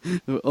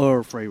or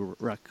a free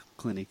ruck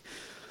clinic.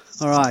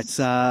 All right,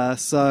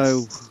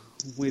 so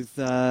with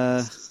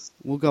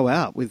we'll go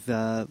out with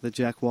the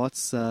Jack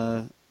Watts.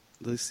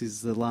 This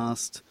is the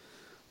last.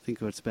 I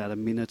think it's about a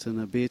minute and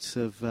a bit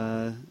of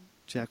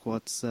Jack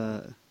Watts'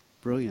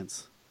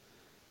 brilliance.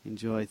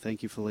 Enjoy.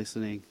 Thank you for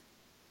listening.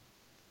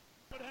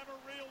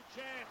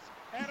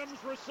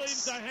 Adams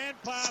receives a hand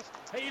pass.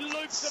 He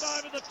loops it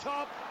over the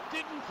top.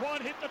 Didn't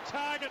quite hit the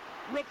target.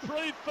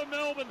 Reprieve for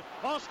Melbourne.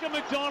 Oscar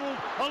McDonald,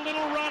 a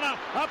little runner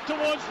up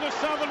towards the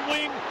southern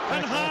wing,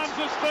 and Harms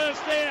is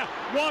first there.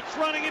 Watts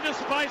running into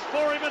space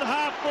for him at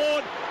half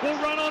forward. Will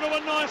run onto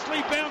a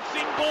nicely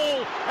bouncing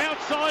ball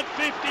outside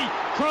 50.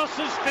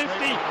 Crosses 50.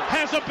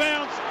 Has a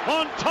bounce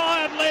on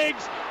tired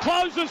legs.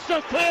 Closes to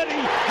 30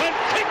 and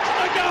kicks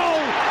the goal.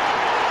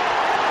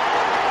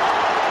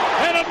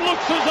 And it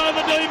looks as though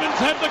the Demons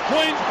have the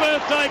Queen's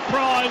Birthday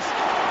prize.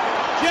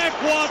 Jack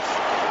Watts,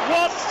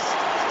 what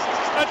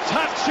a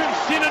touch of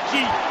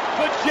synergy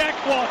for Jack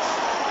Watts.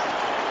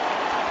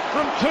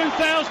 From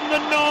 2009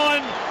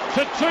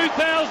 to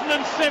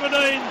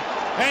 2017,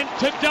 and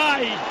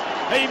today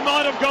He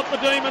might have got the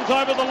Demons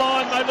over the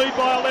line. They lead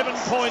by 11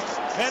 points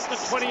at the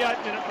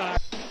 28-minute mark.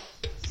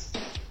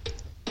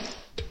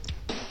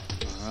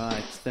 All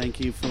right, thank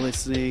you for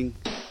listening.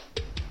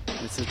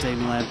 It's the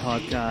Demonland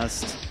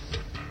Podcast.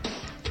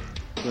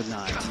 Good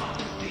night. Come on,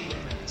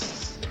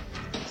 Demons.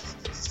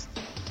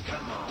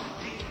 Come on.